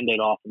tore the Band-Aid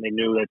off, and they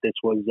knew that this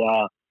was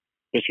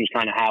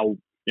kind of how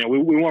we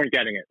weren't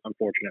getting it,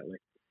 unfortunately.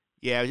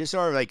 Yeah, it was just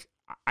sort of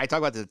I talk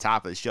about this at the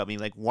top of the show. I mean,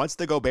 once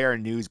the Gobert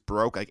news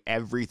broke,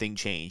 everything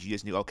changed. You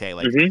just knew, okay,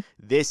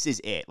 this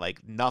is it.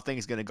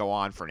 Nothing's going to go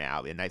on for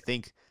now. And I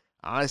think,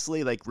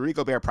 honestly, Rudy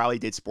Gobert probably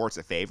did sports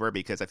a favor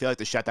because I feel like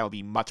the shutdown would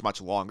be much, much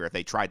longer if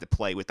they tried to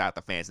play without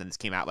the fans and this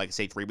came out,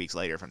 say, 3 weeks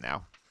later from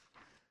now.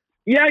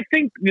 Yeah, I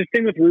think the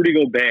thing with Rudy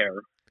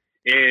Gobert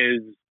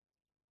is,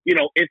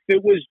 if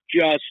it was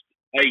just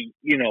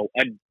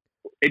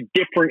a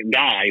different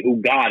guy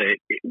who got it,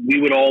 we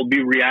would all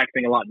be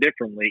reacting a lot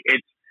differently.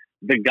 It's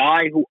the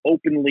guy who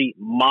openly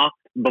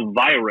mocked the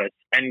virus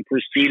and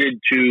proceeded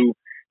to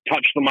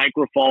touch the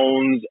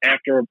microphones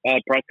after a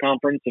press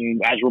conference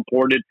and, as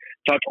reported,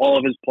 touch all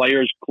of his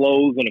players'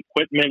 clothes and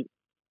equipment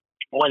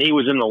when he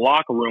was in the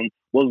locker room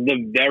was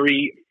the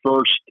very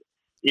first,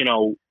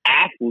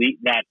 athlete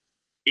that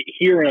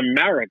here in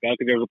America,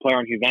 because there was a player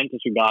on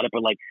Juventus who got it,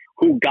 but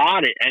who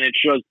got it. And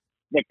it's just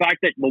the fact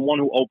that the one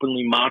who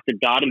openly mocked it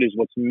got it is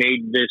what's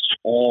made this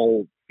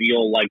all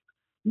feel like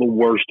the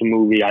worst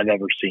movie I've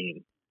ever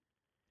seen.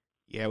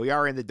 Yeah, we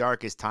are in the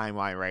darkest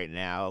timeline right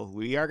now.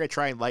 We are going to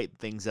try and lighten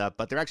things up,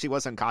 but there actually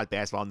was some college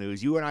basketball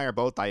news. You and I are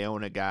both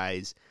Iona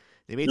guys.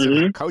 They made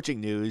some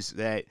coaching news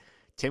that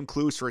Tim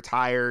Kluse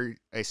retired,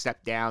 a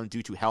step down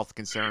due to health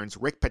concerns.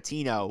 Rick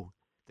Pitino,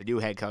 the new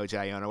head coach at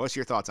Iona. What's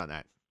your thoughts on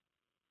that?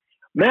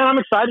 Man, I'm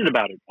excited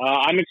about it.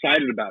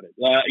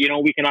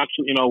 We can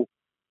actually,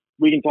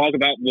 we can talk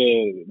about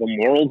the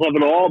morals of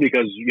it all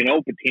because,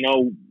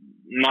 Pitino,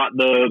 not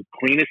the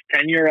cleanest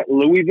tenure at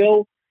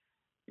Louisville,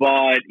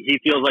 but he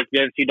feels like the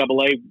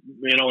NCAA,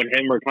 and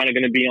him are kind of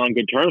going to be on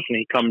good terms when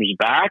he comes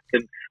back,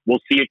 and we'll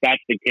see if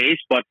that's the case.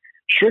 But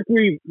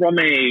strictly from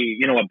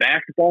a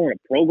basketball and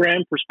a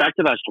program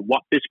perspective as to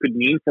what this could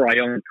mean for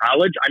Iona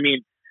College, I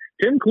mean,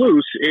 Tim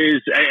Kluse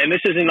is, and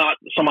this is not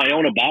some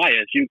Iona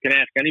bias, you can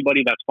ask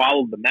anybody that's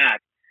followed the MAC,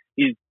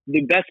 he's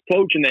the best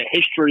coach in the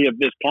history of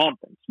this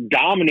conference,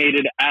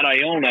 dominated at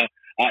Iona.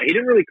 He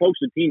didn't really coach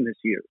the team this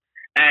year.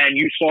 And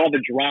you saw the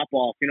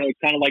drop-off. It's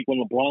kind of like when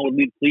LeBron would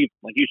leave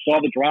Cleveland. Like, you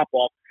saw the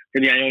drop-off for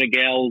the Iona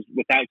Gales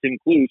without Tim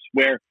Kluse,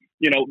 where,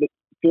 the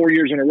 4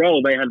 years in a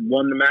row they had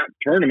won the MAC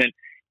tournament.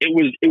 It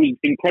was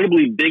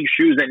incredibly big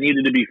shoes that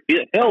needed to be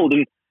filled,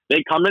 and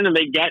they come in and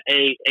they get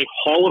a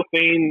Hall of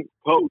Fame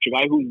coach, a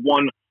guy who's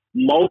won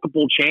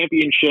multiple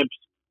championships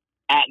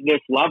at this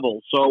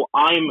level. So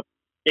I'm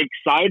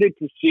excited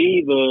to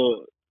see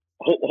the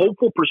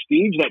hopeful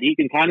prestige that he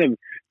can kind of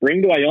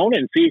bring to Iona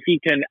and see if he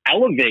can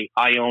elevate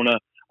Iona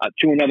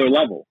to another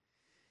level.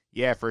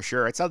 Yeah, for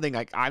sure. It's something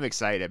like I'm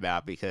excited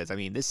about because, I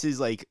mean, this is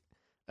like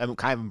a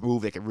kind of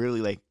move that can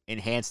really like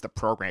enhance the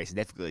program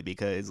significantly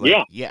because,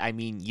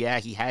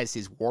 he has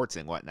his warts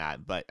and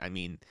whatnot, but I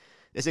mean,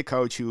 this is a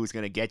coach who's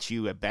going to get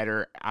you a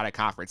better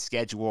out-of-conference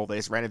schedule. They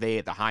just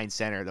renovated the Heinz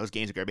Center. Those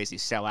games are going to basically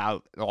sell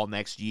out all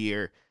next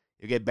year.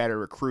 You get better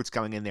recruits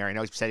coming in there. I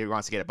know he said he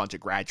wants to get a bunch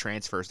of grad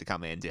transfers to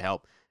come in to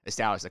help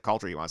establish the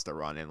culture he wants to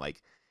run. And,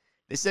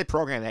 this is a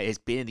program that has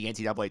been in the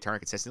NCAA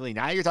tournament consistently.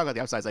 Now you're talking about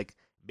the upsides.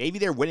 Maybe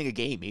they're winning a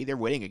game. Maybe they're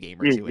winning a game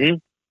or two. Mm-hmm.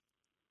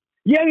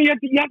 Yeah, you have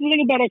to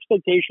think about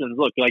expectations.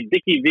 Look, like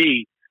Dickie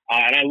V,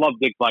 and I love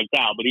Dick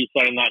Vitale, but he's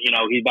saying that,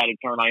 he's about to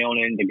turn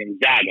Iona into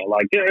Gonzaga.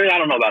 I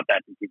don't know about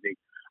that, Dickie V.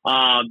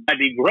 That'd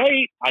be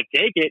great. I'd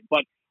take it.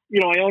 But,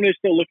 Iona is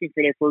still looking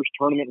for their first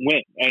tournament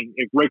win. And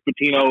if Rick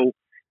Pitino,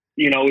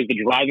 is the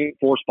driving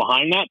force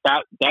behind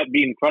that'd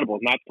be incredible.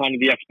 And that's kind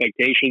of the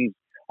expectations.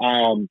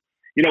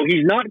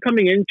 He's not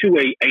coming into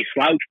a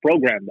slouch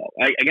program,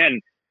 though. Again,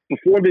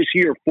 before this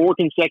year, 4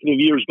 consecutive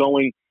years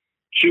going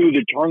to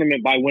the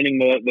tournament by winning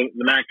the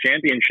MAC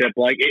championship.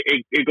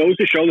 It goes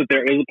to show that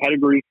there is a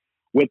pedigree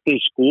with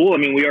this school. I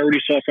mean, we already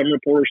saw some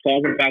reporters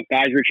talking about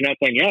guys reaching out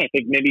saying, I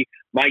think maybe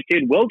my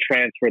kid will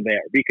transfer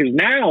there. Because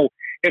now,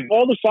 if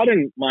all of a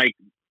sudden,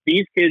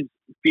 these kids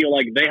feel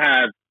like they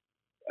have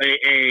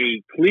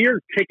a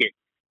clear ticket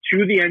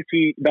to the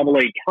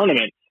NCAA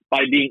tournament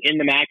by being in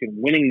the MAC and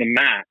winning the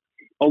MAC,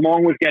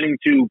 along with getting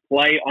to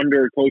play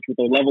under a coach with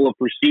the level of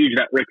prestige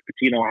that Rick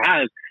Pitino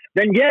has,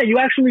 then you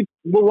actually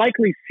will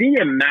likely see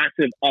a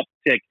massive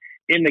uptick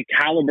in the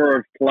caliber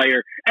of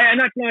player.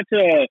 And that's not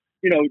to,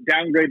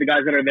 downgrade the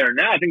guys that are there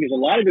now. I think there's a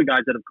lot of good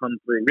guys that have come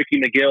through.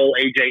 Ricky McGill,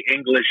 AJ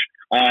English,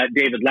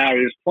 David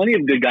Lowry. There's plenty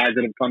of good guys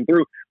that have come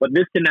through. But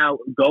this can now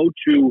go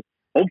to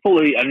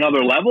hopefully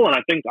another level. And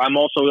I think I'm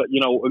also,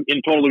 in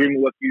total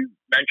agreement with what you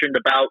mentioned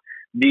about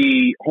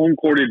the home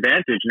court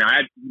advantage. Now, I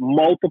had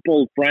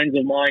multiple friends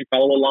of mine,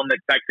 fellow alum, that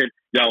texted,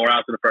 we're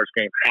out to the first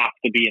game, have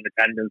to be in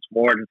attendance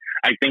more. And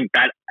I think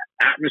that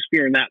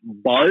atmosphere and that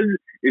buzz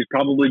is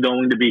probably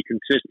going to be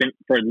consistent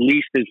for at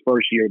least his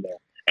first year there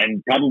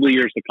and probably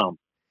years to come.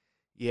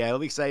 Yeah, it'll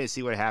be exciting to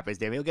see what happens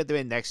there. We'll get them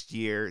in next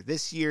year.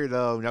 This year,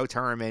 though, no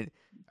tournament.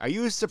 Are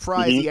you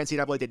surprised the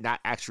NCAA did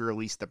not actually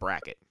release the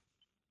bracket?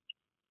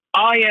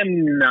 I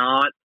am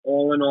not,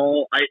 all in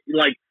all.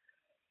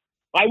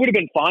 I would have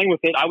been fine with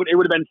it. It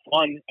would have been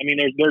fun. I mean,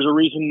 there's a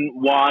reason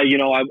why,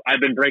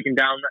 I've been breaking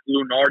down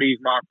Lunardi's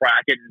mock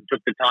bracket and took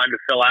the time to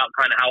fill out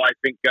kind of how I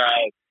think,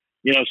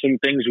 some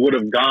things would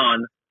have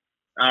gone.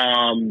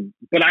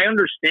 But I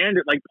understand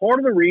it. Part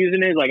of the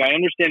reason is, I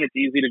understand it's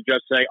easy to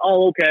just say,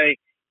 oh, okay,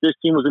 this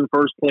team was in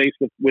first place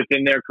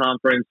within their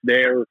conference.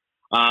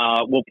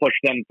 We'll push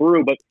them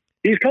through. But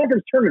these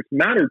conference tournaments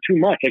matter too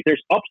much.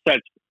 There's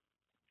upsets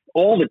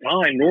all the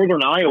time.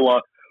 Northern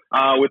Iowa,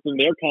 within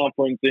their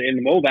conference in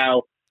the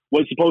MoVal,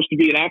 was supposed to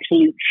be an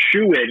absolute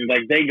shoo-in.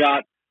 They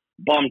got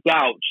bumped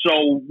out.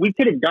 So we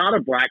could have got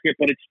a bracket,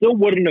 but it still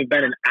wouldn't have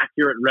been an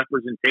accurate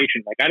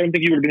representation. I don't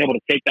think you would have been able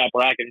to take that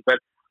bracket and say,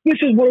 this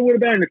is what it would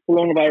have been if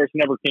coronavirus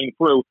never came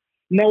through.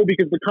 No,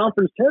 because the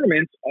conference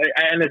tournaments,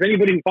 and as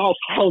anybody who follows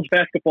college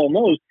basketball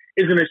knows,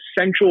 is an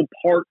essential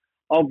part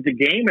of the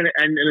game and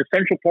an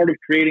essential part of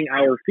creating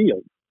our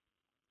field.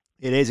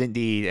 It is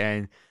indeed.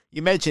 And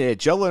you mentioned it.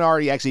 Joe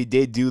Lunardi actually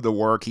did do the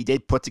work. He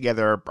did put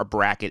together a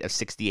bracket of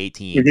 68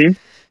 teams. Mm-hmm.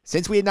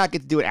 Since we did not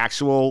get to do an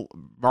actual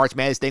March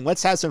Madness thing,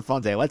 let's have some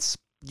fun today. Let's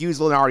use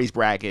Lunardi's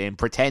bracket and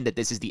pretend that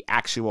this is the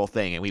actual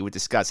thing, and we would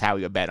discuss how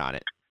we would bet on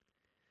it.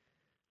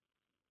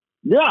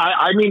 Yeah,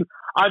 I mean,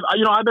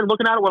 I've been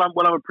looking at it. What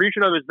I'm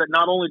appreciative is that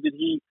not only did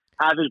he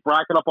have his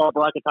bracket up on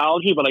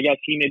Bracketology, but I guess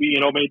he maybe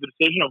made the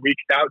decision and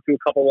reached out to a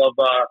couple of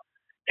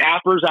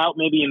cappers out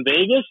maybe in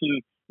Vegas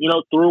and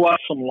threw us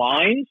some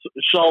lines.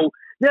 So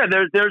yeah,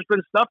 there's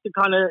been stuff to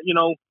kind of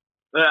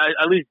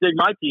at least dig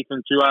my teeth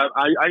into.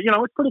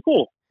 It's pretty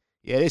cool.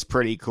 Yeah, it is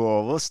pretty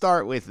cool. We'll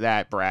start with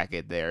that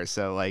bracket there.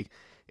 So like,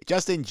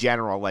 just in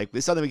general, like this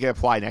is something we can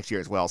apply next year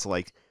as well. So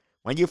like,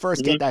 when you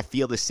first get that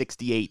field of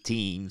 68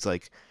 teams,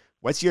 like,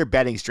 what's your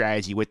betting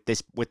strategy with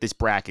this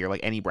bracket, or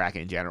like any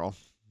bracket in general?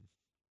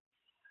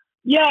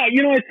 Yeah, I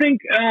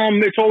think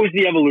it's always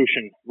the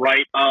evolution,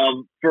 right?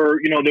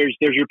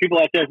 There's your people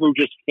out there who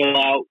just fill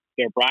out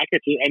their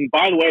brackets, and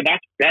by the way,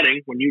 that's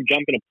betting. When you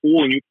jump in a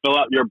pool and you fill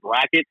out your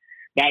bracket,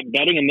 that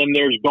betting, and then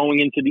there's going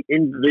into the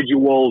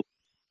individual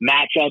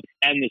matchups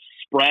and the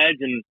spreads,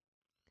 and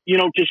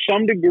to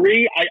some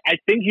degree, I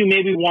think you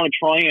maybe want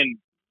to try and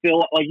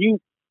fill like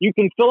you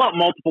can fill out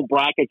multiple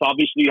brackets.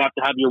 Obviously, you have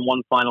to have your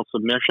one final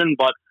submission,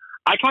 but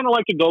I kind of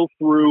like to go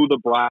through the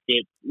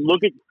bracket,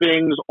 look at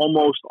things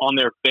almost on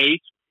their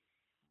face,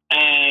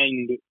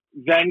 and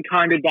then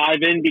kind of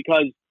dive in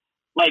because,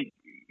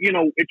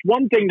 it's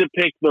one thing to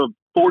pick the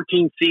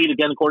 14th seed,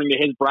 again, according to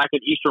his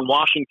bracket, Eastern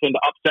Washington, to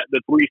upset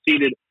the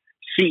 3-seeded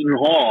Seton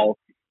Hall.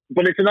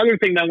 But it's another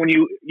thing that when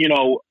you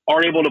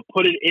are able to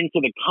put it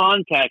into the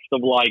context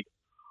of like,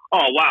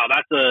 oh, wow,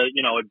 that's a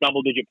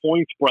double-digit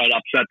point spread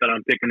upset that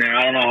I'm picking there.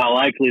 I don't know how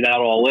likely that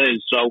all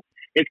is. So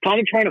it's kind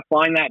of trying to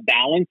find that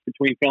balance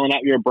between filling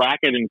out your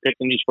bracket and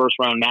picking these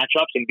first-round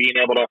matchups and being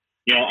able to,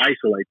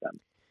 isolate them.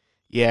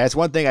 Yeah, that's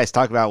one thing I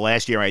talked about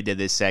last year when I did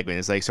this segment.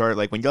 It's like sort of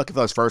like when you look at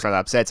those first-round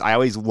upsets, I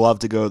always love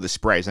to go to the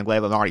spreads. I'm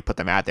glad Lenardi put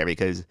them out there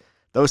because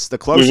the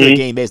closer the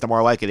game is, the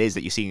more likely it is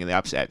that you see in the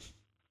upset.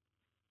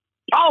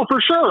 Oh,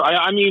 for sure.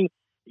 I mean,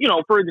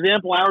 for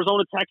example,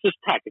 Arizona, Texas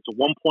Tech, it's a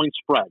 1-point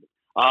spread.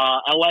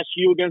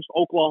 LSU against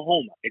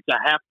Oklahoma, it's a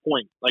half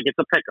point. Like, it's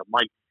a pick-em.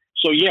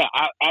 So yeah,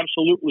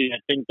 absolutely. I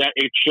think that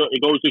it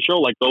goes to show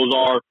like those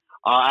are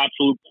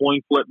absolute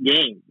point flip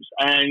games.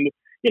 And,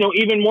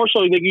 even more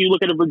so, like you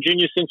look at a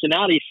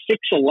Virginia-Cincinnati,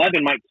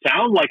 6-11 might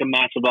sound like a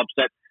massive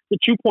upset. The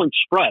 2-point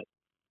spread.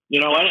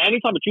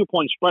 Anytime a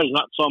 2-point spread is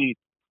not some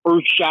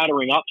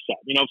earth-shattering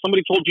upset. If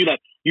somebody told you that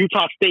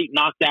Utah State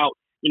knocked out,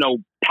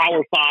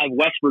 Power 5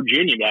 West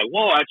Virginia, like,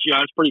 whoa,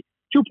 that's pretty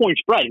 2-point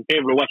spread in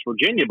favor of West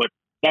Virginia, but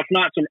that's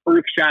not some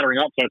earth-shattering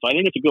upset. So I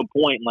think it's a good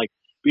point,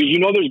 because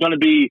there's going to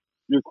be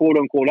your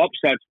quote-unquote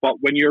upsets, but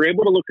when you're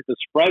able to look at the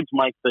spreads,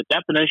 Mike, the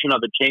definition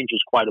of it changes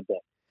quite a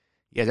bit.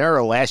 Yeah, I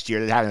remember last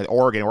year they had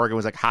Oregon. Oregon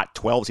was like hot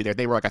 12 seed.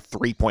 They were like a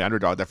 3-point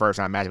underdog the first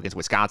round match against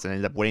Wisconsin and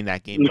ended up winning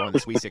that game going to the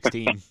Sweet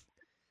 16.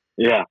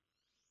 Yeah.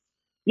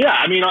 Yeah,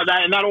 I mean,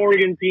 that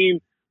Oregon team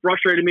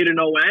frustrated me to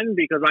no end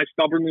because I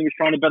stubbornly was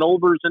trying to bet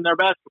overs in their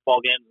basketball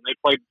games, and they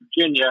played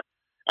Virginia,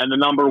 and the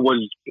number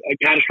was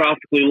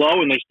catastrophically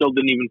low, and they still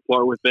didn't even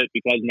flirt with it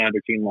because neither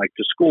team liked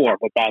to score.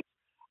 But that's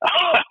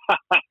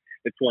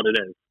it's what it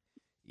is.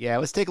 Yeah,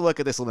 let's take a look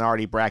at this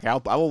Lenardi bracket.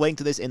 I will link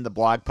to this in the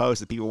blog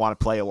post if people want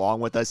to play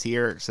along with us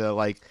here. So,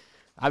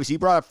 obviously you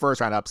brought up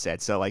first-round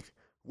upsets. So,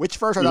 which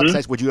first-round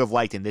upsets would you have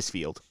liked in this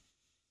field?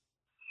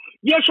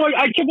 Yeah, so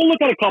I took a look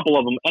at a couple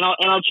of them, and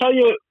I'll tell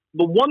you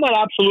the one that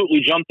absolutely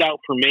jumped out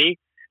for me,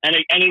 and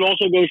it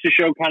also goes to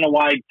show kind of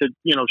why, to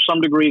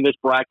some degree, this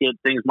bracket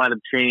things might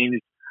have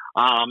changed,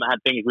 had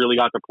things really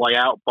got to play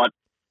out.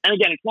 And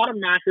again, it's not a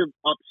massive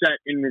upset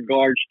in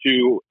regards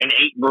to an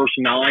 8 versus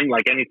 9,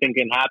 like anything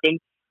can happen.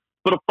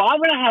 But a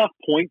 5.5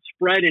 point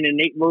spread in an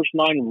 8 versus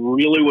 9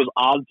 really was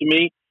odd to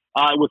me.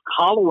 With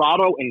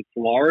Colorado and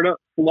Florida.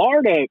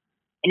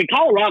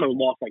 Colorado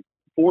lost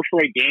 4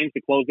 straight games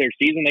to close their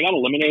season. They got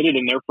eliminated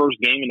in their first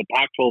game in the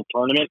Pac-12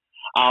 tournament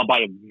by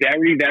a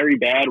very, very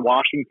bad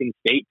Washington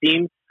State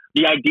team.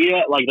 The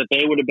idea that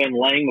they would have been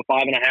laying the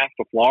 5.5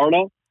 to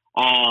Florida,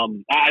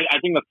 I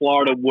think that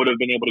Florida would have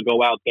been able to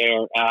go out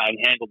there and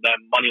handle them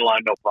money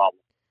line, no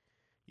problem.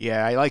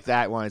 Yeah, I like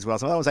that one as well.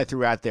 Some of the ones I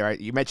threw out there,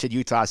 you mentioned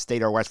Utah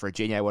State or West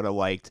Virginia, I would have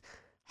liked.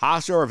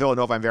 Hofstra or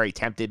Villanova, I'm very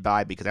tempted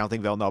by because I don't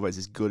think Villanova is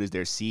as good as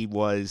their seed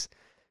was.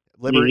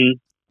 Liberty,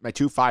 my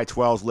 2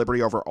 5-12s,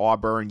 Liberty over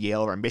Auburn,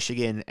 Yale over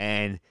Michigan,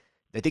 and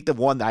I think the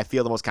one that I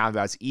feel the most confident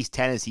about is East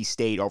Tennessee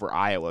State over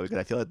Iowa because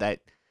I feel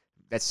that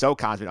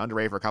SoCon's been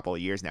underrated for a couple of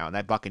years now, and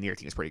that Buccaneer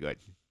team is pretty good.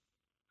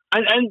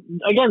 And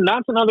again,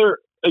 that's another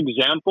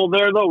example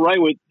there, though, right?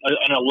 With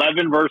an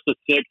 11 versus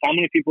 6, how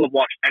many people have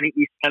watched any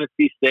East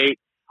Tennessee State?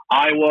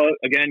 Iowa,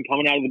 again,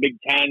 coming out of the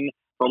Big Ten,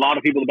 for a lot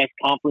of people, the best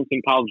conference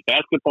in college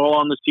basketball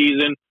on the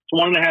season. It's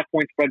 1.5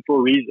 point spread for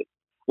a reason.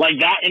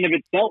 That in of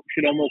itself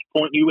should almost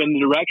point you in the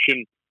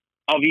direction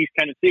of East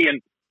Tennessee.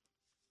 And,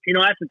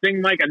 that's the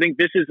thing, Mike. I think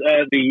this is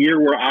the year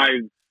where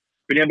I've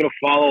been able to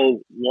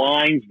follow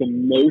lines the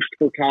most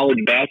for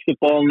college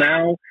basketball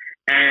now.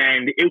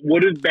 And it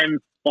would have been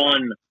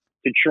fun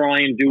to try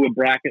and do a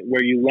bracket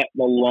where you let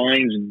the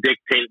lines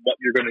dictate what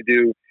you're going to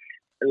do,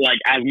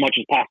 as much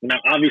as possible. Now,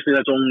 obviously,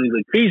 that's only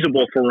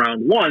feasible for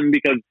round 1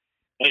 because,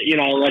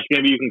 unless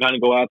maybe you can kind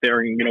of go out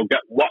there and,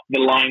 get what the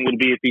line would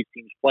be if these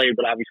teams played.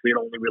 But obviously, it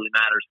only really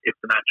matters if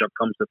the matchup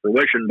comes to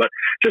fruition. But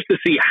just to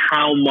see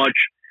how much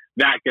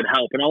that could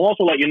help. And I'll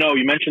also let you know,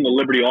 you mentioned the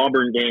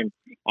Liberty-Auburn game.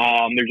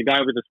 There's a guy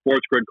with a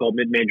sports grid called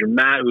Mid-Major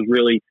Matt who's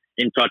really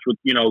in touch with,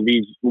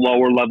 these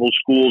lower level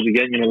schools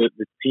again, the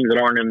teams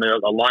that aren't in the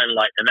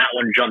limelight. And that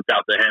one jumped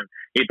out to him.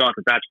 He thought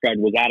that spread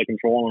was out of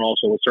control and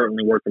also was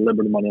certainly worth the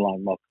Liberty money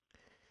line look.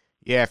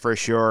 Yeah, for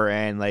sure.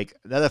 And like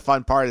another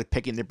fun part of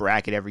picking the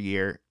bracket every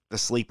year, the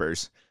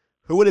sleepers.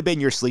 Who would have been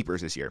your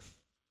sleepers this year?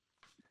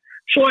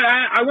 So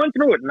I went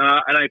through it and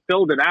I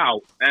filled it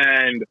out,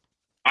 and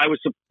I was,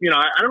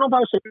 I don't know if I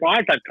was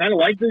surprised. I kind of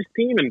liked this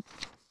team,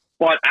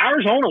 but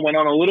Arizona went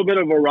on a little bit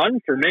of a run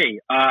for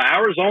me.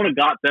 Arizona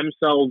got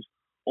themselves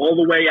all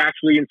the way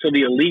actually into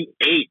the Elite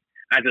Eight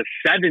as a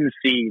 7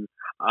 seed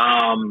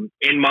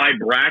in my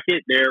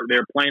bracket.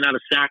 They're playing out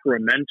of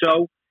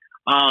Sacramento.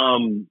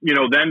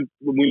 Then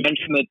we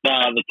mentioned that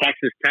the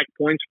Texas Tech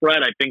point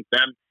spread. I think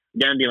them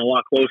again being a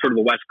lot closer to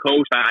the West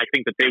Coast. I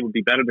think that they would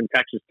be better than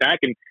Texas Tech.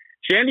 And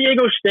San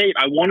Diego State,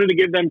 I wanted to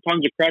give them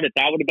tons of credit.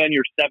 That would have been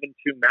your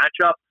 7-2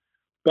 matchup.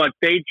 But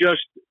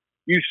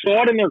you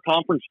saw it in their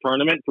conference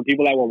tournament for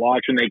people that were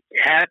watching. They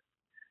kept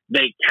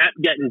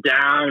getting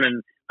down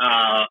and,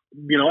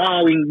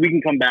 we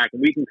can come back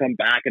and we can come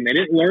back. And they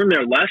didn't learn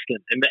their lesson.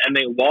 And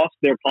they lost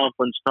their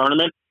conference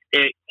tournament.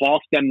 It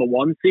cost them the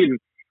 1 seed. And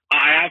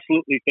I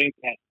absolutely think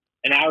that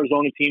an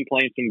Arizona team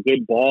playing some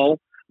good ball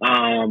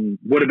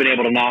would have been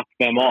able to knock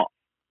them off.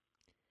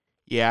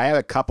 Yeah, I have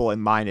a couple in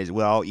mind as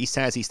well. East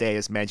Tennessee State,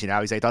 as mentioned,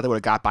 I thought they would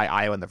have got by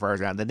Iowa in the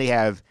first round. Then they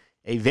have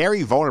a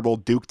very vulnerable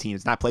Duke team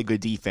that's not played good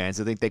defense.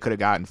 I think they could have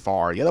gotten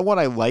far. The other one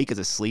I like is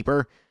a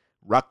sleeper,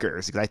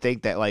 Rutgers, because I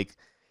think that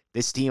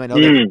this team, I know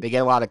they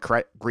get a lot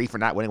of grief for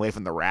not winning away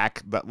from the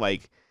rack, but they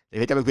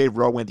picked up a big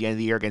road win at the end of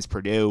the year against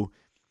Purdue.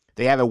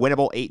 They have a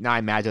winnable 8-9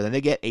 matchup. Then they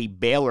get a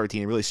Baylor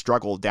team that really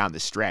struggled down the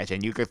stretch,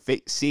 and you could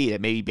see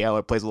that maybe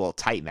Baylor plays a little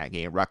tight in that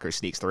game. Rutgers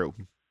sneaks through.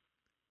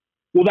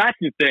 Well, that's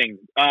the thing.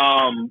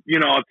 I'll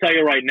tell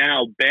you right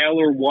now,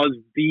 Baylor was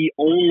the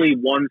only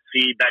 1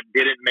 seed that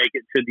didn't make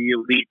it to the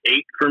Elite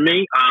Eight for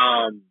me.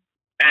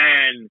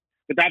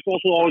 But that's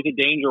also always a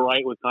danger,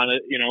 right, with kind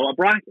of, a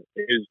bracket.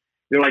 Is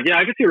they're like, yeah,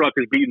 I can see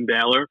Rutgers beating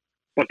Baylor,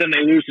 but then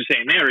they lose to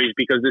St. Mary's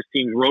because this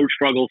team's road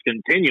struggles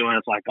continue, and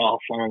it's like, oh,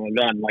 son of a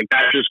gun.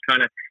 That's just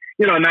kind of,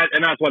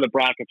 and that's why the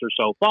brackets are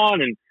so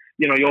fun, and,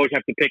 you always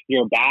have to pick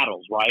your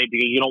battles, right,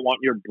 because you don't want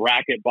your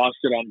bracket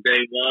busted on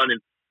day one,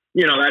 and,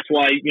 that's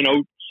why,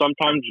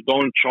 sometimes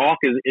going chalk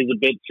is a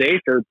bit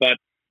safer, but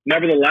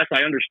nevertheless,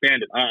 I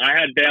understand it. I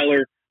had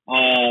Baylor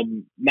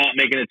not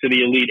making it to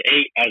the Elite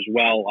Eight as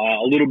well,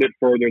 a little bit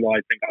further, though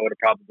I think I would have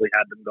probably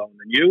had them going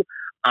than you.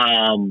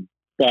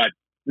 But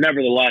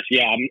nevertheless,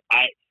 yeah,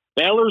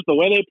 Baylor's, the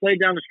way they played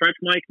down the stretch,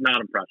 Mike,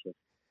 not impressive.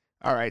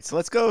 All right, so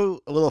let's go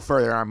a little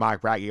further in our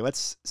mock bracket.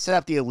 Let's set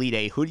up the Elite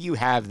Eight. Who do you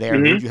have there?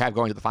 Who do you have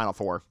going to the Final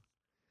Four?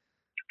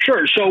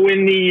 Sure. So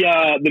in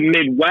the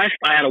Midwest,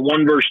 I had a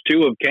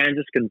 1-2 of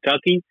Kansas,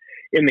 Kentucky.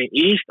 In the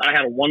East, I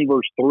had a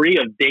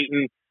 1-3 of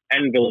Dayton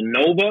and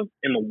Villanova.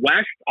 In the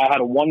West, I had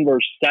a 1-7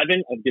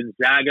 of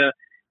Gonzaga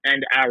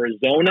and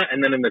Arizona.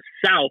 And then in the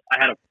South, I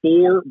had a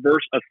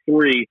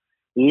 4-3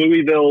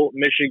 Louisville,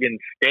 Michigan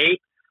State.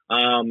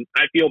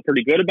 I feel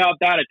pretty good about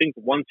that. I think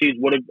the 1 seeds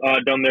would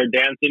have done their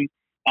dancing.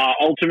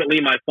 Ultimately,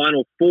 my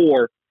Final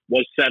Four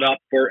was set up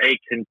for a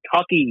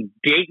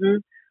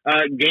Kentucky-Dayton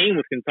game,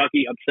 with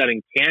Kentucky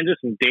upsetting Kansas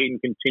and Dayton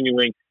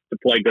continuing to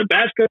play good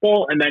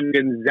basketball, and then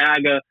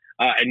Gonzaga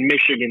and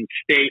Michigan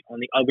State on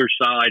the other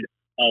side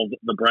of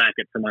the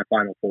bracket for my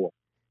Final Four.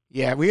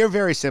 Yeah, we are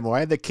very similar. I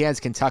had the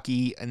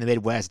Kansas-Kentucky in the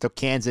Midwest, took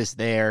Kansas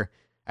there.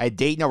 I had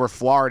Dayton over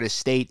Florida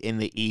State in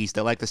the East.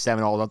 I like the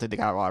Seminoles. I don't think they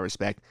got a lot of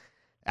respect.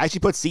 I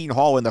actually put Seton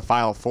Hall in the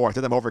Final Four. I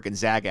took them over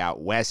Gonzaga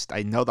out West.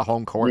 I know the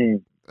home court.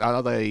 I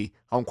know the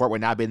home court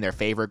would not be in their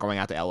favor going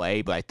out to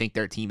L.A., but I think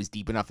their team is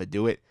deep enough to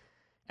do it.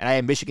 And I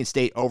had Michigan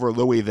State over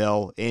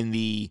Louisville in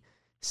the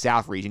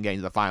South region getting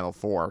to the Final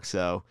Four.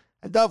 So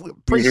I thought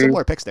pretty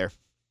similar picks there.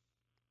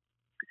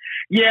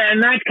 Yeah,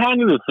 and that's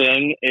kind of the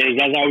thing is,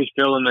 as I was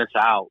filling this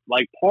out,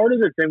 part of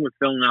the thing with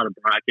filling out a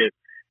bracket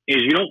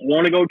is you don't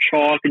want to go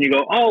chalk and you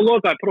go, oh,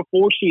 look, I put a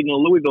 4 seed in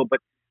Louisville, but,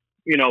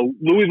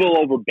 Louisville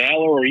over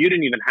Baylor, or you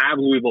didn't even have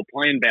Louisville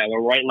playing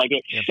Baylor, right?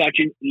 It's such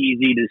an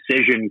easy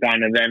decision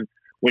kind of then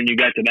when you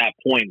get to that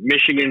point.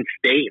 Michigan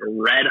State,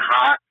 red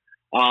hot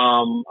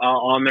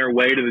on their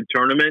way to the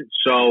tournament.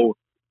 So,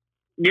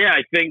 yeah,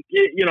 I think,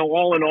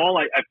 all in all,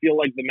 I feel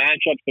like the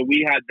matchups that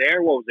we had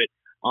there, what was it?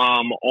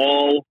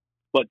 All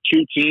but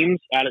 2 teams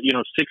out of,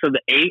 6 of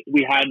the 8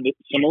 we had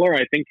similar.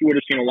 I think you would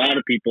have seen a lot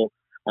of people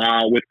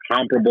with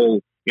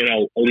comparable,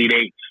 Elite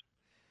Eights.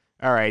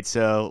 All right,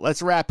 so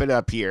let's wrap it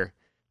up here.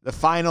 The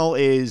final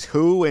is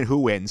who and who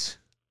wins?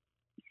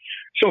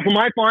 So for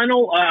my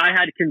final, I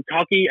had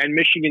Kentucky and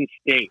Michigan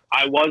State.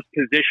 I was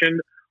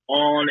positioned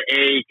on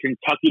a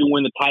Kentucky to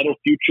win the title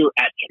future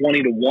at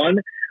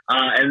 20-1.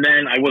 And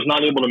then I was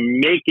not able to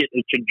make it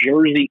to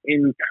Jersey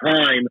in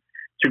time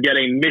to get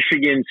a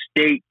Michigan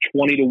State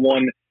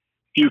 20-1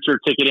 future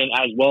ticket in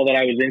as well that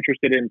I was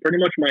interested in. Pretty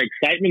much my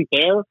excitement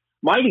there,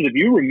 Mike, is if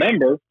you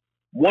remember,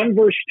 1-2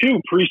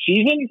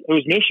 preseason, it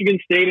was Michigan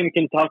State and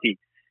Kentucky.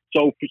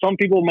 So for some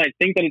people might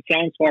think that it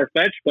sounds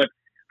far-fetched, but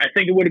I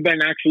think it would have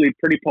been actually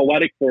pretty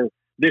poetic for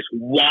this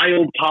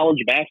wild college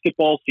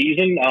basketball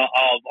season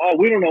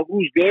we don't know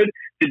who's good,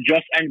 to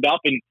just end up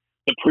in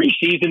the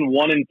preseason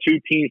 1 and 2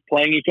 teams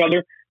playing each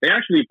other. They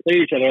actually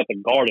played each other at the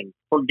Garden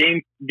for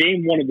game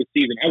 1 of the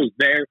season. I was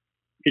there.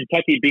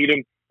 Kentucky beat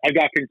them. I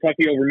got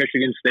Kentucky over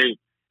Michigan State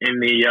in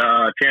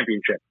the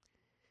championship.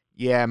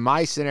 Yeah,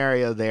 my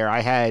scenario there, I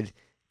had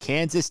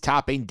Kansas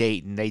topping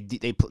Dayton. They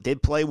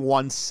did play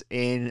once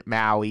in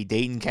Maui.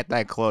 Dayton kept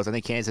that close. I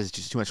think Kansas is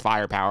just too much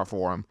firepower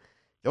for them.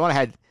 Then I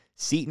had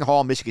Seton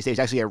Hall, Michigan State. It's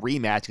actually a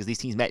rematch because these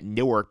teams met in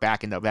Newark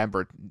back in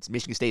November.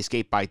 Michigan State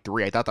escaped by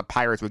 3. I thought the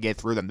Pirates would get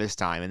through them this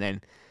time. And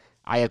then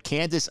I have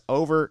Kansas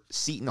over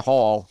Seton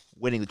Hall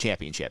winning the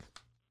championship.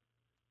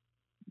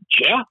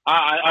 Yeah,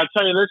 I'll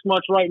tell you this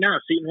much right now.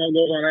 Seton Hall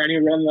goes on any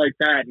run like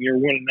that, and you're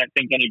winning, I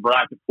think, any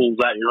bracket pools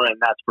that you're in.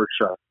 That's for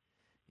sure.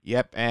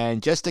 Yep,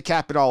 and just to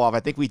cap it all off, I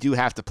think we do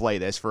have to play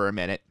this for a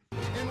minute.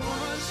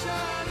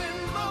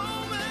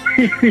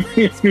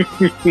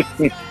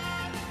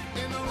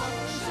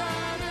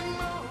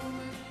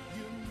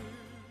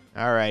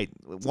 All right,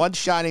 one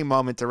shining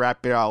moment to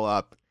wrap it all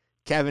up.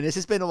 Kevin, this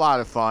has been a lot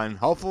of fun.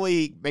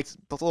 Hopefully makes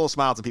a little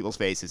smiles on people's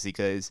faces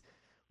because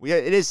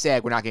it is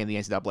sad we're not getting the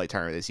NCAA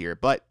tournament this year,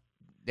 but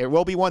there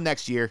will be one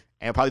next year,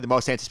 and probably the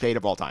most anticipated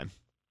of all time.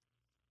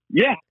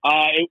 Yeah,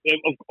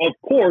 of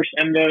course.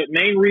 And the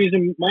main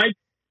reason, Mike,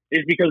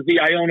 is because the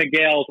Iona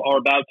Gales are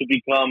about to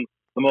become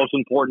the most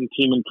important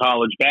team in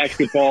college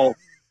basketball,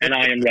 and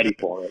I am ready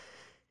for it.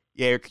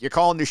 Yeah, you're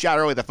calling your shot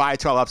early, the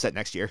 5-12 upset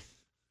next year.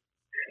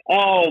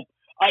 Oh,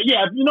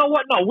 yeah. You know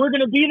what? No, we're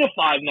going to be the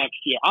 5 next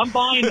year. I'm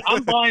buying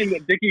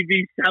what Dickie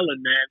V's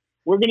selling, man.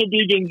 We're going to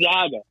be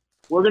Gonzaga.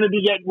 We're going to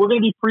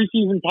be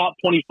preseason top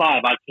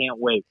 25. I can't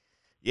wait.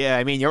 Yeah,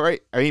 I mean, you're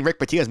right. I mean, Rick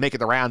Pitino's making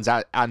the rounds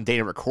out on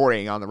data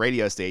recording on the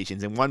radio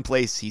stations. In one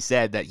place, he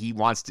said that he's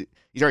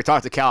already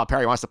talked to Calipari,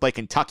 he wants to play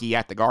Kentucky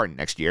at the Garden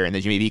next year in the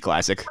Jimmy V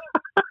Classic.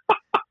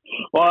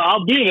 Well,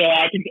 I'll be there.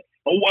 I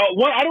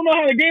don't know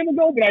how the game will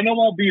go, but I know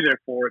I'll be there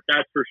for it.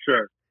 That's for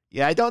sure.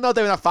 Yeah, I don't know if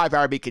they have enough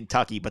firepower to beat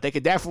Kentucky, but they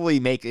could definitely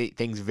make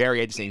things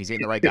very interesting. He's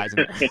getting the right guys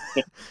in there.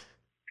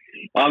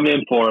 I'm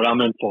in for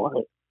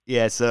it.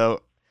 Yeah,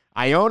 so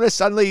Iona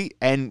suddenly,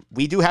 and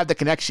we do have the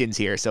connections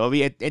here, so it'll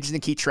be interesting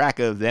to keep track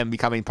of them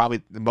becoming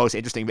probably the most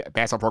interesting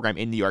basketball program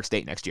in New York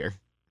State next year.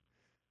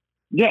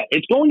 Yeah,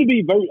 it's going to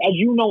be very, as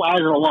you know, as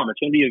an alum, it's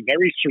going to be a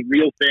very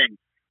surreal thing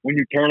when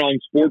you turn on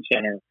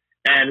SportsCenter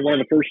and one of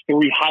the first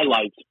 3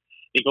 highlights,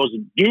 it goes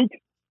Duke,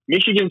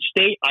 Michigan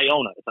State,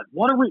 Iona. It's like,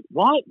 what?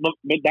 But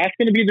that's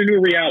going to be the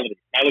new reality.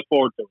 I look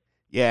forward to it.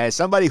 Yeah, as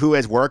somebody who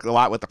has worked a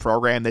lot with the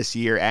program this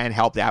year and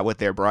helped out with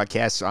their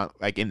broadcasts,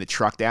 like in the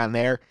truck down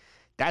there,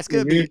 that's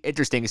going to be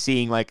interesting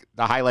seeing like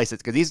the highlights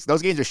because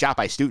those games are shot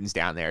by students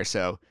down there.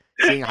 So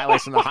seeing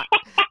highlights from highlights.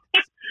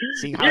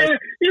 Yeah,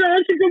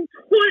 that's a good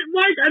point,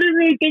 Mike. I didn't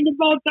really think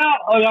about that.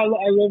 I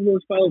love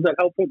those fellows that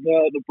helped put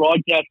the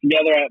broadcast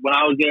together when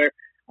I was there.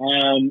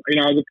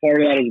 I was a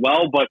part of that as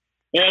well. But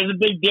there's a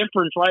big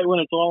difference, right, when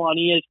it's all on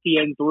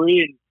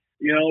ESPN3 and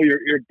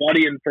your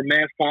buddy from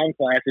math comm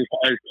class is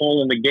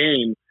calling the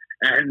game,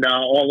 and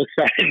all of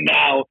a sudden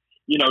now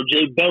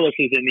Jay Billis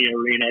is in the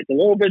arena. It's a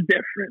little bit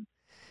different.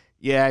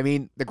 Yeah, I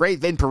mean, the great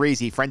Vin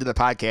Parisi, friend of the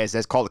podcast,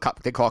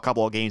 did call a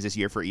couple of games this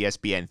year for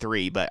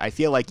ESPN3, but I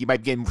feel like you might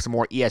be getting some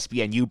more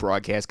ESPNU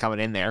broadcasts coming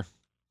in there.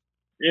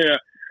 Yeah.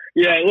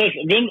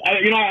 Listen, Vin,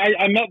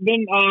 I met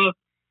Vin,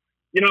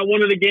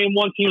 one of the game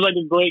one seems like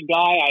a great guy.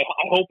 I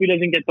hope he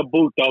doesn't get the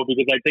boot, though,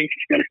 because I think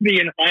he's going to be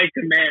in high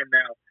command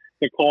now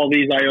to call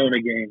these Iona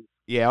games.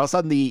 Yeah, all of a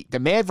sudden the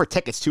demand for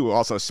tickets, too,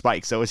 also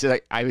spiked. So it's just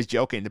like, I was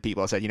joking to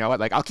people. I said, you know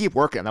what, like, I'll keep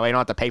working. That way I don't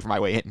have to pay for my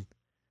way in.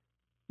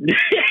 It's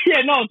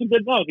a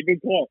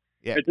good call.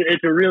 Yeah.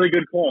 It's a really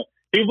good call.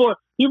 People are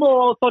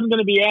all of a sudden going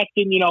to be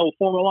asking,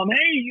 former alum,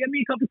 hey, you got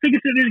me a couple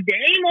tickets to this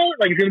game?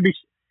 Like, it's going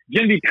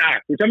to be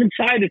packed, which I'm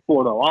excited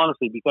for, though,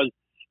 honestly, because,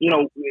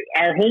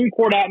 our home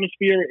court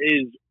atmosphere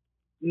is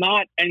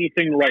not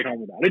anything to write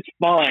home about. It's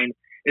fine.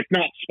 It's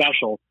not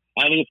special.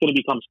 I think it's going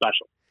to become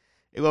special.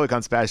 It will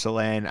become special,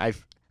 and I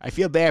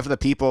feel bad for the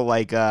people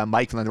like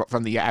Mike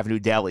from the Avenue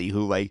Deli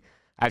who, like,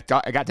 I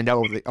got to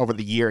know over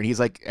the year, and he's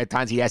like, at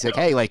times he asks, like,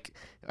 hey, like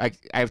I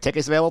have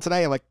tickets available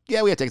tonight? I'm like,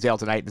 yeah, we have tickets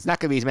available tonight. It's not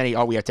going to be as many,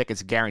 we have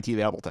tickets guaranteed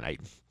available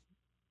tonight.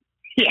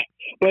 Yeah,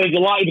 but it's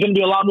going to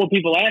be a lot more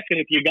people asking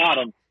if you got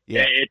them.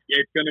 Yeah.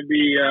 It's going to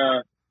be,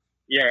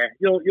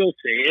 you'll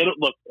see.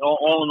 Look,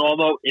 all in all,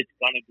 though, it's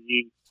going to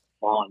be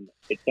fun.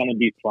 It's going to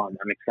be fun.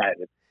 I'm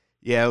excited.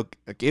 Yeah,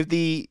 give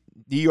the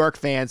New York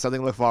fans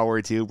something to look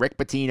forward to. Rick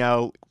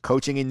Pitino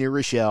coaching in New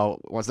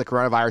Rochelle once the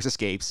coronavirus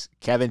escapes.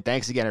 Kevin,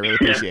 thanks again. I really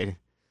appreciate it.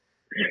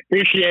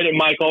 Appreciate it,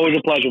 Mike. Always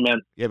a pleasure,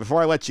 man. Yeah,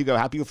 before I let you go,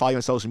 how people follow you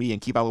on social media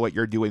and keep up with what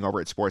you're doing over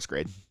at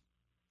SportsGrid?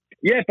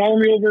 Yeah, follow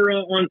me over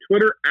on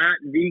Twitter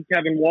at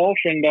 @TheKevinWalsh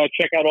and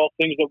check out all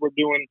things that we're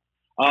doing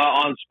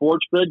on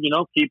SportsGrid.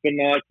 Keeping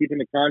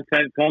the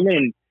content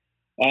coming,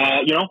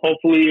 and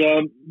hopefully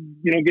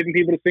giving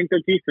people to sink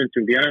their teeth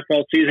into. The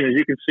NFL season, as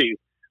you can see,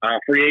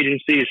 free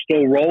agency is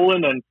still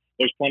rolling, and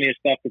there's plenty of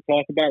stuff to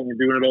talk about. We're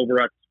doing it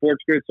over at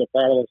SportsGrid, so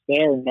follow us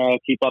there and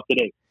keep up to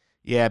date.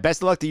 Yeah,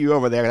 best of luck to you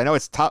over there. I know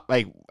it's tough.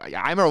 Like,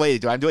 I'm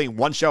related to it. I'm doing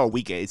one show a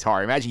week. It's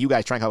hard. Imagine you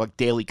guys trying to have like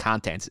daily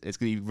content. It's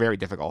going to be very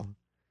difficult.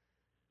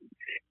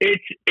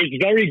 It's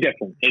very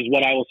different, is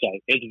what I will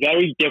say. It's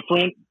very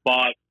different,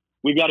 but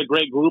we've got a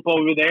great group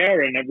over there,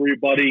 and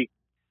everybody,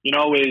 is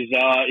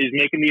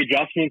making the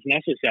adjustments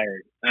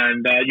necessary.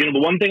 And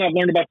the one thing I've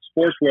learned about the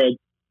sports world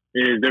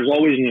is there's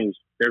always news.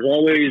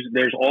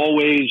 There's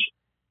always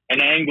an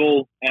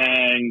angle,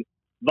 and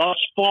thus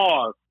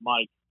far,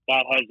 Mike,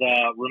 that has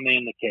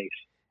remained the case.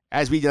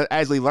 As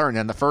we learned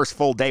on the first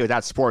full day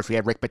without sports, we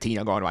had Rick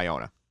Pitino going to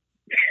Iona.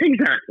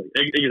 Exactly.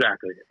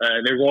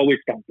 There's always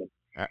something.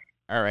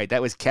 All right,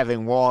 that was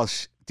Kevin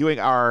Walsh doing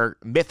our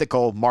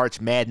mythical March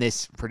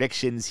Madness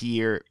predictions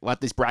here.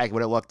 What this bracket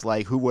would have looked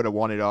like, who would have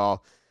won it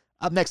all.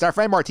 Up next, our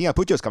friend Martino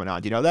Puccio coming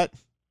on. Do you know that?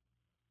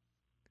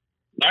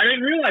 I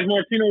didn't realize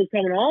Martino was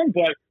coming on,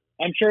 but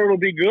I'm sure it'll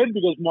be good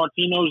because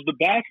Martino's the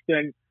best,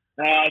 and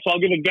so I'll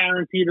give a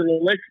guarantee to the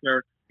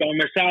listener. Don't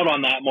miss out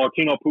on that.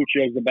 Martino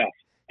Puccio is the best,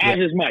 as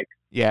is Mike.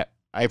 Yeah,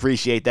 I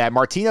appreciate that.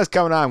 Martino's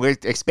coming on. We're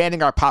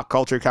expanding our pop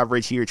culture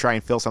coverage here, try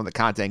and fill some of the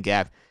content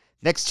gap.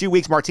 Next 2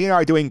 weeks, Martino and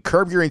I are doing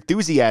Curb Your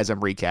Enthusiasm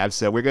recap.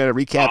 So we're going to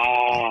recap.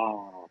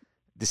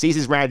 The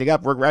season's rounding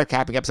up. We're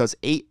recapping episodes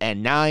 8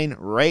 and 9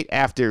 right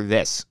after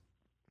this.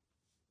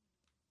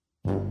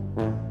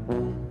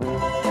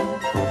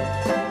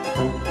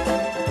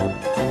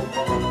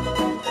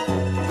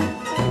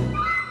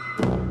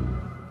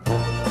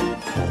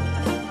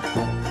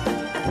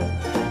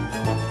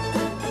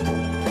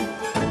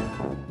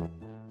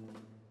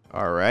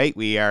 All right,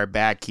 we are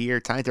back here.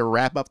 Time to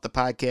wrap up the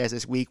podcast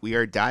this week. We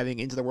are diving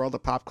into the world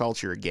of pop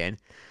culture again.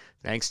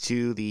 Thanks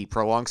to the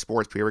prolonged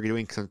sports period, we're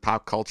doing some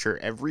pop culture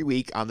every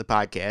week on the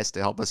podcast to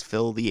help us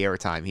fill the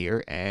airtime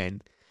here.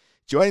 And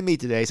joining me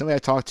today, somebody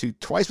I've talked to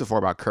twice before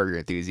about Curb Your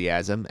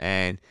Enthusiasm,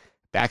 and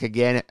back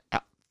again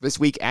this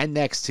week and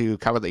next to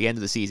cover the end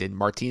of the season,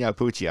 Martino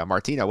Puccio.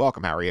 Martino,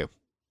 welcome. How are you?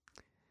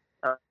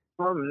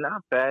 Well,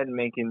 not bad,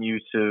 making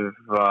use of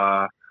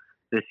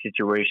this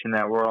situation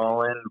that we're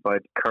all in,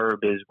 but Curb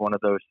is one of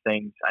those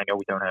things. I know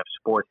we don't have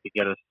sports to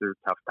get us through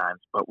tough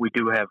times, but we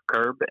do have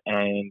Curb,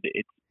 and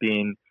it's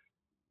been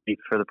deep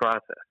for the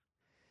process.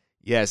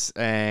 Yes,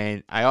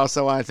 and I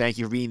also want to thank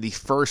you for being the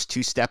first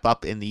to step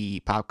up in the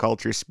pop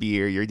culture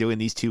sphere. You're doing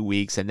these 2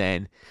 weeks, and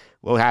then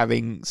we'll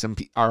having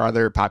our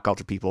other pop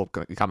culture people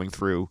coming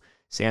through.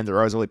 Sandra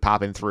Rose will be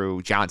popping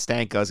through. John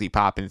Stanko's will be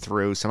popping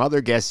through. Some other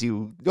guests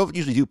you don't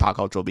usually do pop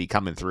culture will be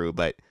coming through,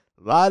 but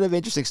a lot of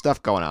interesting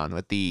stuff going on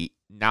with the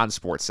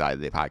non-sports side of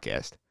the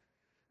podcast.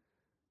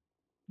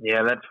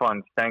 Yeah, that's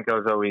fun.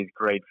 Stanko's always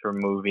great for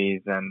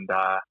movies and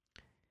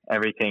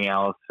everything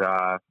else,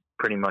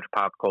 pretty much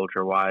pop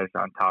culture-wise,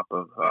 on top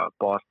of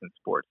Boston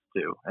sports,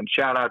 too. And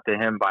shout out to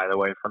him, by the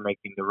way, for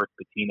making the Rick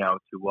Pitino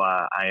to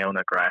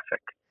Iona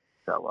graphic.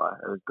 So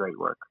it was great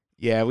work.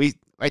 Yeah,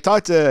 I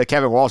talked to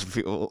Kevin Walsh a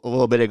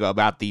little bit ago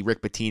about the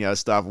Rick Pitino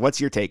stuff. What's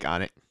your take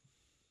on it?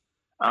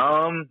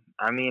 I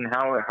mean,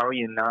 how are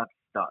you not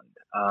stunned?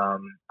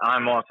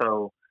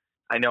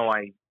 I know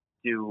I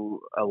do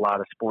a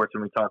lot of sports,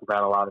 and we talk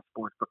about a lot of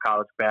sports, but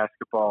college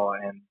basketball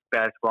and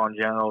basketball in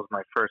general is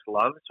my first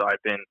love. So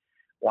I've been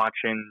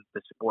watching the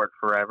sport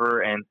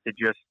forever, and to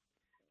just,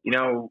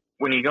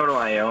 when you go to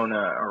Iona,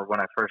 or when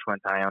I first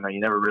went to Iona, you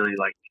never really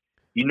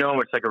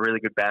it's like a really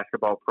good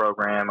basketball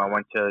program. I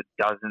went to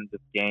dozens of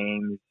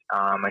games.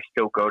 I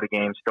still go to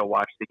games, still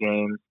watch the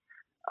games.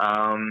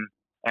 And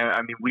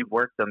I mean, we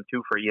worked them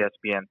too for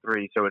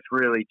ESPN3. So it's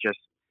really just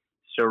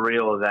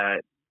surreal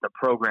that the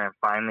program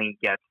finally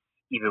gets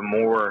even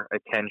more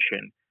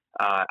attention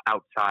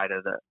outside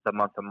of the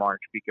month of March,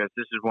 because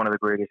this is one of the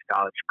greatest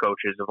college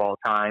coaches of all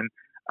time.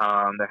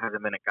 There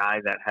hasn't been a guy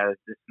that has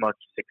this much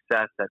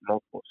success at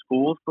multiple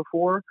schools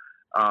before.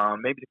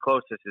 Maybe the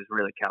closest is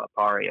really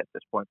Calipari at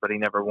this point, but he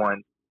never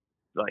won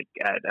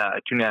at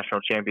 2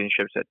 national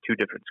championships at 2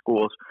 different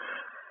schools.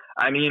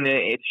 I mean,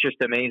 it's just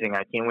amazing.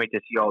 I can't wait to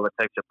see all the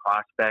types of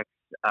prospects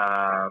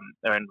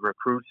and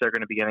recruits they're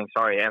going to be getting.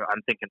 Sorry,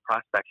 I'm thinking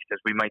prospects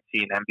because we might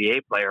see an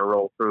NBA player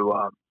roll through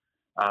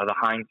the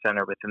Heinz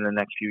Center within the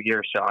next few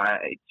years. So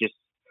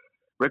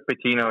Rick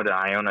Pitino to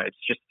Iona, it's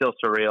just still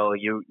surreal.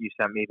 You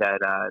sent me that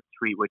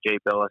tweet with Jay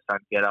Billis on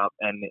Get Up,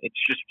 and it's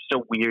just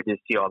so weird to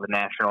see all the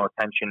national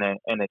attention,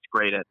 and it's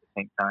great at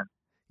the same time.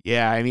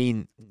 Yeah, I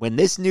mean, when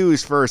this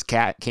news first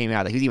came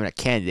out that he was even a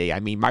candidate, I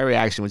mean, my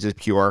reaction was just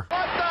pure. What the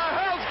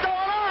hell's going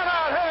on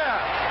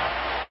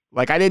out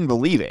here? I didn't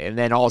believe it, and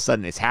then all of a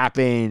sudden it's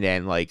happened,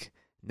 and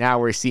now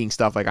we're seeing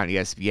stuff on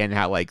ESPN,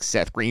 how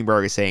Seth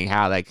Greenberg is saying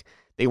how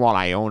they want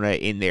Iona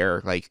in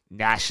their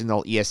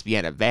national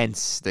ESPN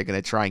events. They're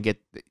gonna try and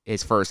get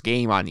his first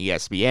game on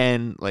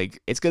ESPN.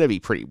 It's gonna be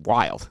pretty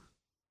wild.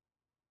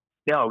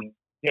 No,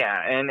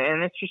 yeah, and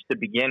it's just the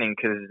beginning,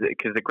 because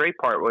the great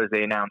part was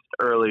they announced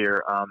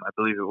earlier, I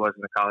believe it was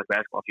in the college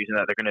basketball season,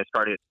 that they're going to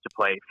start it to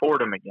play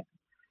Fordham again,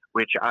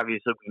 which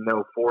obviously we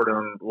know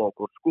Fordham,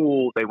 local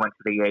school. They went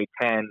to the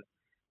A-10.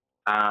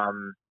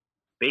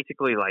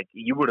 basically, like,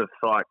 you would have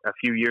thought a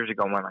few years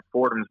ago when like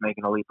Fordham's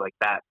making a leap like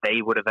that,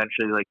 they would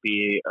eventually like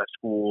be a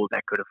school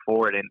that could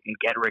afford and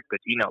get Rick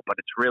Pitino, but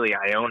it's really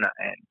Iona,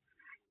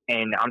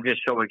 and I'm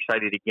just so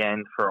excited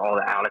again for all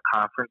the out of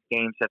conference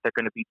games that they're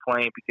going to be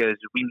playing, because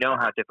we know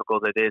how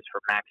difficult it is for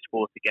MAC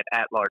schools to get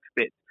at large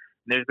bids.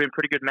 And there's been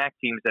pretty good MAC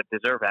teams that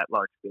deserve at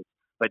large bids,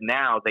 but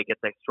now they get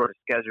that sort of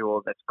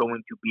schedule that's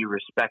going to be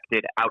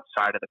respected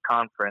outside of the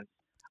conference.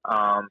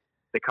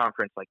 The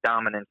conference like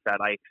dominance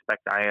that I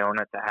expect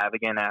Iona to have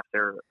again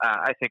after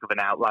I think of an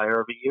outlier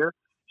of a year.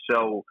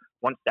 So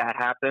once that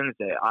happens,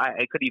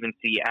 I could even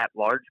see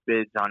at-large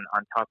bids on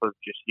top of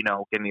just,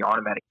 getting the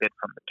automatic bid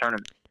from the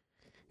tournament.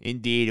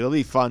 Indeed. It'll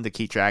be fun to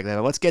keep track of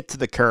that. Let's get to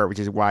the Curve, which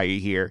is why you're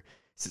here.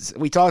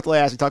 We talked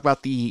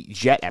about the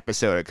Jet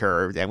episode of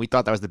Curve, and we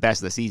thought that was the best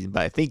of the season,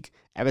 but I think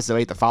episode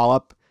 8, the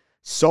follow-up,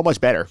 so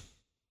much better.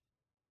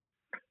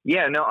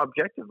 Yeah, no,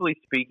 objectively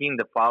speaking,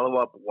 the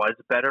follow-up was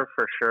better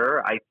for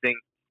sure. I think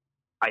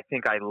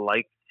I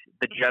liked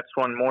the Jets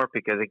one more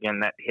because, again,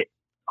 that hit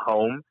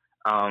home.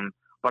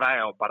 But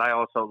I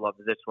also love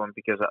this one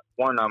because,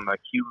 one, I'm a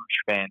huge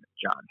fan of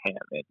John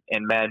Hamm,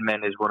 and Mad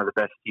Men is one of the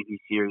best TV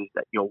series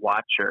that you'll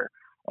watch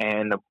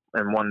and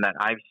one that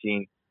I've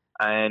seen.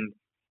 And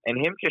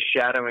him just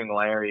shadowing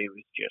Larry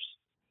was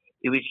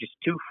just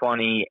too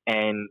funny.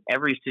 And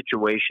every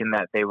situation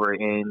that they were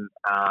in,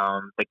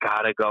 the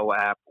Gotta Go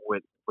app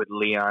with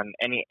Leon,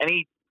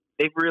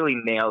 they've really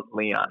nailed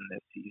Leon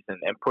this season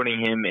and putting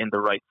him in the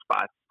right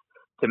spots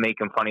to make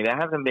him funny. There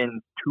hasn't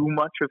been too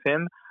much of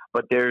him,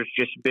 but there's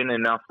just been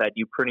enough that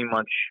you pretty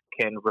much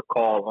can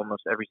recall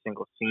almost every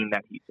single scene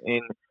that he's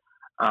in.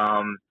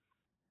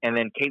 And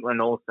then Caitlin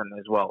Olsen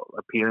as well,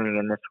 appearing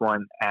in this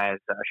one as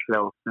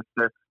Cheryl's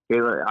sister.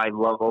 I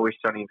love Always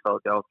Sunny in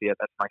Philadelphia.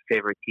 That's my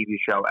favorite TV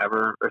show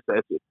ever.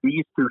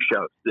 These two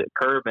shows, The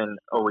Curve and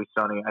Always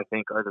Sunny, I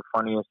think are the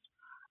funniest,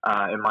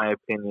 in my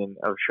opinion,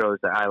 of shows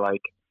that I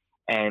like.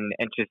 And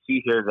to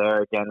see her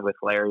there again with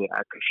Larry,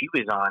 because she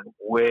was on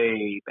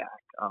way back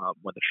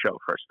when the show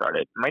first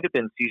started. It might have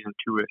been season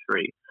 2 or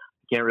 3.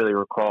 I can't really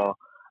recall.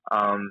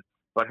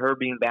 But her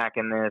being back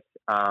in this,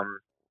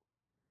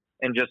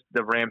 and just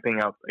the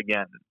ramping up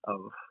again of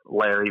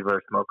Larry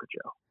versus Mocha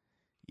Joe.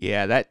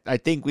 Yeah, I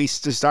think we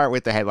should start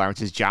with the headline,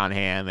 which is John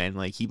Hamm, and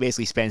like he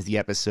basically spends the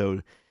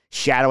episode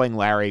shadowing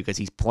Larry because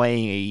he's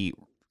playing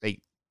a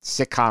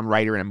sitcom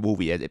writer in a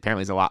movie that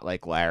apparently is a lot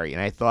like Larry.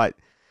 And I thought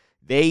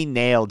they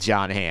nailed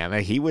John Hamm.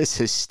 He was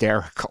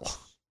hysterical.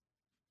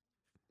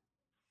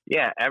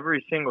 Yeah,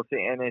 every single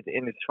thing, and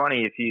it's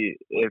funny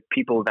if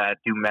people that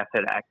do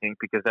method acting,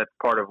 because that's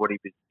part of what he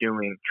was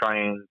doing,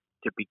 trying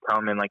to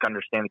become and like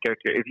understand the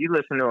character. If you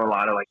listen to a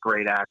lot of like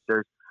great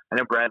actors, I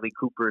know Bradley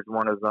Cooper is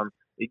one of them.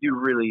 They do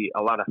really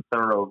a lot of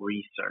thorough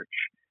research.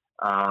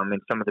 And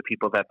some of the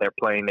people that they're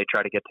playing, they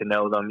try to get to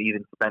know them,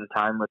 even spend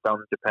time with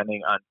them,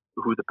 depending on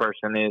who the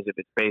person is, if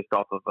it's based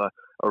off of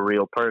a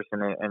real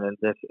person. And in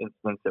this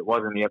instance, it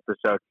was in the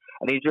episode.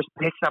 And he just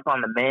picks up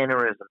on the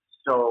mannerisms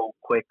so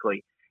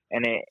quickly.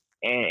 And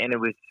it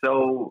was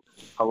so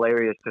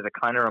hilarious because it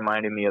kind of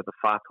reminded me of the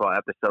Fatwa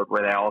episode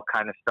where they all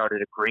kind of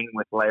started agreeing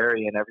with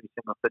Larry in every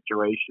single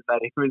situation that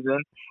he was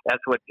in.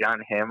 That's what John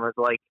Hamm was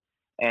like.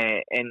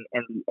 And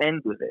the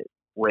end of it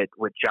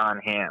with John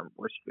Hamm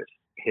was just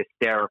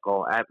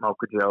hysterical at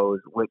Mocha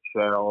Joe's with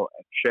Cheryl.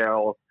 And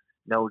Cheryl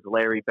knows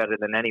Larry better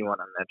than anyone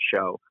on that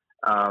show.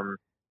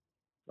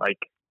 Like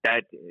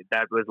that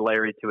was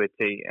Larry to a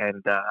T,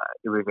 and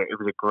it was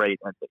a great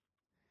ending.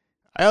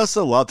 I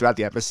also loved throughout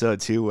the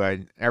episode too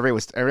when everybody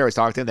was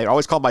talking to him. They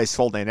always called him by his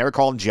full name. They never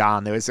called him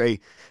John. They would say,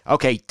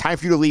 "Okay, time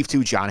for you to leave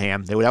too, John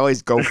Hamm." They would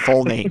always go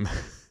full name.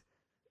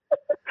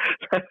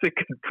 That's a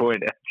good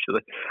point,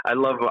 actually. I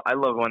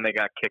love when they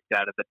got kicked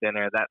out of the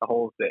dinner. That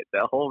whole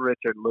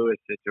Richard Lewis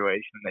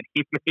situation that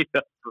he made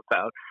up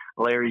about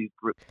Larry's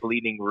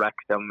bleeding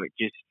rectum.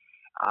 Just,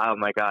 oh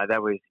my God,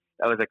 that was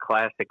a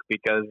classic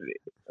because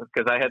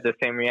I had the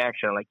same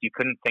reaction. Like, you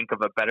couldn't think of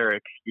a better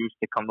excuse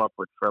to come up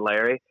with for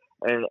Larry,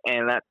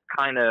 and that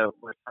kind of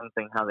was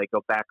something how they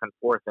go back and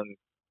forth and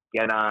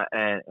get on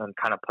and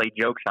kind of play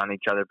jokes on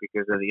each other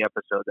because of the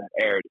episode that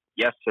aired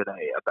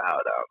yesterday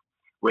about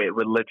with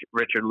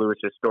Richard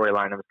Lewis's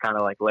storyline. It was kind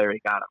of like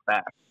Larry got him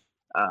back.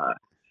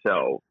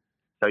 So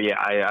yeah,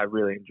 I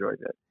really enjoyed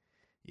it.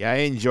 Yeah, I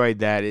enjoyed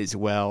that as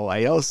well.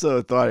 I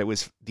also thought it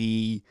was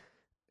the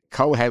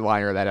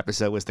co-headliner of that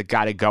episode was the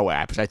Gotta Go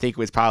app, which I think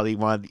was probably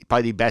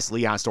the best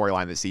Leon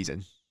storyline this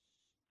season.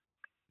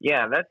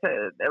 Yeah, that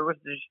was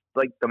just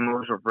like the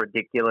most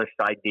ridiculous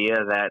idea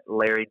that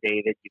Larry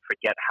dated. You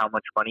forget how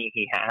much money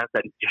he has,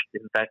 that he just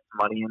invests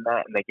money in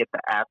that, and they get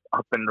the app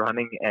up and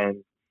running,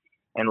 and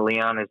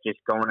Leon is just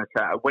going to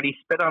try. When he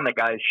spit on the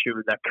guy's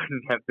shoe, that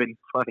couldn't have been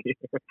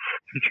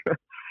funnier.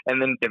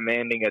 And then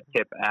demanding a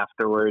tip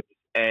afterwards,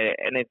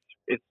 and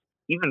it's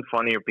even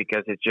funnier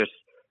because it's just,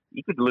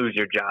 you could lose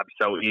your job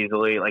so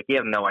easily. Like, you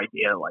have no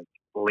idea, like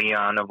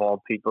Leon of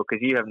all people,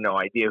 because you have no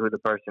idea who the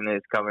person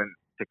is coming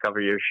to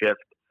cover your shift.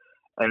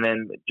 And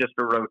then just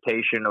a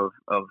rotation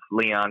of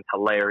Leon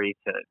to Larry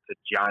to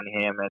John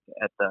Hamm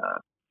at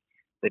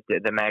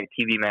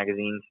TV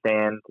magazine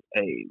stand.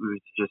 It was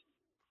just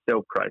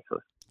so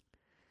priceless.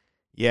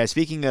 Yeah,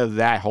 speaking of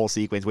that whole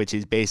sequence, which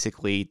is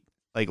basically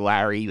like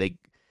Larry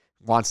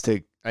wants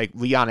to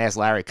Leon asks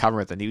Larry to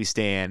cover at the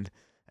newsstand,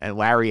 and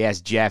Larry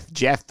asks Jeff.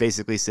 Jeff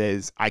basically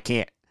says, "I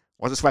can't.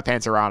 Once the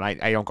sweatpants are on,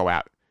 I don't go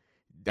out."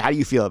 How do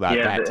you feel about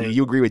that? Do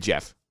you agree with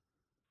Jeff?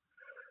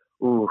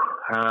 Ooh,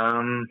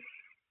 I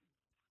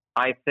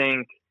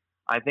think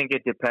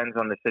it depends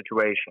on the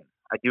situation.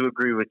 I do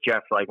agree with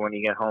Jeff. Like when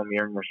you get home,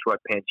 you're in your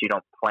sweatpants. You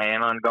don't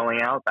plan on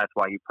going out. That's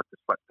why you put the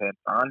sweatpants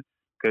on.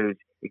 Because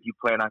if you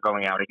plan on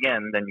going out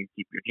again, then you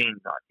keep your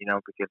jeans on.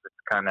 Because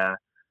it's kind of,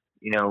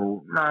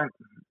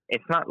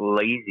 it's not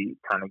lazy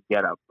kind of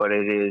get up, but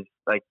it is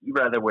like you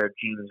rather wear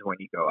jeans when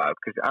you go out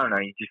because I don't know,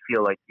 you just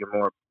feel like you're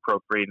more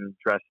appropriate and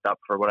dressed up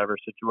for whatever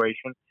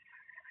situation.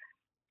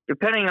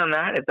 Depending on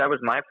that, if that was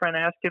my friend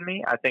asking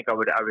me, I think I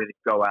would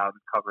go out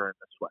and cover in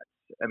the sweats.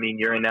 I mean,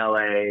 you're in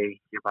LA,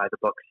 you're by the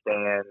book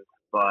stand,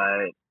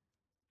 but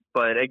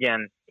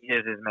again, he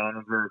is his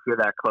manager. If you're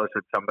that close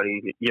with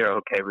somebody, you're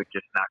okay with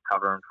just not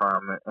covering for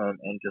them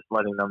and just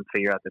letting them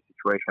figure out the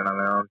situation on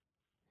their own.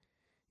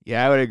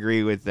 Yeah, I would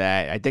agree with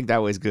that. I think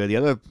that was good. I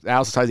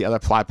also saw the other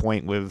plot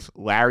point with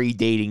Larry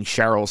dating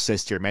Cheryl's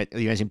sister.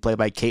 You mentioned played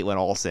by Caitlin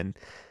Olsen.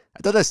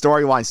 I thought the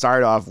storyline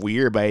started off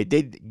weird, but it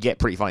did get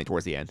pretty funny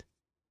towards the end.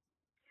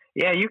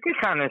 Yeah, you could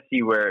kind of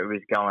see where it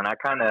was going. I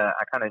kind of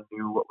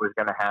knew what was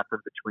going to happen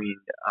between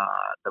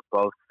the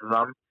both of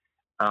them.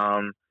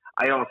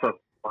 I also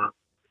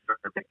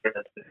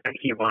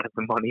he wanted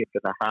the money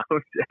for the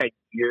house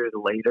years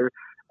later,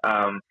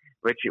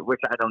 which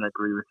I don't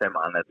agree with him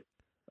on. That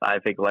I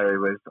think Larry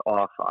was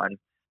off on.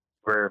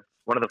 Where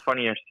one of the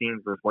funniest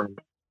scenes was when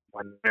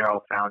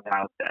Cheryl found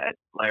out that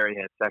Larry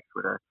had sex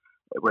with her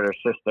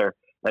sister,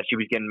 that she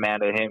was getting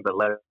mad at him, but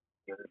Larry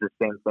was the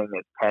same thing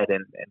as Ted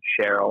and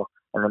Cheryl.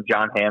 And then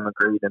John Hamm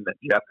agreed, and then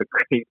Jeff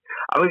agreed.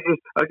 I was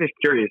just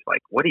curious,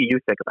 like, what do you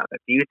think about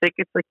that? Do you think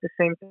it's like the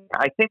same thing?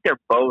 I think they're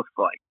both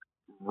like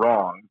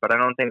wrong, but I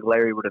don't think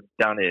Larry would have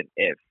done it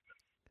if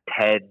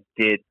Ted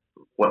did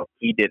what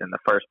he did in the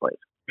first place.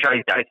 Which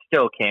I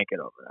still can't get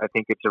over. I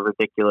think it's a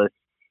ridiculous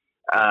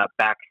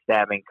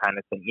backstabbing kind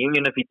of thing.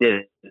 Even if he did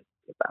it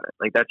about it,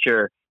 like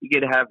you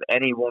could have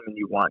any woman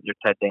you want. You're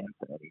Ted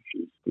Danson, and you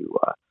choose to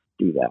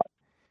do that.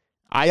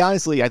 I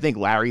think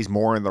Larry's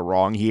more in the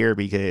wrong here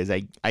because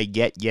I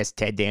get, yes,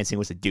 Ted Danson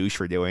was a douche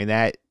for doing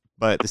that,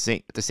 but at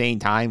the same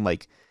time,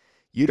 like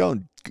you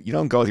don't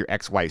go with your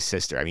ex-wife's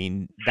sister. I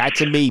mean, that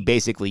to me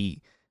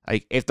basically,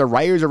 like if the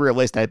writers are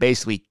realistic, that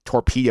basically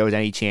torpedoes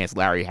any chance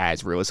Larry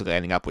has realistically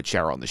ending up with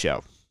Cheryl on the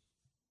show.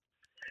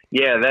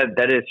 Yeah,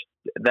 that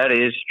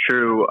is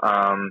true.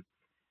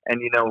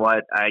 And you know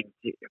what?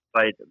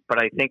 But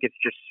I think it's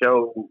just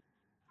so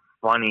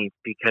funny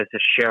because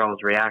of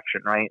Cheryl's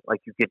reaction, right? Like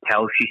you could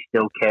tell she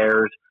still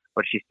cares,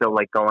 but she's still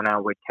like going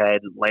out with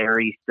Ted.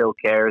 Larry still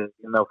cares,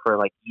 even though for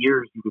like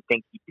years you would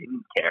think he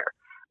didn't care.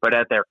 But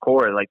at their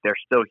core, like they're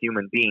still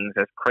human beings.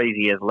 As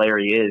crazy as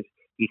Larry is,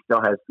 he still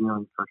has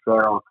feelings for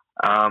Cheryl.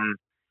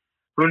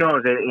 Who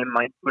knows? It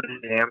might put a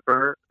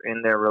damper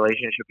in their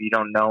relationship. You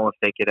don't know if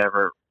they could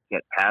ever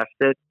get past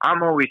it.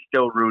 I'm always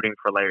still rooting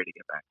for Larry to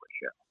get back with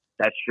Cheryl.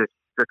 That's just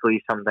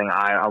strictly something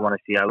I want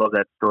to see. I love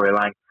that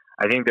storyline.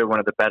 I think they're one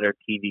of the better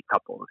TV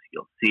couples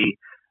you'll see.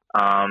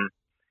 And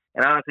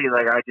honestly,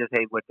 like I just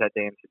hate what Ted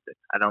Danson did.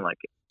 I don't like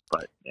it,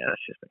 but yeah,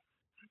 that's just me.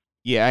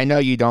 Yeah, I know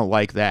you don't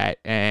like that,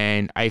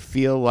 and I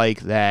feel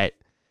like that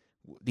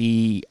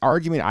the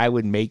argument I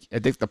would make, I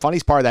think the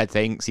funniest part of that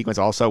sequence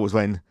also was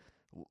when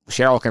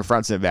Cheryl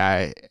confronts him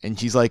about it, and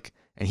he's like,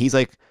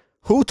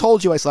 "Who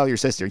told you I slept with your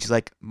sister?" And she's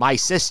like, "My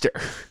sister."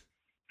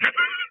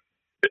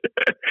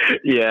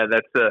 Yeah,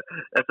 that's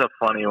a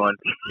funny one.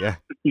 Yeah.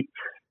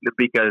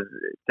 Because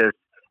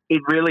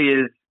it really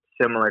is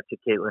similar to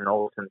Caitlin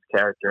Olsen's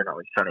character in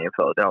Always Sunny in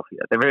Philadelphia.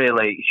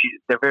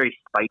 They're very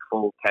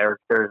spiteful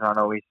characters on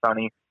Always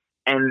Sunny,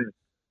 and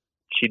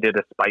she did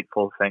a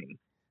spiteful thing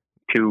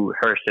to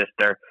her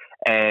sister,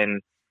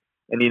 and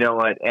you know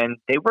what? And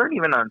they weren't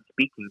even on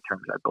speaking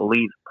terms, I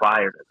believe,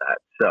 prior to that.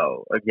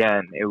 So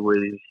again, it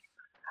was.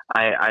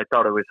 I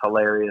thought it was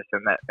hilarious,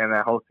 and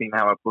that whole scene,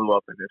 how it blew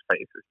up in his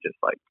face, was just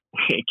like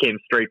it came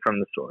straight from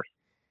the source.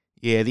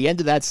 Yeah, the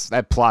end of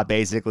that plot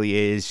basically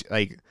is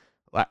like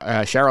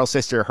Cheryl's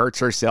sister hurts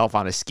herself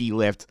on a ski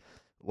lift.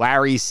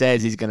 Larry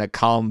says he's gonna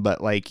come, but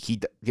like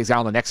he's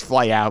on the next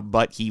flight out,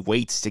 but he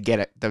waits to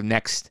get the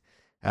next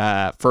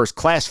first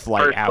class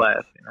flight out.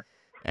 Yeah.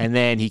 And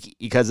then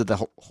because of the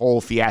whole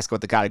fiasco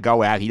with the guy to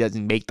go out, he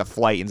doesn't make the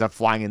flight, ends up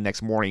flying in the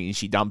next morning, and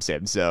she dumps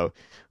him. So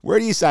where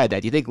do you side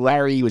that? Do you think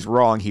Larry was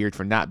wrong here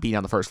for not being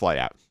on the first flight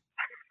out?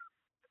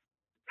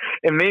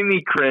 It made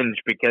me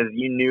cringe because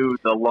you knew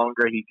the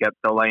longer he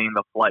kept delaying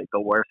the flight,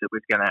 the worse it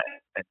was going to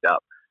end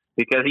up.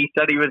 Because he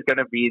said he was going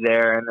to be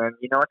there, and then,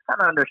 it's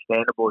kind of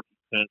understandable if you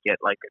can't get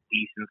like a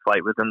decent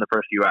flight within the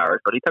first few hours.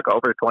 But he took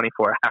over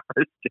 24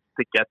 hours just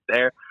to get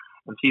there.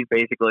 And she's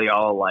basically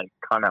all like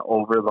kind of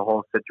over the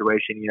whole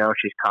situation,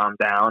 she's calmed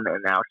down,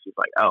 and now she's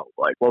like, oh,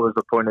 like what was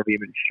the point of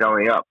even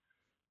showing up?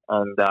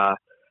 And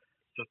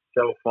just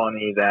so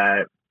funny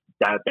that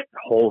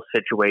whole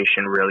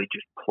situation really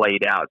just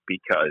played out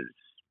because,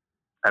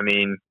 I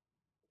mean,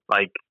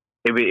 like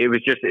it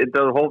was just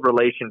the whole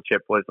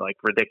relationship was like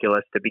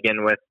ridiculous to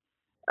begin with.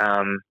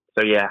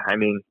 So yeah, I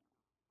mean,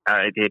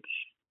 it's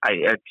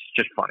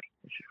just funny.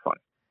 It's just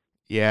funny.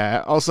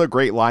 Yeah. Also,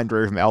 great line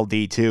delivery from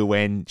LD too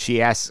when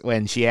she asked him,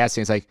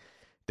 it's like,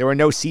 there were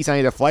no seats on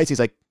any of the flights. He's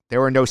like, there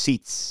were no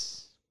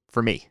seats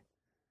for me.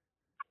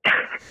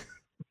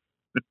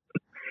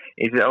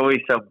 He's always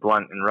so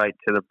blunt and right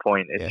to the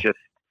point. It's just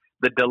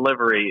the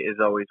delivery is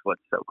always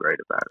what's so great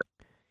about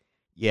it.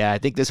 Yeah, I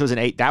think this was I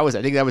think that was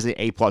an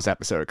A+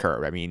 episode of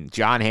Curb. I mean,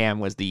 John Hamm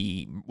was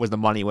the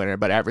money winner,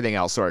 but everything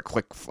else sort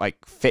of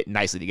fit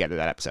nicely together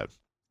that episode.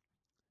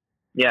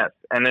 Yes,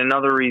 and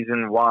another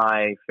reason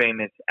why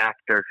famous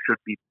actors should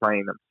be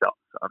playing themselves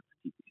on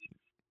TV.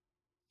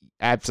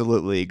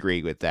 Absolutely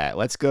agree with that.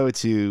 Let's go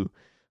to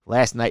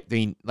last night.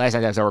 Last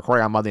night I was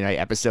recording on Monday night,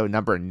 episode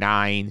number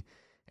 9.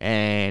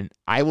 And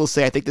I will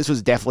say, I think this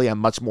was definitely a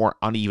much more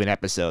uneven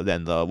episode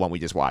than the one we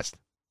just watched.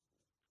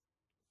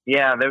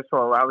 Yeah, I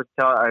was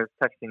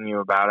texting you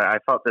about it. I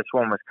thought this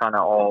one was kind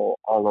of all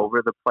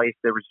over the place.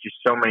 There was just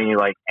so many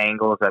like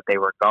angles that they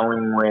were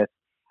going with.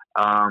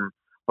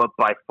 But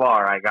by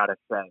far, I gotta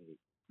say,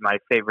 my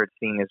favorite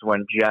scene is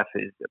when Jeff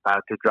is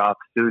about to drop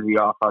Susie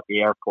off at the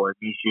airport.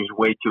 He's just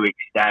way too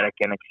ecstatic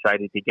and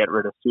excited to get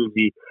rid of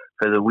Susie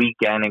for the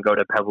weekend and go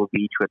to Pebble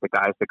Beach with the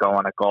guys to go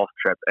on a golf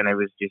trip. And it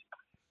was just.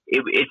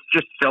 It's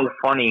just so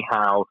funny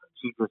how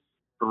she just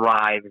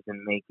thrives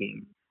in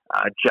making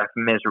Jeff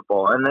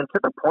miserable. And then to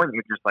the point,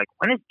 you're just like,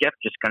 when is Jeff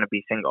just going to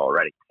be single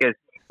already? Because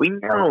we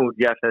know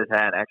Jeff has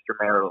had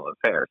extramarital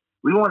affairs.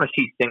 We want to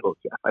see single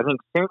Jeff. I think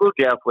single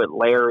Jeff with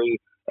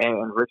Larry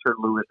and Richard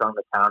Lewis on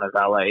the town of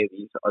LA,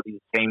 these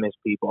famous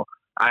people,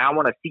 I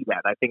want to see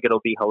that. I think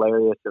it'll be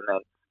hilarious. And then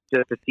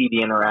just to see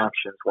the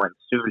interactions when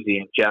Susie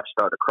and Jeff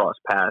start to cross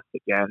paths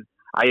again,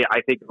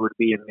 I think it would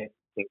be amazing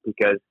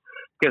because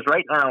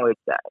right now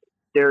it's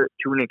there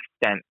to an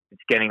extent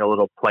it's getting a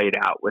little played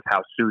out with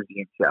how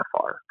Susie and Jeff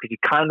are, because you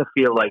kind of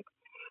feel like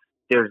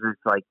there's this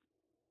like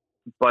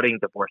budding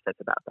divorce that's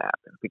about to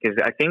happen. Because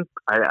I think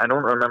I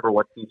don't remember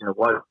what season it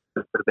was.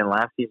 It could have been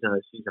last season or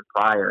the season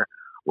prior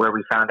where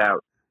we found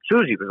out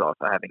Susie was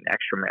also having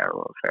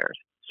extramarital affairs.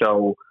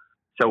 So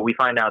we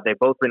find out they've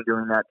both been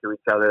doing that to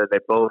each other. They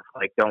both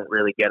like don't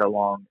really get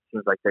along. It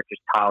seems like they're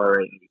just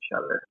tolerating each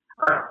other.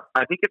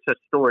 I think it's a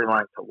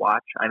storyline to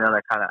watch. I know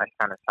that I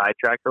kind of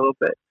sidetracked a little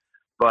bit,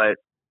 but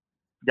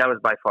that was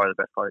by far the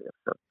best part of the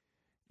episode.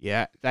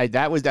 Yeah,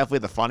 that was definitely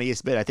the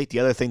funniest bit. I think the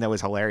other thing that was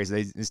hilarious,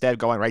 they instead of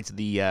going right to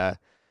the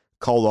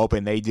cold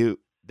open, they do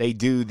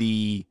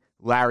the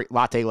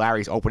Latte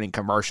Larry's opening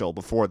commercial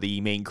before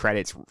the main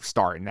credits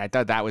start, and I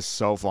thought that was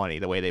so funny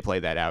the way they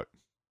played that out.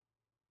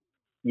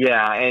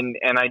 Yeah, and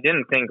I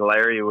didn't think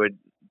Larry would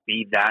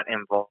be that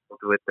involved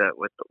with the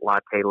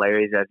Latte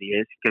Larry's as he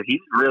is, because he's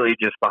really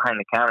just behind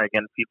the counter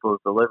getting people's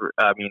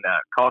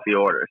coffee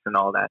orders and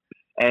all that.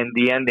 And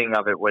the ending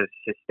of it was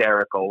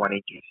hysterical when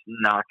he just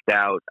knocked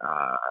out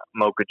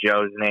Mocha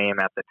Joe's name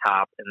at the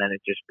top, and then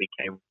it just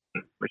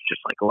was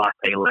just like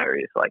Latte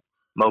Larry's. Like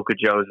Mocha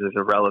Joe's is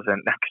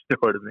irrelevant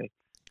next door to me.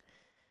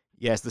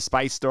 Yes, the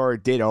Spice store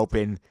did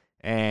open,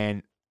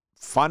 and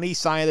funny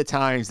sign of the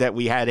times that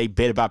we had a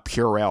bit about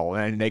Purell,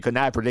 and they could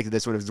not have predicted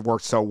this would have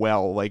worked so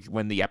well, like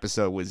when the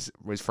episode was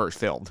first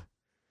filmed.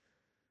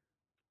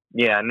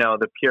 Yeah, no,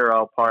 the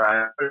Purell part,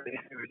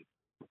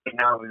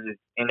 how it was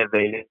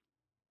innovative.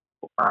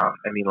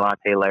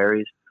 Latte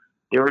Larry's.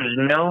 There was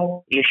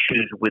no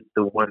issues with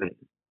the women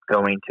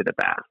going to the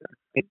bathroom.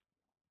 It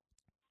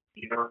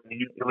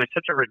was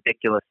such a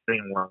ridiculous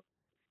thing where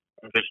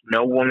just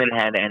no woman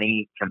had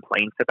any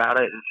complaints about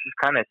it. It just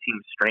kind of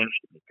seemed strange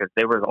to me because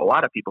there was a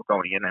lot of people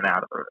going in and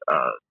out of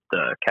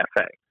the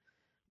cafe.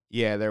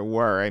 Yeah, there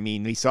were. I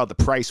mean, we saw the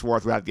price war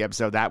throughout the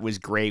episode. That was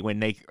great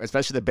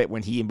especially the bit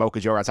when he and Mocha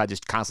Joe were outside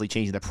just constantly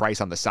changing the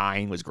price on the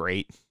sign was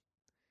great.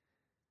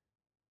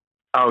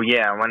 Oh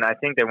yeah, when I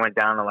think they went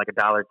down to like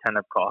 $1.10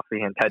 of coffee,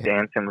 and Ted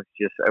Danson was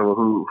just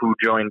who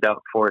joined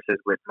up forces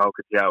with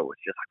Mocha Joe was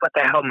just like, what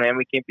the hell, man,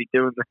 we can't be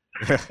doing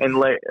this. and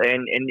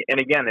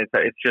again,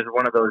 it's just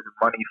one of those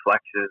money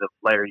flexes of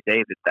Larry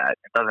David that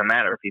it doesn't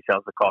matter if he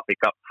sells a coffee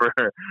cup for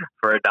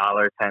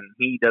 $1.10.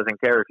 He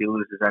doesn't care if he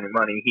loses any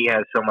money. He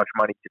has so much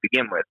money to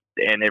begin with,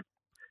 and it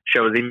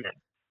shows in the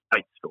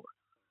Spice store.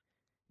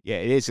 Yeah,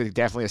 it is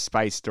definitely a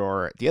Spice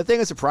store. The other thing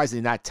that surprised me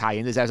did not tie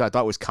in this as I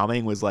thought was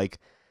coming was like,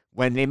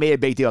 when they made a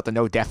big deal about the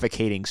no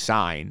defecating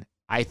sign,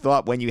 I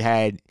thought when you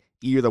had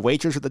either the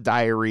waitress with the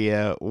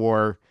diarrhea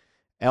or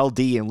LD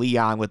and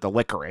Leon with the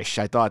licorice,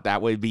 I thought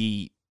that would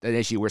be an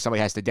issue where somebody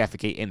has to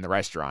defecate in the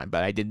restaurant.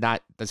 But I'm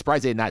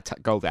surprised they did not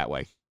go that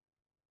way.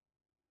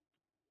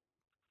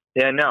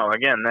 Yeah, no,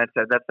 again,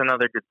 that's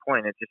another good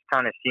point. It just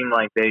kind of seemed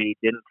like they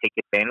didn't take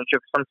advantage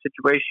of some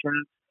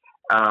situations.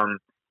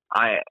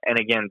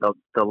 Again,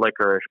 the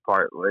licorice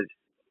part was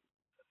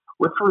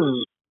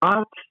really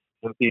odd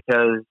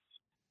because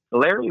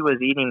Larry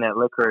was eating that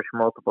licorice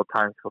multiple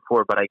times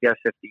before, but I guess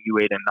if you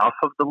ate enough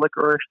of the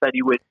licorice that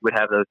you would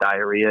have those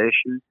diarrhea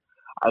issues.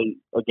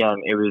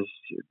 It was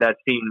that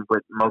scene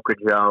with Mocha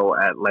Joe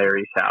at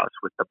Larry's house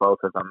with the both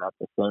of them at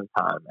the same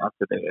time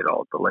after they ate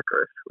all the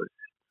licorice.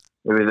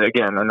 It was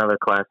again another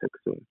classic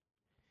scene.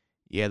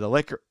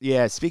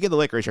 Yeah, speaking of the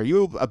licorice, are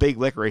you a big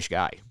licorice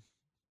guy?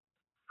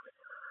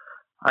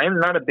 I am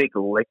not a big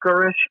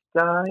licorice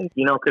guy,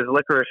 because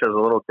licorice is a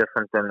little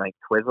different than like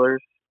Twizzlers.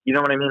 You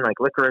know what I mean? Like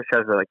licorice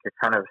has a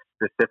kind of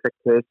specific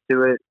taste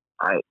to it.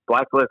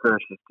 Black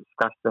licorice is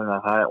disgusting. I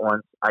had it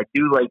once. I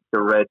do like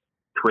the red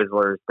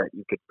Twizzlers that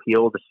you could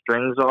peel the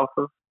strings off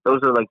of.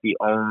 Those are like the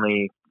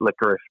only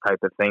licorice type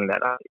of thing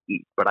that I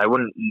eat, but I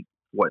wouldn't eat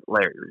what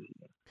Larry was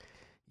eating.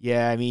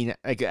 Yeah, I mean,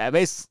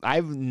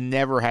 I've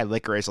never had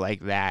licorice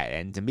like that,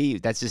 and to me,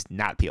 that's just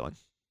not appealing.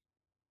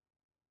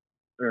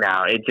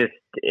 No, it's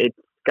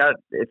got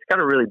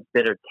a really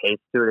bitter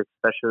taste to it,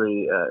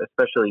 especially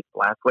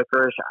black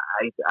licorice.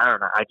 I don't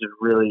know.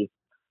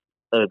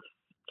 It's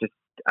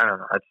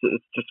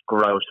just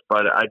gross.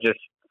 But I just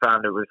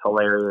found it was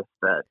hilarious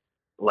that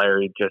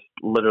Larry just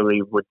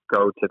literally would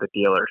go to the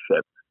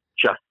dealership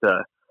just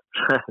to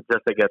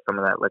get some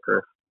of that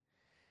licorice.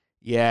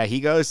 Yeah, he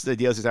goes to the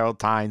dealership several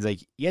times. Like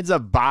he ends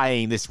up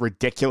buying this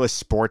ridiculous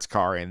sports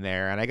car in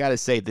there, and I gotta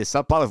say, the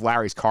subplot of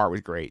Larry's car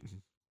was great.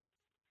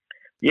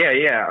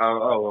 Yeah.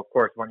 Of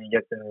course, when he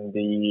gets in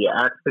the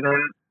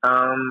accident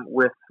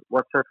with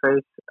what's her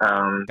face,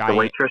 the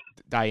waitress,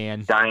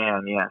 Diane.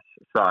 Diane, yes.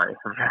 Sorry,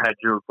 I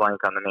drew a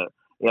blank on the name.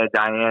 Yeah,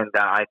 Diane.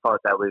 I thought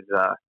that was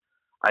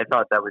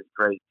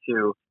great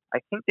too.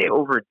 I think they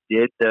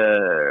overdid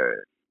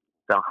the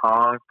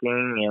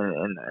honking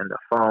and the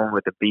phone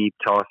with the beep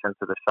tossed into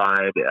the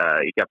side.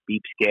 You got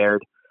beep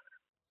scared.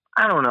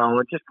 I don't know.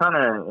 It just kind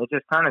of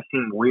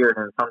seemed weird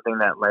and something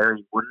that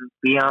Larry wouldn't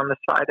be on the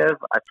side of.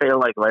 I feel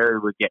like Larry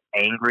would get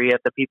angry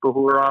at the people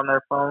who were on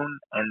their phone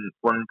and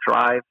wouldn't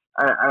drive.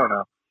 I don't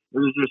know. It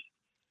was just.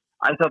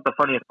 I thought the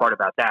funniest part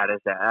about that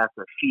is that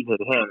after she hit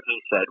him,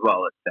 he said,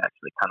 "Well, it's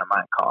actually kind of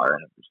my car,"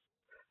 and it was,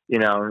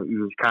 he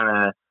was kind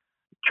of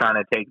trying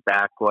to take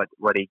back what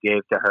he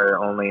gave to her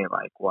only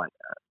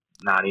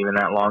not even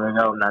that long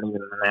ago, not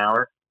even an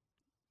hour.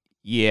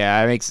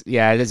 Yeah,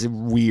 that's a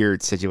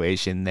weird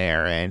situation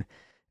there. And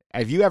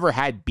have you ever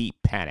had beep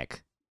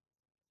panic?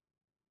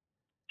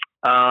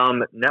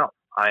 No,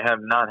 I have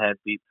not had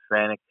beep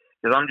panic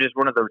because I'm just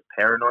one of those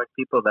paranoid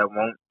people that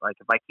won't,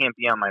 if I can't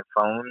be on my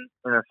phone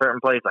in a certain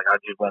place, I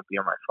just won't be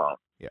on my phone.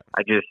 Yeah.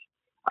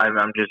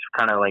 I'm just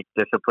kind of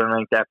disciplined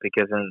like that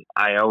because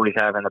I always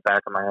have in the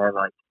back of my head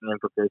the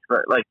implications,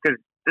 but because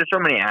there's so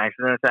many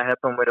accidents that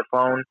happen with a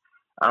phone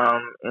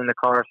in the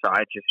car, so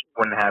I just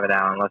wouldn't have it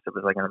out unless it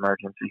was an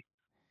emergency.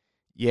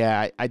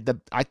 Yeah,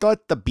 I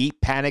thought the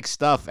beep panic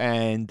stuff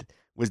and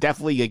was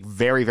definitely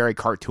very, very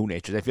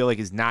cartoonish, which I feel like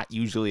is not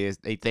usually a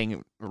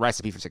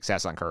recipe for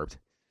success on Curved.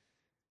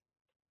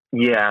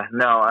 Yeah,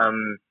 no,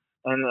 and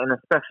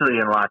especially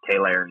in Latte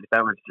Larry,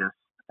 that was just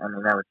kind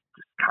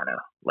of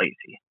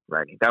lazy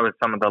writing. That was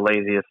some of the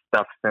laziest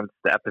stuff since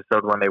the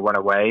episode when they went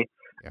away.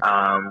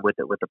 Yeah. With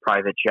the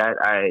private jet,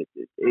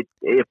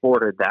 it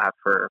bordered that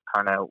for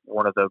kind of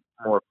one of the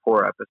more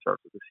poor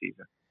episodes of the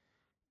season.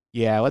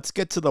 Yeah, let's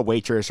get to the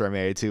waitress we're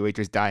married to,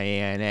 waitress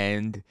Diane,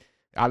 and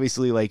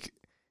obviously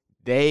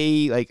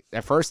the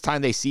first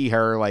time they see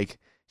her,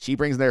 she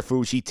brings their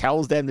food. She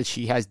tells them that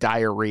she has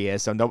diarrhea,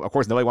 so of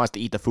course nobody wants to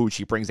eat the food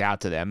she brings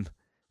out to them.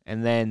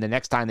 And then the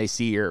next time they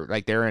see her,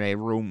 they're in a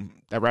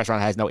room, the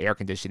restaurant has no air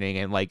conditioning,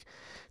 and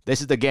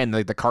this is again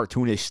the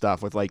cartoonish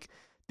stuff with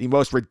the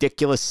most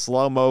ridiculous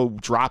slow-mo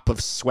drop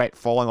of sweat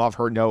falling off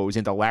her nose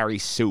into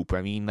Larry's soup.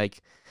 I mean,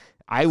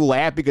 I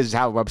laugh because of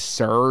how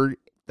absurd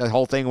the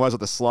whole thing was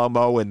with the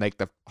slow-mo and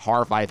the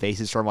horrified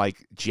faces from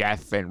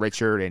Jeff and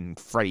Richard and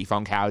Freddie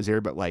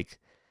Funkhauser, but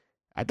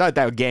I thought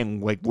that again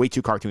way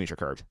too cartoonish for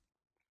Curved.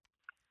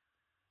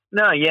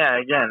 No, yeah,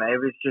 again,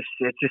 it just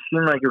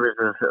seemed like it was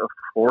a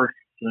forced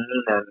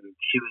scene, and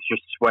she was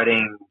just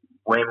sweating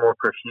way more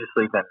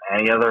profusely than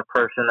any other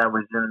person that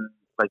was in.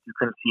 You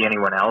couldn't see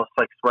anyone else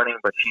sweating,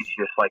 but she's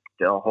just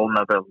a whole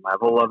nother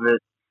level of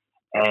it.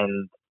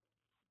 And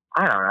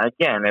I don't know.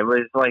 Again, it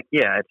was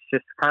it's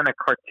just kind of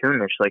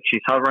cartoonish.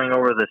 She's hovering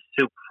over the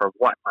soup for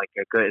what?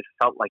 It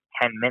felt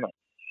 10 minutes.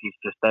 She's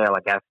just there,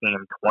 asking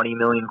him 20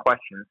 million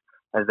questions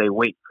as they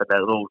wait for that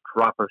little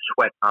drop of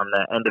sweat on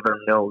the end of her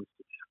nose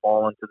to just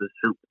fall into the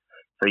soup.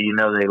 So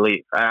they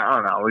leave. I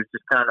don't know. It was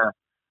just kind of.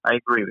 I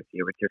agree with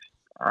you.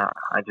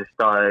 I just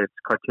thought it's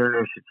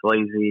cartoonish. It's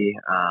lazy.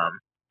 I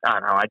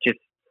don't know.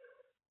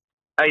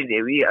 A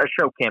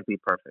show can't be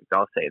perfect.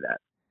 I'll say that.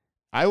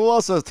 I will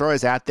also throw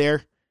this out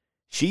there.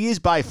 She is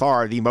by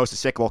far the most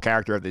despicable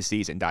character of this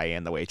season,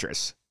 Diane the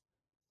waitress.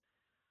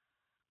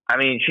 I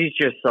mean, she's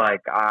just I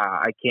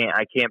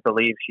can't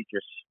believe she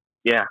just,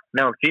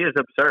 she is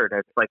absurd.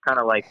 It's kind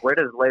of where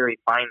does Larry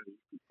find these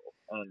people?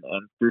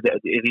 And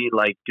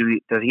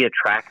does he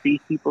attract these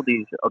people,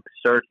 these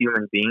absurd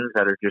human beings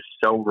that are just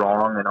so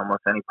wrong in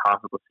almost any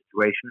possible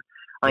situation?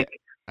 Like,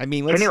 I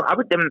mean, I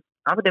would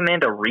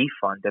demand a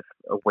refund if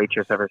a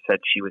waitress ever said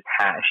she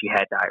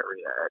had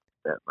diarrhea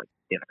at like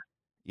dinner.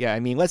 Yeah,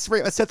 I mean, let's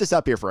set this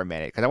up here for a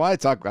minute because I want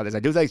to talk about this. I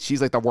do think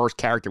she's like the worst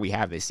character we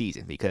have this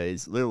season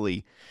because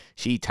literally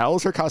she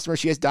tells her customer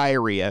she has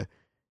diarrhea,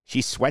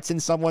 she sweats in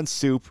someone's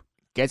soup,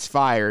 gets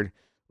fired.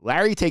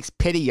 Larry takes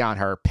pity on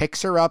her,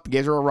 picks her up,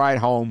 gives her a ride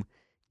home,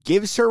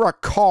 gives her a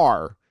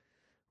car,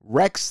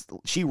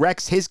 she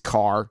wrecks his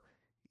car,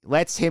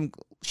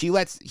 he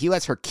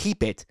lets her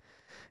keep it,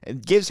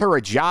 and gives her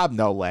a job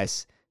no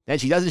less. Then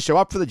she doesn't show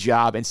up for the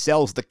job and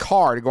sells the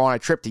car to go on a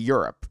trip to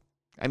Europe.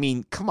 I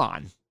mean, come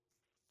on.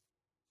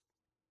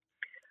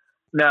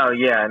 No,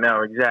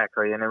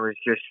 exactly. And it was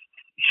just,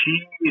 she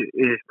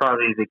is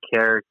probably the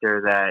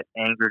character that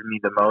angered me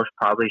the most,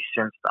 probably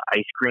since the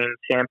ice cream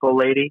sample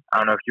lady. I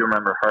don't know if you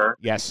remember her.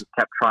 Yes. She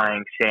kept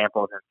trying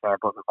samples and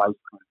samples of ice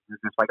cream. It was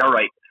just like, all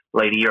right,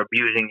 lady, you're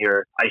abusing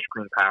your ice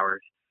cream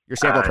powers. Your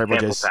sample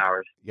privileges. Sample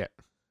powers. Yeah.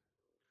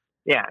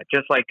 Yeah,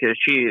 just like this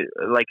is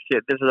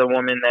a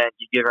woman that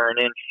you give her an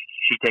inch,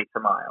 she takes a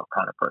mile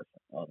kind of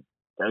person.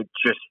 And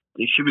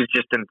she was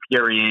just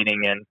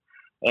infuriating, and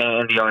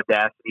the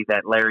audacity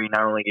that Larry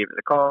not only gave her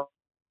the call,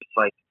 it's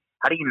like,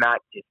 how do you not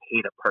just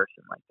hate a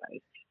person like that?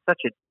 It's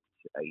such a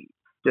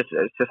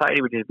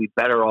society would just be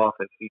better off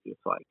if she just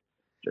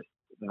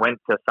went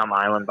to some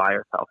island by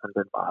herself and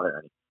didn't bother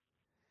anyone.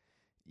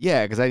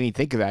 Yeah, because I mean,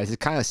 think about it. It's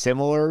kind of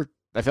similar.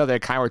 I felt they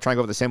kind of were trying to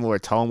go with a similar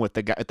tone with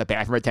the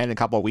bathroom attendant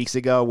a couple of weeks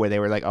ago, where they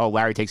were like, "Oh,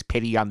 Larry takes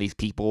pity on these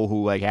people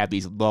who like have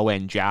these low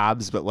end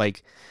jobs," but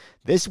like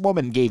this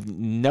woman gave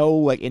no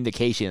like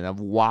indication of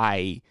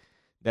why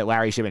that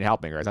Larry should have been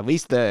helping her. At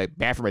least the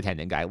bathroom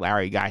attendant guy,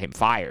 Larry, got him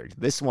fired.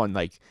 This one,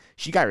 like,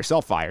 she got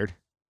herself fired.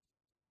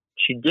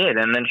 She did,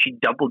 and then she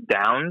doubled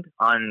down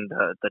on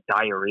the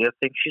diarrhea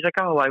thing. She's like,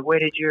 "Oh, I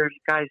waited your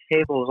guys'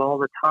 tables all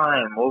the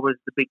time. What was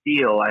the big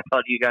deal? I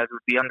thought you guys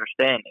would be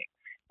understanding."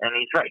 And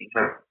he's right. He's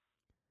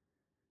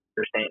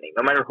understanding.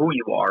 No matter who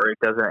you are, it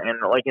doesn't. And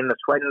like in the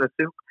sweat in the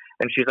soup,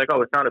 and she's like,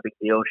 "Oh, it's not a big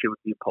deal." She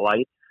would be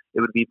polite. It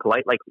would be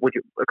polite. Like,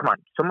 come on,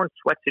 someone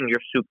sweats in your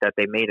soup that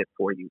they made it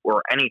for you,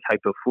 or any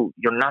type of food.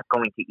 You're not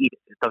going to eat it.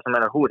 It doesn't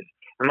matter who it is.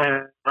 And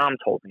my mom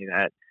told me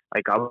that.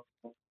 Like, I'll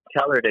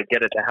tell her to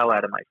get it the hell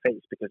out of my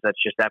face because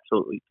that's just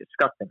absolutely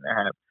disgusting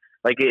to have.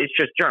 Like, it's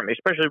just germ,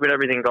 especially with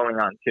everything going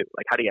on too.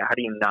 Like, how do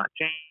you not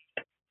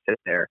just sit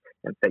there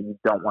and say you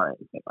don't want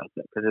anything like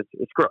that? Because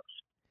it's gross.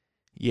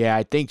 Yeah,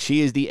 I think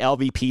she is the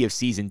LVP of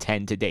season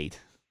 10 to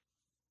date.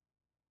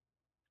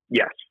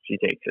 Yes, she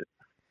takes it.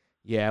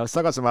 Yeah, let's talk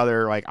about some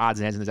other like odds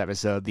and ends in this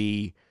episode.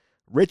 The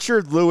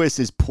Richard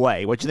Lewis's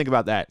play. What'd you think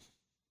about that?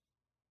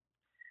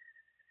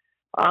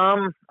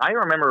 I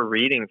remember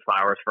reading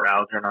Flowers for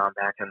Algernon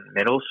back in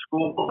middle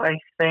school, I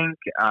think.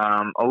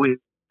 Always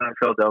in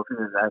Philadelphia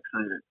is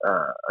actually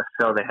a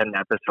show they had an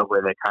episode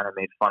where they kind of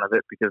made fun of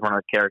it because one of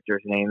the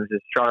characters' names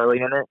is Charlie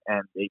in it,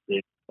 and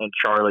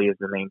Charlie is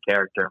the main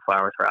character in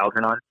Flowers for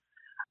Algernon.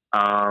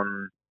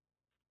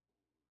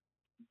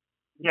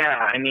 Yeah,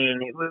 I mean,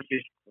 it was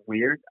just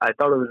weird. I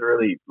thought it was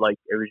really,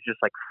 it was just,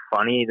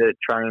 funny to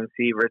try and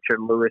see Richard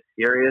Lewis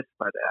serious,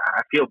 but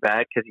I feel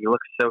bad because he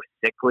looks so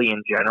sickly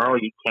in general.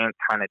 You can't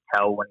kind of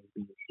tell when he's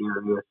being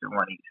serious and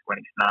when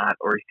he's not,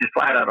 or he's just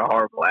flat out a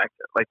horrible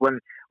actor. Like, when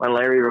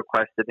Larry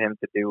requested him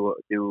to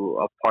do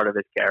a part of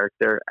his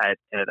character at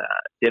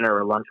dinner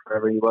or lunch,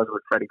 wherever he was,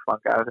 with Freddie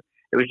Funkhauser,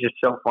 it was just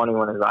so funny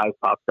when his eyes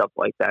popped up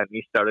like that and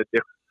he started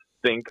doing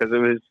thing because it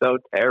was so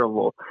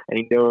terrible, and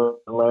he knew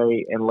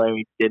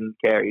Larry didn't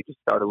care. He just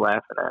started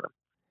laughing at him.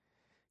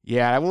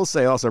 Yeah, I will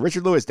say also,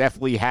 Richard Lewis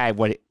definitely had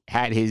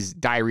his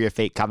diarrhea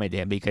fate coming to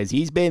him because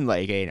he's been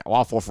like an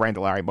awful friend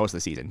to Larry most of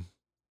the season.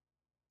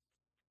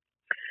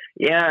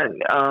 Yeah,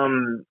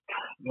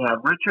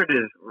 Richard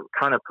is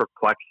kind of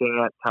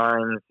perplexing at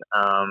times.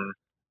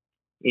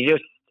 He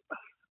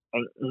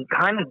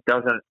kind of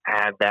doesn't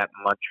add that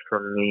much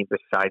for me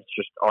besides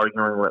just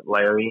arguing with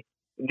Larry.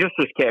 Just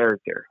his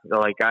character,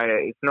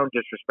 it's no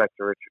disrespect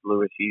to Richard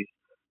Lewis. He's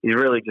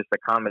really just a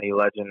comedy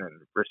legend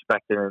and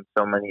respected in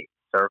so many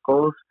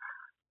circles.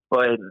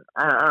 But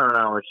I don't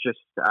know. It's just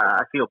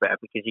I feel bad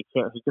because he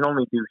can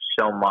only do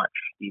so much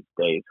these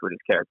days with his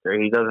character.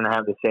 He doesn't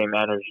have the same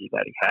energy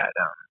that he had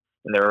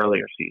in the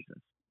earlier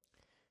seasons.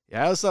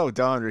 Yeah, I also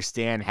don't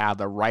understand how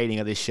the writing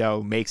of this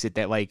show makes it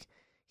that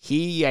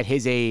he at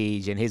his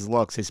age and his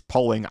looks is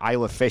pulling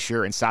Isla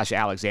Fisher and Sasha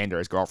Alexander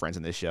as girlfriends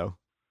in this show.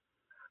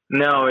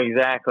 No,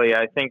 exactly.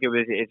 I think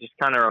it just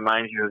kind of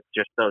reminds you of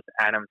just those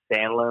Adam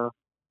Sandler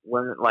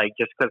women,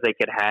 just because they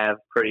could have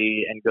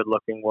pretty and good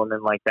looking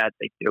women like that,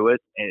 they do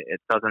it.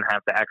 It doesn't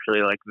have to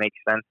actually make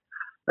sense.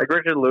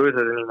 Richard Lewis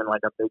isn't even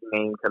a big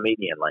name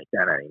comedian like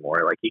that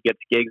anymore. He gets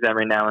gigs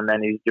every now and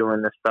then. He's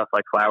doing this stuff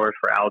like Flowers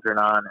for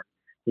Algernon, and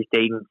he's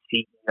dating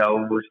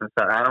CEOs and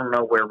stuff. I don't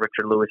know where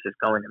Richard Lewis is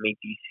going to meet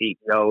these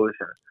CEOs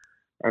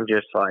and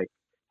just I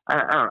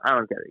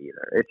don't get it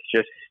either. It's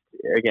just,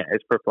 again,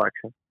 it's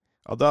perplexing.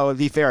 Although, to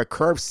be fair,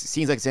 Curb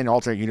seems like it's in an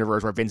alternate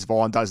universe where Vince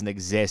Vaughn doesn't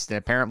exist. And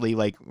apparently,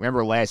 like,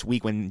 remember last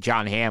week when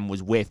John Hamm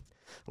was with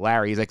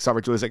Larry, he's like,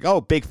 Richard Lewis, like,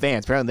 oh, big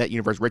fans. Apparently, in that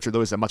universe, Richard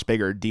Lewis is a much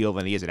bigger deal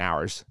than he is in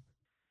ours.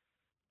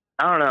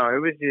 I don't know.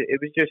 It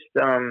was just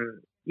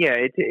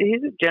it's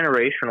a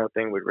generational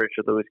thing with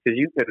Richard Lewis, because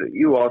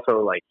you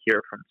also like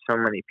hear from so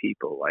many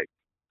people, like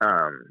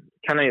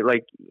kind of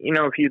like, you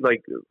know, if you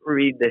like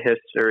read the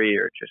history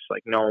or just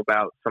like know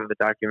about some of the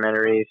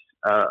documentaries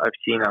I've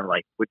seen on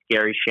like with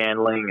Gary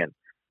Shandling and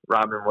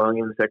Robin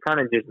Williams, they're kind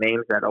of just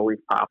names that always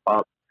pop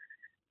up,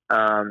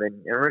 and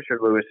Richard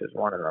Lewis is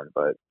one of them.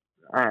 But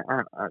I don't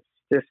know.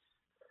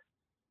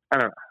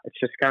 It's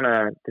just kind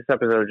of, this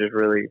episode just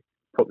really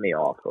put me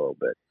off a little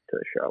bit to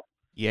the show.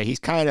 Yeah, he's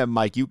kind of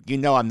Mike. You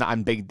know,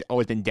 I'm big,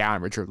 always been down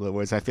on Richard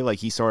Lewis. I feel like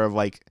he's sort of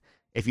like,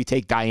 if you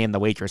take Diane the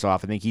waitress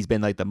off, I think he's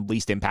been like the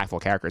least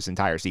impactful character this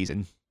entire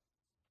season.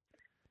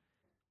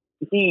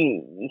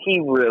 He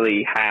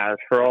really has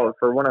for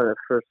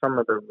some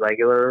of the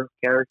regular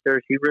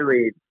characters. He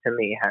really, to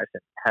me,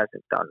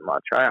 hasn't done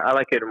much. I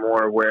like it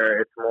more where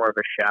it's more of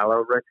a shallow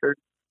Richard,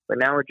 but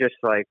now we're just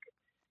like,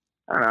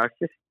 I don't know.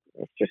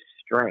 It's just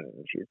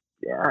strange.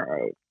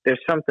 There's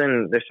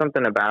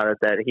something about it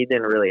that he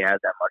didn't really add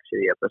that much to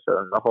the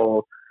episode,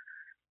 and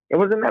it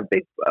wasn't that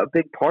a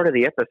big part of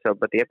the episode,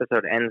 but the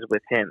episode ends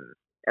with him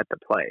at the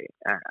play.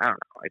 I don't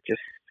know.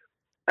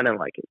 I didn't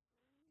like it.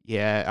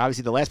 Yeah,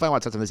 obviously the last point I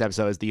want to touch on this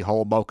episode is the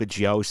whole Mocha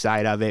Joe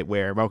side of it,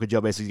 where Mocha Joe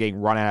basically is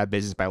getting run out of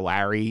business by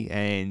Larry,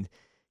 and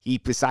he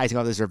decides to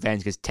go this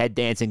revenge because Ted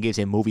Danson gives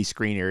him movie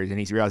screeners, and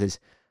he realizes,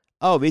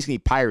 oh, basically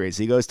pirates.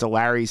 He goes to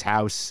Larry's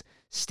house,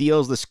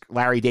 steals the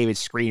Larry David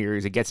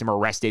screeners, and gets him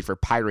arrested for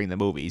pirating the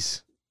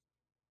movies.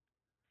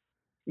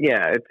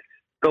 Yeah, it's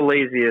the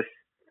laziest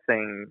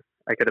thing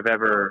I could have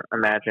ever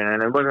imagined,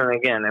 and it wasn't.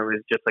 Again, it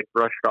was just like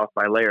brushed off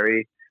by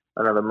Larry.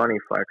 Another money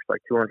flex,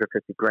 like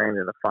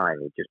 $250,000 in a fine.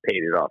 He just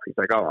paid it off. He's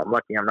like, "Oh, I'm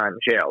lucky I'm not in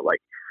jail."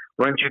 Like,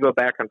 wouldn't you go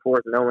back and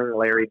forth knowing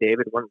Larry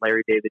David? Wouldn't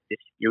Larry David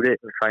dispute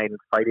it and try and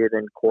fight it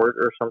in court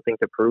or something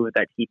to prove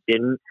that he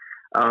didn't,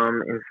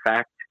 in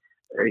fact,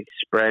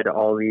 spread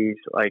all these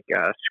like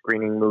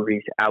screening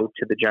movies out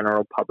to the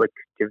general public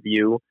to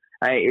view?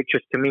 It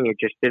just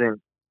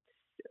didn't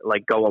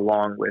like go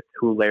along with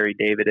who Larry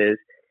David is,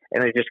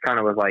 and it just kind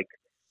of was like,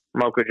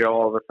 Mocha Joe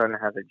all of a sudden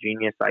has a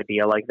genius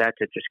idea like that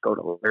to just go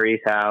to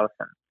Larry's house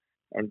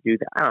and do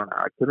that. I don't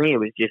know. To me, it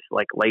was just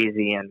like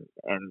lazy, and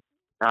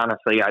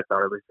honestly, I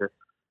thought it was just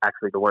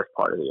actually the worst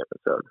part of the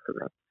episode for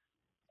me.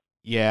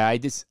 Yeah,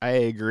 I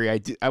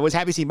agree. I was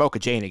happy to see Mocha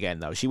Jane again,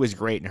 though. She was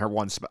great in her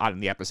one spot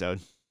in the episode.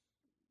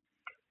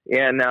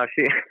 Yeah, no,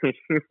 she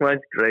was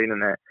great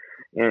in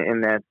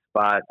that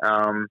spot.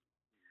 I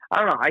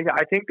don't know.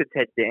 I think the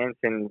Ted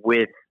Danson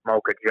with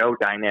Mocha Joe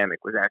dynamic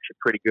was actually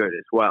pretty good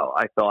as well.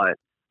 I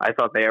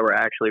thought they were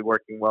actually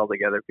working well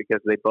together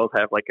because they both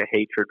have like a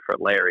hatred for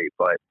Larry,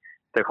 but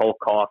the whole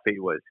coffee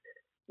was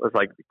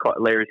like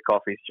Larry's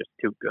coffee is just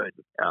too good.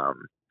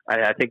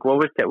 I think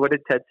what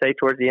did Ted say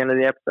towards the end of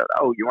the episode?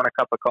 Oh, you want a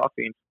cup of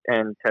coffee?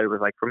 And Ted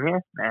was like, from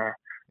here? Nah.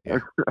 Yeah.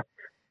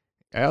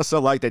 I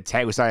also like that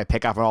Ted was starting to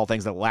pick up on all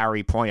things that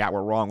Larry pointed out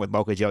were wrong with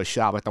Mocha Joe's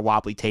shop, like the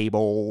wobbly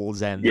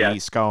tables and the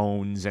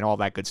scones and all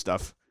that good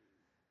stuff.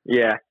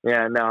 Yeah,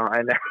 no,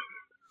 I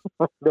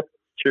know.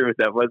 True,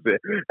 that was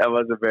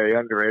a very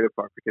underrated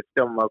part, because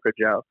still Mocha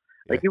Joe.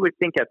 Like, you would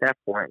think at that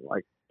point,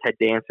 like Ted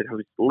Danson,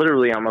 who's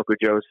literally on Mocha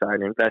Joe's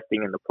side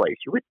investing in the place,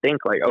 you would think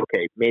like,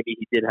 okay, maybe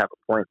he did have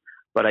a point.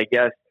 But I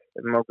guess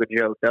if Mocha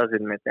Joe does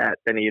admit that,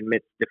 then he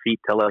admits defeat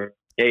to Larry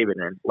David,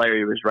 and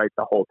Larry was right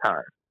the whole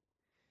time.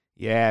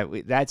 Yeah,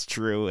 that's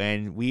true.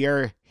 And we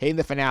are hitting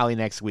the finale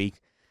next week.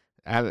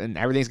 And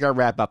everything's going to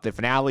wrap up. The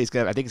finale is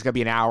I think it's going to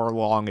be an hour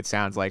long, it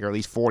sounds like, or at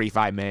least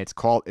 45 minutes.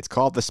 It's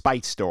called The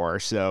Spice Store.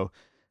 So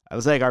it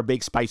was like our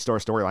big Spice Store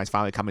storyline's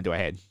finally coming to a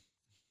head.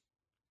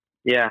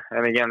 Yeah,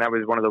 and again, that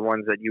was one of the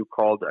ones that you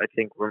called, I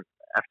think,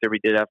 after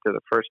the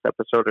first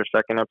episode or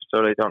second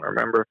episode, I don't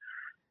remember.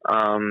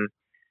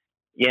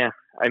 Yeah,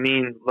 I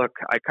mean, look,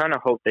 I kind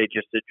of hope they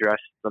just address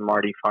the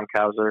Marty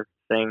Funkhauser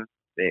thing.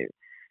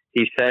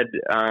 He said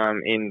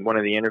in one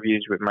of the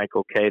interviews with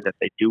Michael Kay that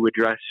they do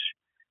address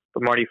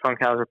the Marty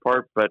Funkhauser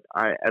part, but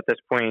at this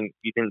point,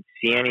 you didn't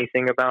see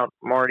anything about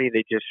Marty.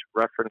 They just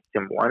referenced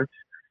him once.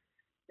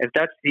 If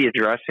that's the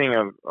addressing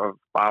of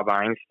Bob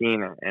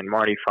Einstein and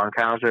Marty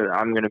Funkhauser,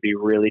 I'm going to be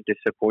really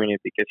disappointed,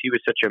 because he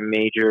was such a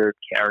major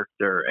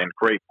character and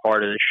great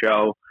part of the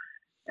show.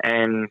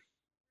 And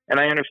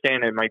I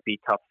understand it might be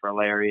tough for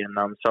Larry and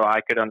them, so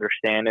I could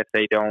understand if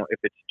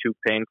it's too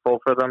painful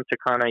for them to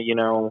kind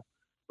of,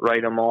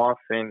 write him off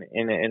in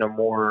a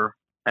more,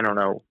 I don't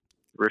know,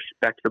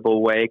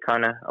 respectable way,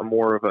 kind of a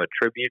more of a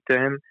tribute to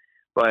him.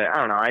 But I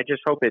don't know. I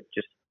just hope it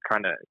just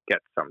kind of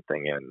gets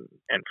something,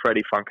 and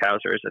Freddie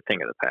Funkhauser is a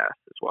thing of the past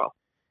as well.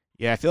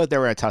 Yeah, I feel like they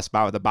were in a tough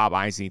spot with the Bob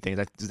Einstein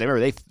thing.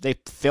 They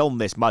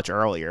filmed this much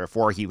earlier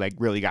before he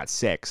really got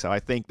sick. So I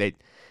think that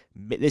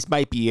this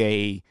might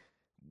be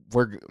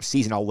we're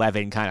season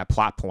 11 kind of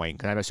plot point,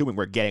 because I'm assuming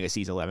we're getting a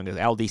season 11, because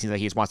LD seems like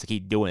he just wants to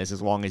keep doing this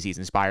as long as he's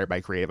inspired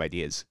by creative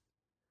ideas.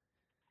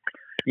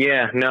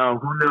 Yeah, no,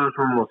 who knows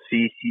when we'll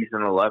see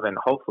season 11.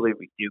 Hopefully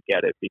we do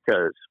get it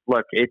because,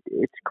 look, it's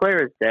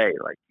clear as day.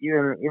 Like,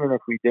 even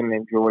if we didn't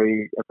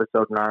enjoy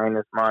episode 9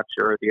 as much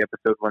or the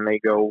episode when they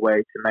go away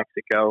to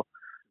Mexico,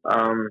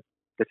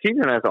 the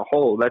season as a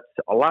whole, that's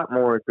a lot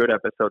more good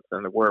episodes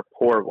than there were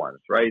poor ones,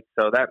 right?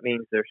 So that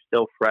means they're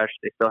still fresh.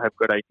 They still have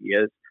good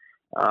ideas.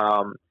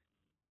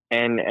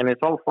 And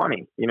it's all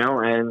funny,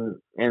 and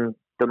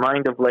the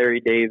mind of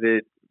Larry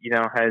David,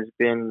 has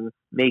been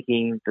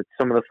making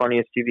some of the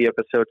funniest TV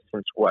episodes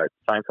since what?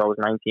 Seinfeld was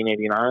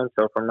 1989.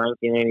 So from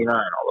 1989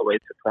 all the way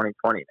to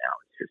 2020 now,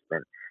 it's just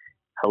been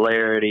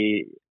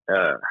hilarity.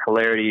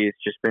 Hilarity has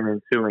just been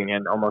ensuing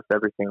in almost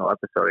every single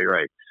episode he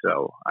writes.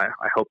 So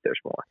I hope there's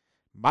more.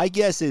 My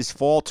guess is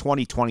fall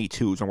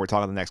 2022 is when we're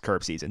talking the next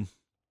Curb season.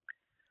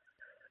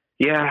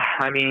 Yeah,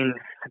 I mean,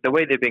 the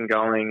way they've been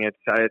going, it's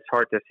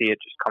hard to see it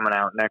just coming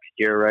out next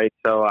year, right?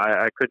 So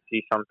I could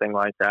see something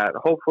like that.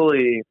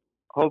 Hopefully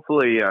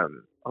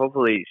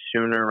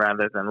sooner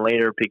rather than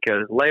later,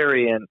 because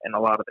Larry and a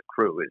lot of the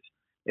crew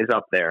is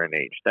up there in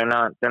age. They're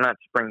not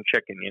spring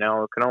chicken,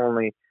 It can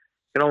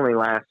only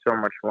last so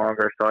much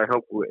longer. So I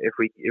hope if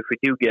we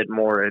do get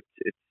more,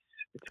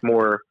 it's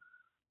more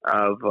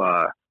of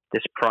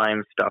this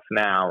prime stuff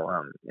now,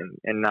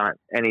 and not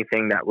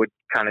anything that would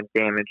kind of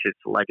damage its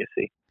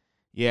legacy.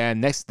 Yeah,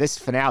 and this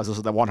finale is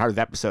also the 100th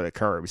episode of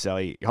Curb, so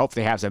I hope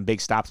they have some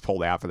big stops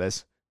pulled out for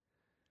this.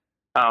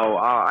 Oh,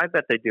 I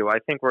bet they do. I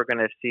think we're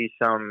going to see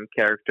some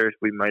characters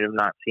we might have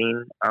not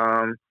seen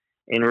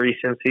in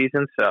recent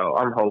seasons, so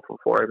I'm hopeful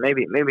for it.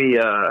 Maybe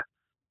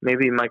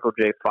Michael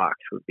J. Fox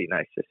would be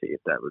nice to see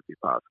if that would be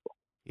possible.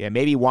 Yeah,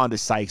 maybe Wanda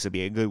Sykes would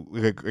be a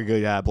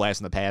good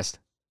blast in the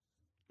past.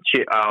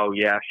 She's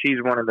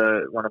one of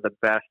the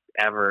best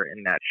ever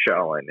in that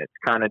show, and it's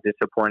kind of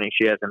disappointing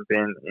she hasn't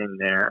been in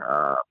there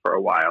for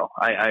a while.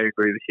 I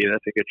agree with you.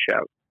 That's a good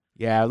shout.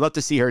 Yeah, I'd love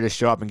to see her just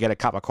show up and get a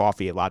cup of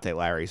coffee at Latte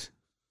Larry's.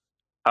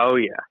 Oh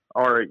yeah,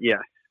 or yes,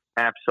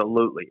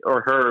 absolutely.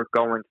 Or her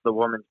going to the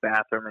woman's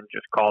bathroom and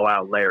just call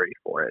out Larry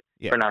for it,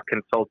 for not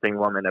consulting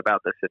women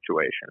about the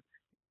situation.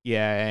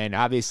 Yeah, and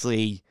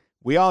obviously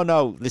we all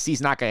know the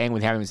season's not going to end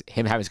with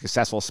him having a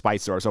successful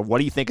Spite store. So what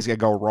do you think is going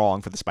to go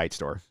wrong for the Spite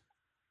store?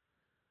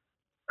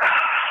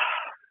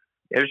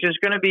 There's just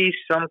going to be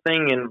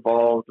something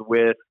involved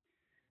with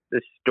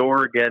the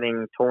store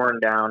getting torn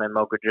down and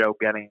Mocha Joe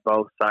getting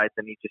both sides,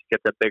 and he just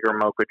gets a bigger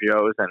Mocha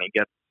Joe's and he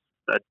gets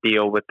a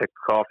deal with the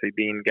coffee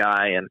bean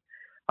guy. And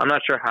I'm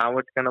not sure how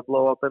it's going to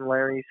blow up in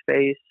Larry's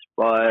face,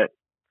 but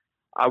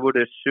I would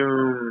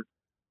assume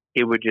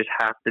he would just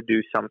have to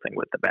do something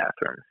with the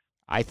bathrooms.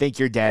 I think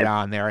you're dead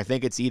on there. I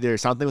think it's either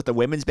something with the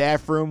women's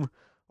bathroom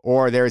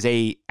or there's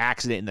a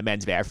accident in the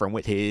men's bathroom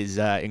with his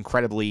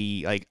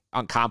incredibly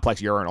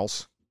complex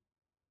urinals.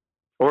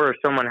 Or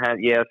someone has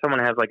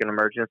like an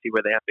emergency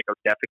where they have to go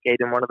defecate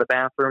in one of the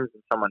bathrooms,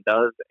 and someone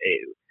does.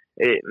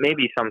 It may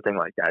be something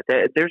like that.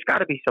 There's got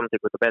to be something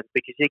with the bed,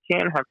 because you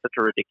can't have such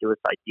a ridiculous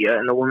idea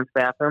in the women's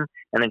bathroom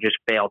and then just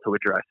fail to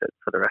address it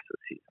for the rest of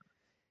the season.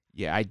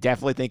 Yeah, I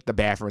definitely think the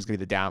bathroom is going to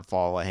be the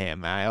downfall of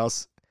him.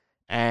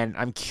 And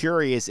I'm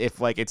curious if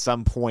at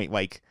some point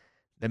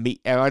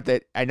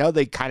I know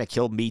they kind of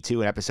killed Me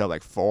Too in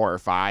episode 4 or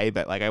 5,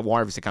 but I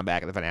wonder if it's to come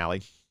back in the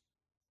finale.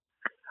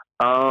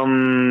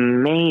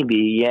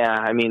 Maybe, yeah.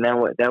 I mean,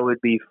 that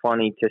would be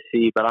funny to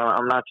see, but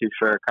I'm not too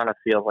sure. It kind of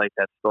feels like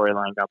that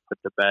storyline got put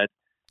to bed,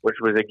 which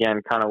was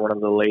again kind of one of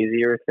the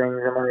lazier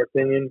things in my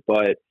opinion.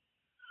 But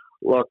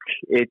look,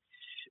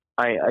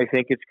 I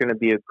think it's going to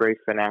be a great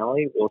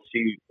finale. We'll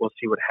see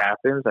what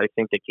happens. I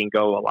think it can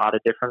go a lot of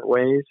different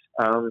ways,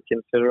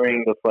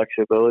 considering the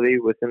flexibility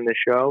within the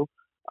show.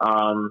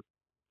 I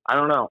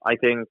don't know. I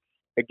think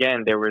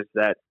again there was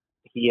that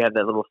he had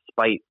that little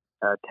spite.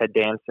 Ted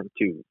Danson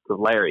to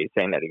Larry,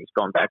 saying that he was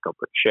going back up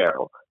with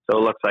Cheryl. So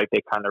it looks like they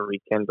kind of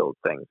rekindled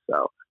things.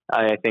 So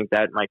I think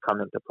that might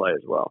come into play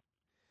as well.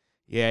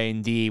 Yeah,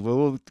 indeed.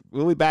 We'll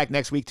be back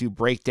next week to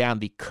break down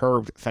the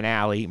Curb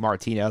finale.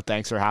 Martino,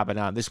 thanks for hopping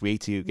on this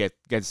week to get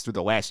us through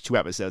the last 2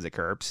 episodes of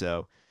Curb.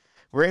 So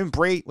we're in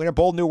a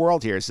bold new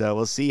world here. So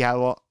we'll see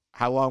how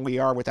long we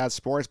are without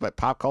sports, but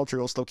pop culture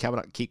will still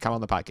keep coming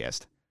on the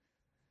podcast.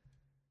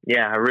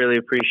 Yeah, I really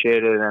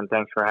appreciate it, and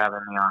thanks for having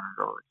me on as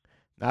always.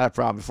 Not a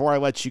problem. Before I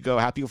let you go,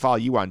 how people follow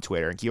you on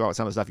Twitter and keep up with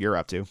some of the stuff you're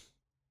up to?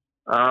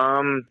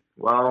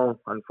 Well,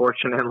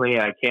 unfortunately,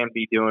 I can't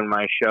be doing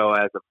my show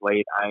as of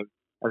late. As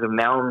of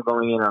now, I'm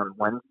going in on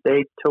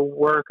Wednesday to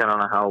work. I don't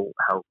know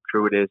how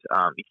true it is.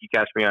 You can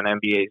catch me on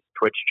NBA's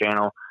Twitch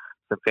channel,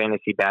 some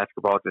fantasy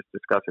basketball, just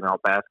discussing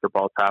all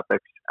basketball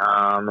topics.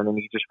 And then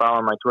you can just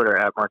follow my Twitter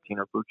at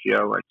Martino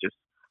Buccio. I just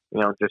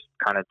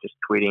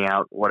tweeting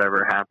out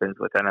whatever happens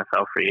with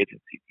NFL free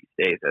agency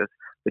these days. As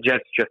the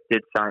Jets just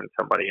did sign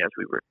somebody, as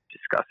we were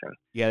discussing.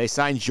 Yeah, they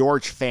signed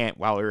George Fant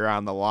while we were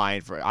on the line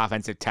for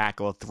offensive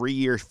tackle, a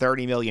 3-year,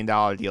 $30 million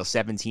deal,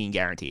 17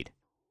 guaranteed.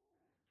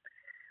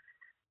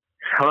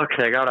 Look,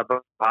 they got a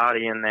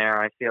body in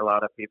there. I see a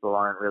lot of people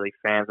aren't really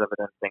fans of it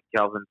and think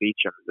Kelvin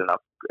Beacham's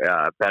enough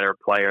better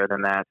player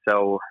than that.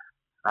 So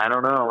I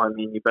don't know. I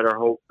mean, you better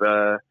hope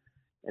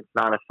it's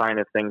not a sign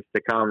of things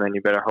to come, and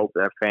you better hope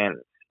that fan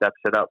steps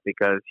it up,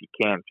 because you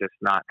can't just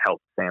not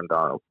help Sam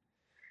Darnold.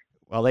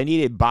 Well, they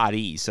needed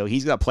bodies, so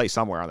he's going to play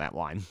somewhere on that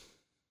line.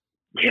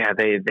 Yeah,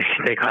 they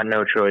got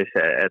no choice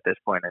at this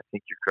point. I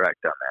think you're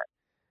correct on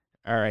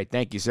that. All right.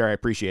 Thank you, sir. I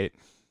appreciate it.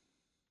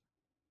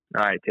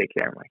 All right. Take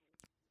care, Mike.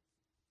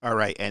 All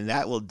right. And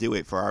that will do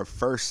it for our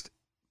first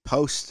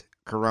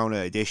post-Corona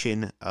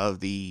edition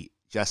of the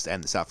Just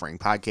End the Suffering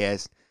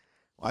podcast.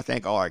 I want to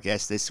thank all our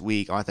guests this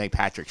week. I want to thank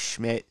Patrick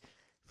Schmidt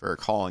for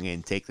calling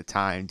in, take the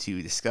time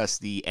to discuss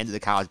the end of the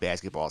college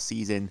basketball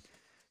season.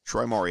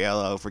 Troy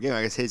Moriello for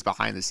giving us his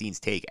behind-the-scenes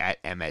take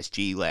at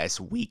MSG last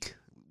week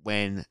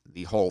when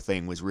the whole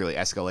thing was really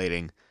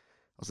escalating. I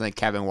also thank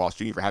Kevin Walsh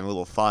Jr. for having a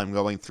little fun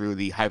going through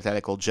the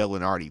hypothetical Joe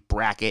Lunardi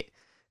bracket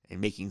and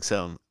making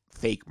some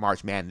fake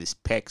March Madness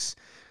picks.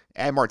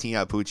 And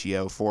Martino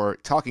Puccio for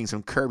talking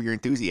some Curb Your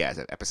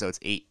Enthusiasm, episodes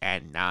 8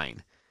 and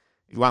 9.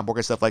 If you want more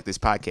good stuff like this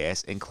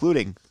podcast,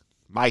 including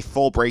my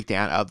full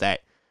breakdown of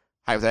that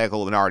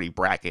hypothetical Lunardi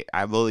bracket,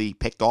 I really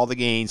picked all the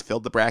games,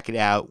 filled the bracket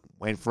out,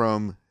 went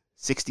from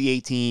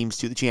 68 teams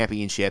to the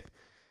championship.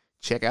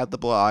 Check out the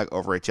blog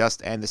over at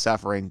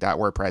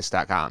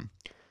justendthesuffering.wordpress.com.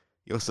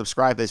 You'll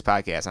subscribe to this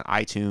podcast on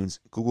iTunes,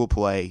 Google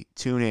Play,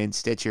 TuneIn,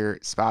 Stitcher,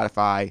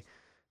 Spotify.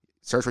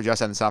 Search for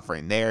Just End the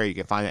Suffering there. You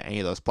can find it on any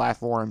of those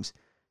platforms.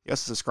 You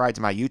also subscribe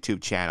to my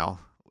YouTube channel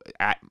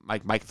at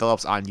Mike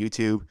Phillips on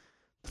YouTube.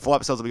 The full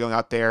episodes will be going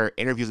up there.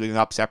 Interviews will be going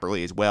up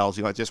separately as well.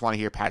 So if you just want to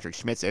hear Patrick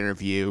Schmidt's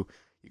interview,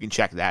 you can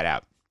check that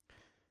out.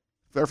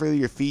 Feel free to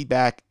your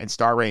feedback and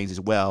star ratings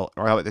as well,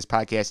 or help make this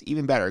podcast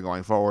even better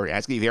going forward. And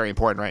that's going to be very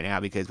important right now,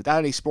 because without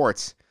any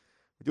sports,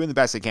 we're doing the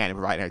best we can to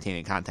provide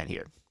entertaining content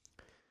here.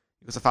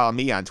 You can also follow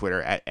me on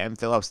Twitter at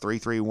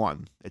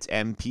mphillips331. It's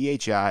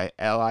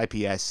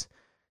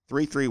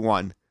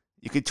MPHILIPS331.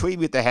 You could tweet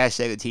me with the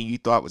hashtag the team you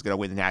thought was going to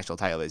win the national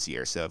title this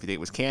year. So if you think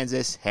it was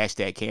Kansas,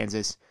 hashtag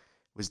Kansas.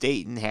 It was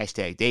Dayton,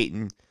 hashtag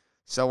Dayton,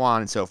 so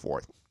on and so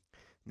forth.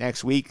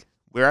 Next week,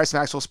 we have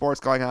some actual sports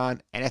going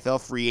on.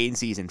 NFL free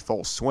agency is in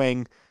full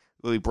swing.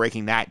 We'll be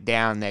breaking that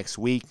down next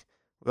week.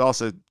 We'll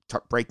also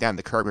break down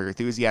the Curb Your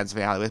Enthusiasm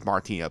finale with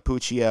Martino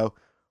Puccio.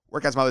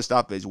 Work on some other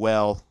stuff as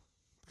well.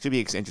 Should be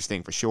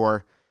interesting for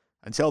sure.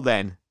 Until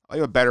then, I'll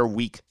have a better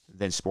week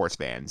than sports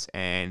fans.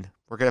 And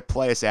we're going to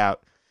play us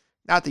out,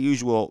 not the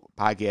usual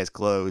podcast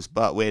close,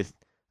 but with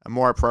a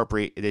more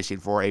appropriate edition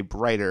for a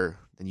brighter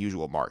than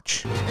usual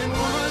March. In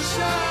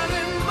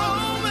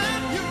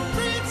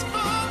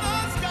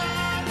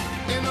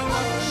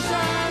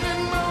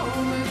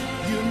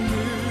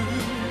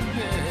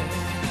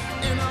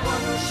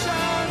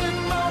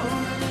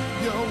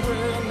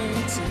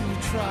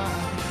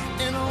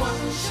a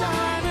one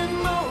shining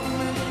moment.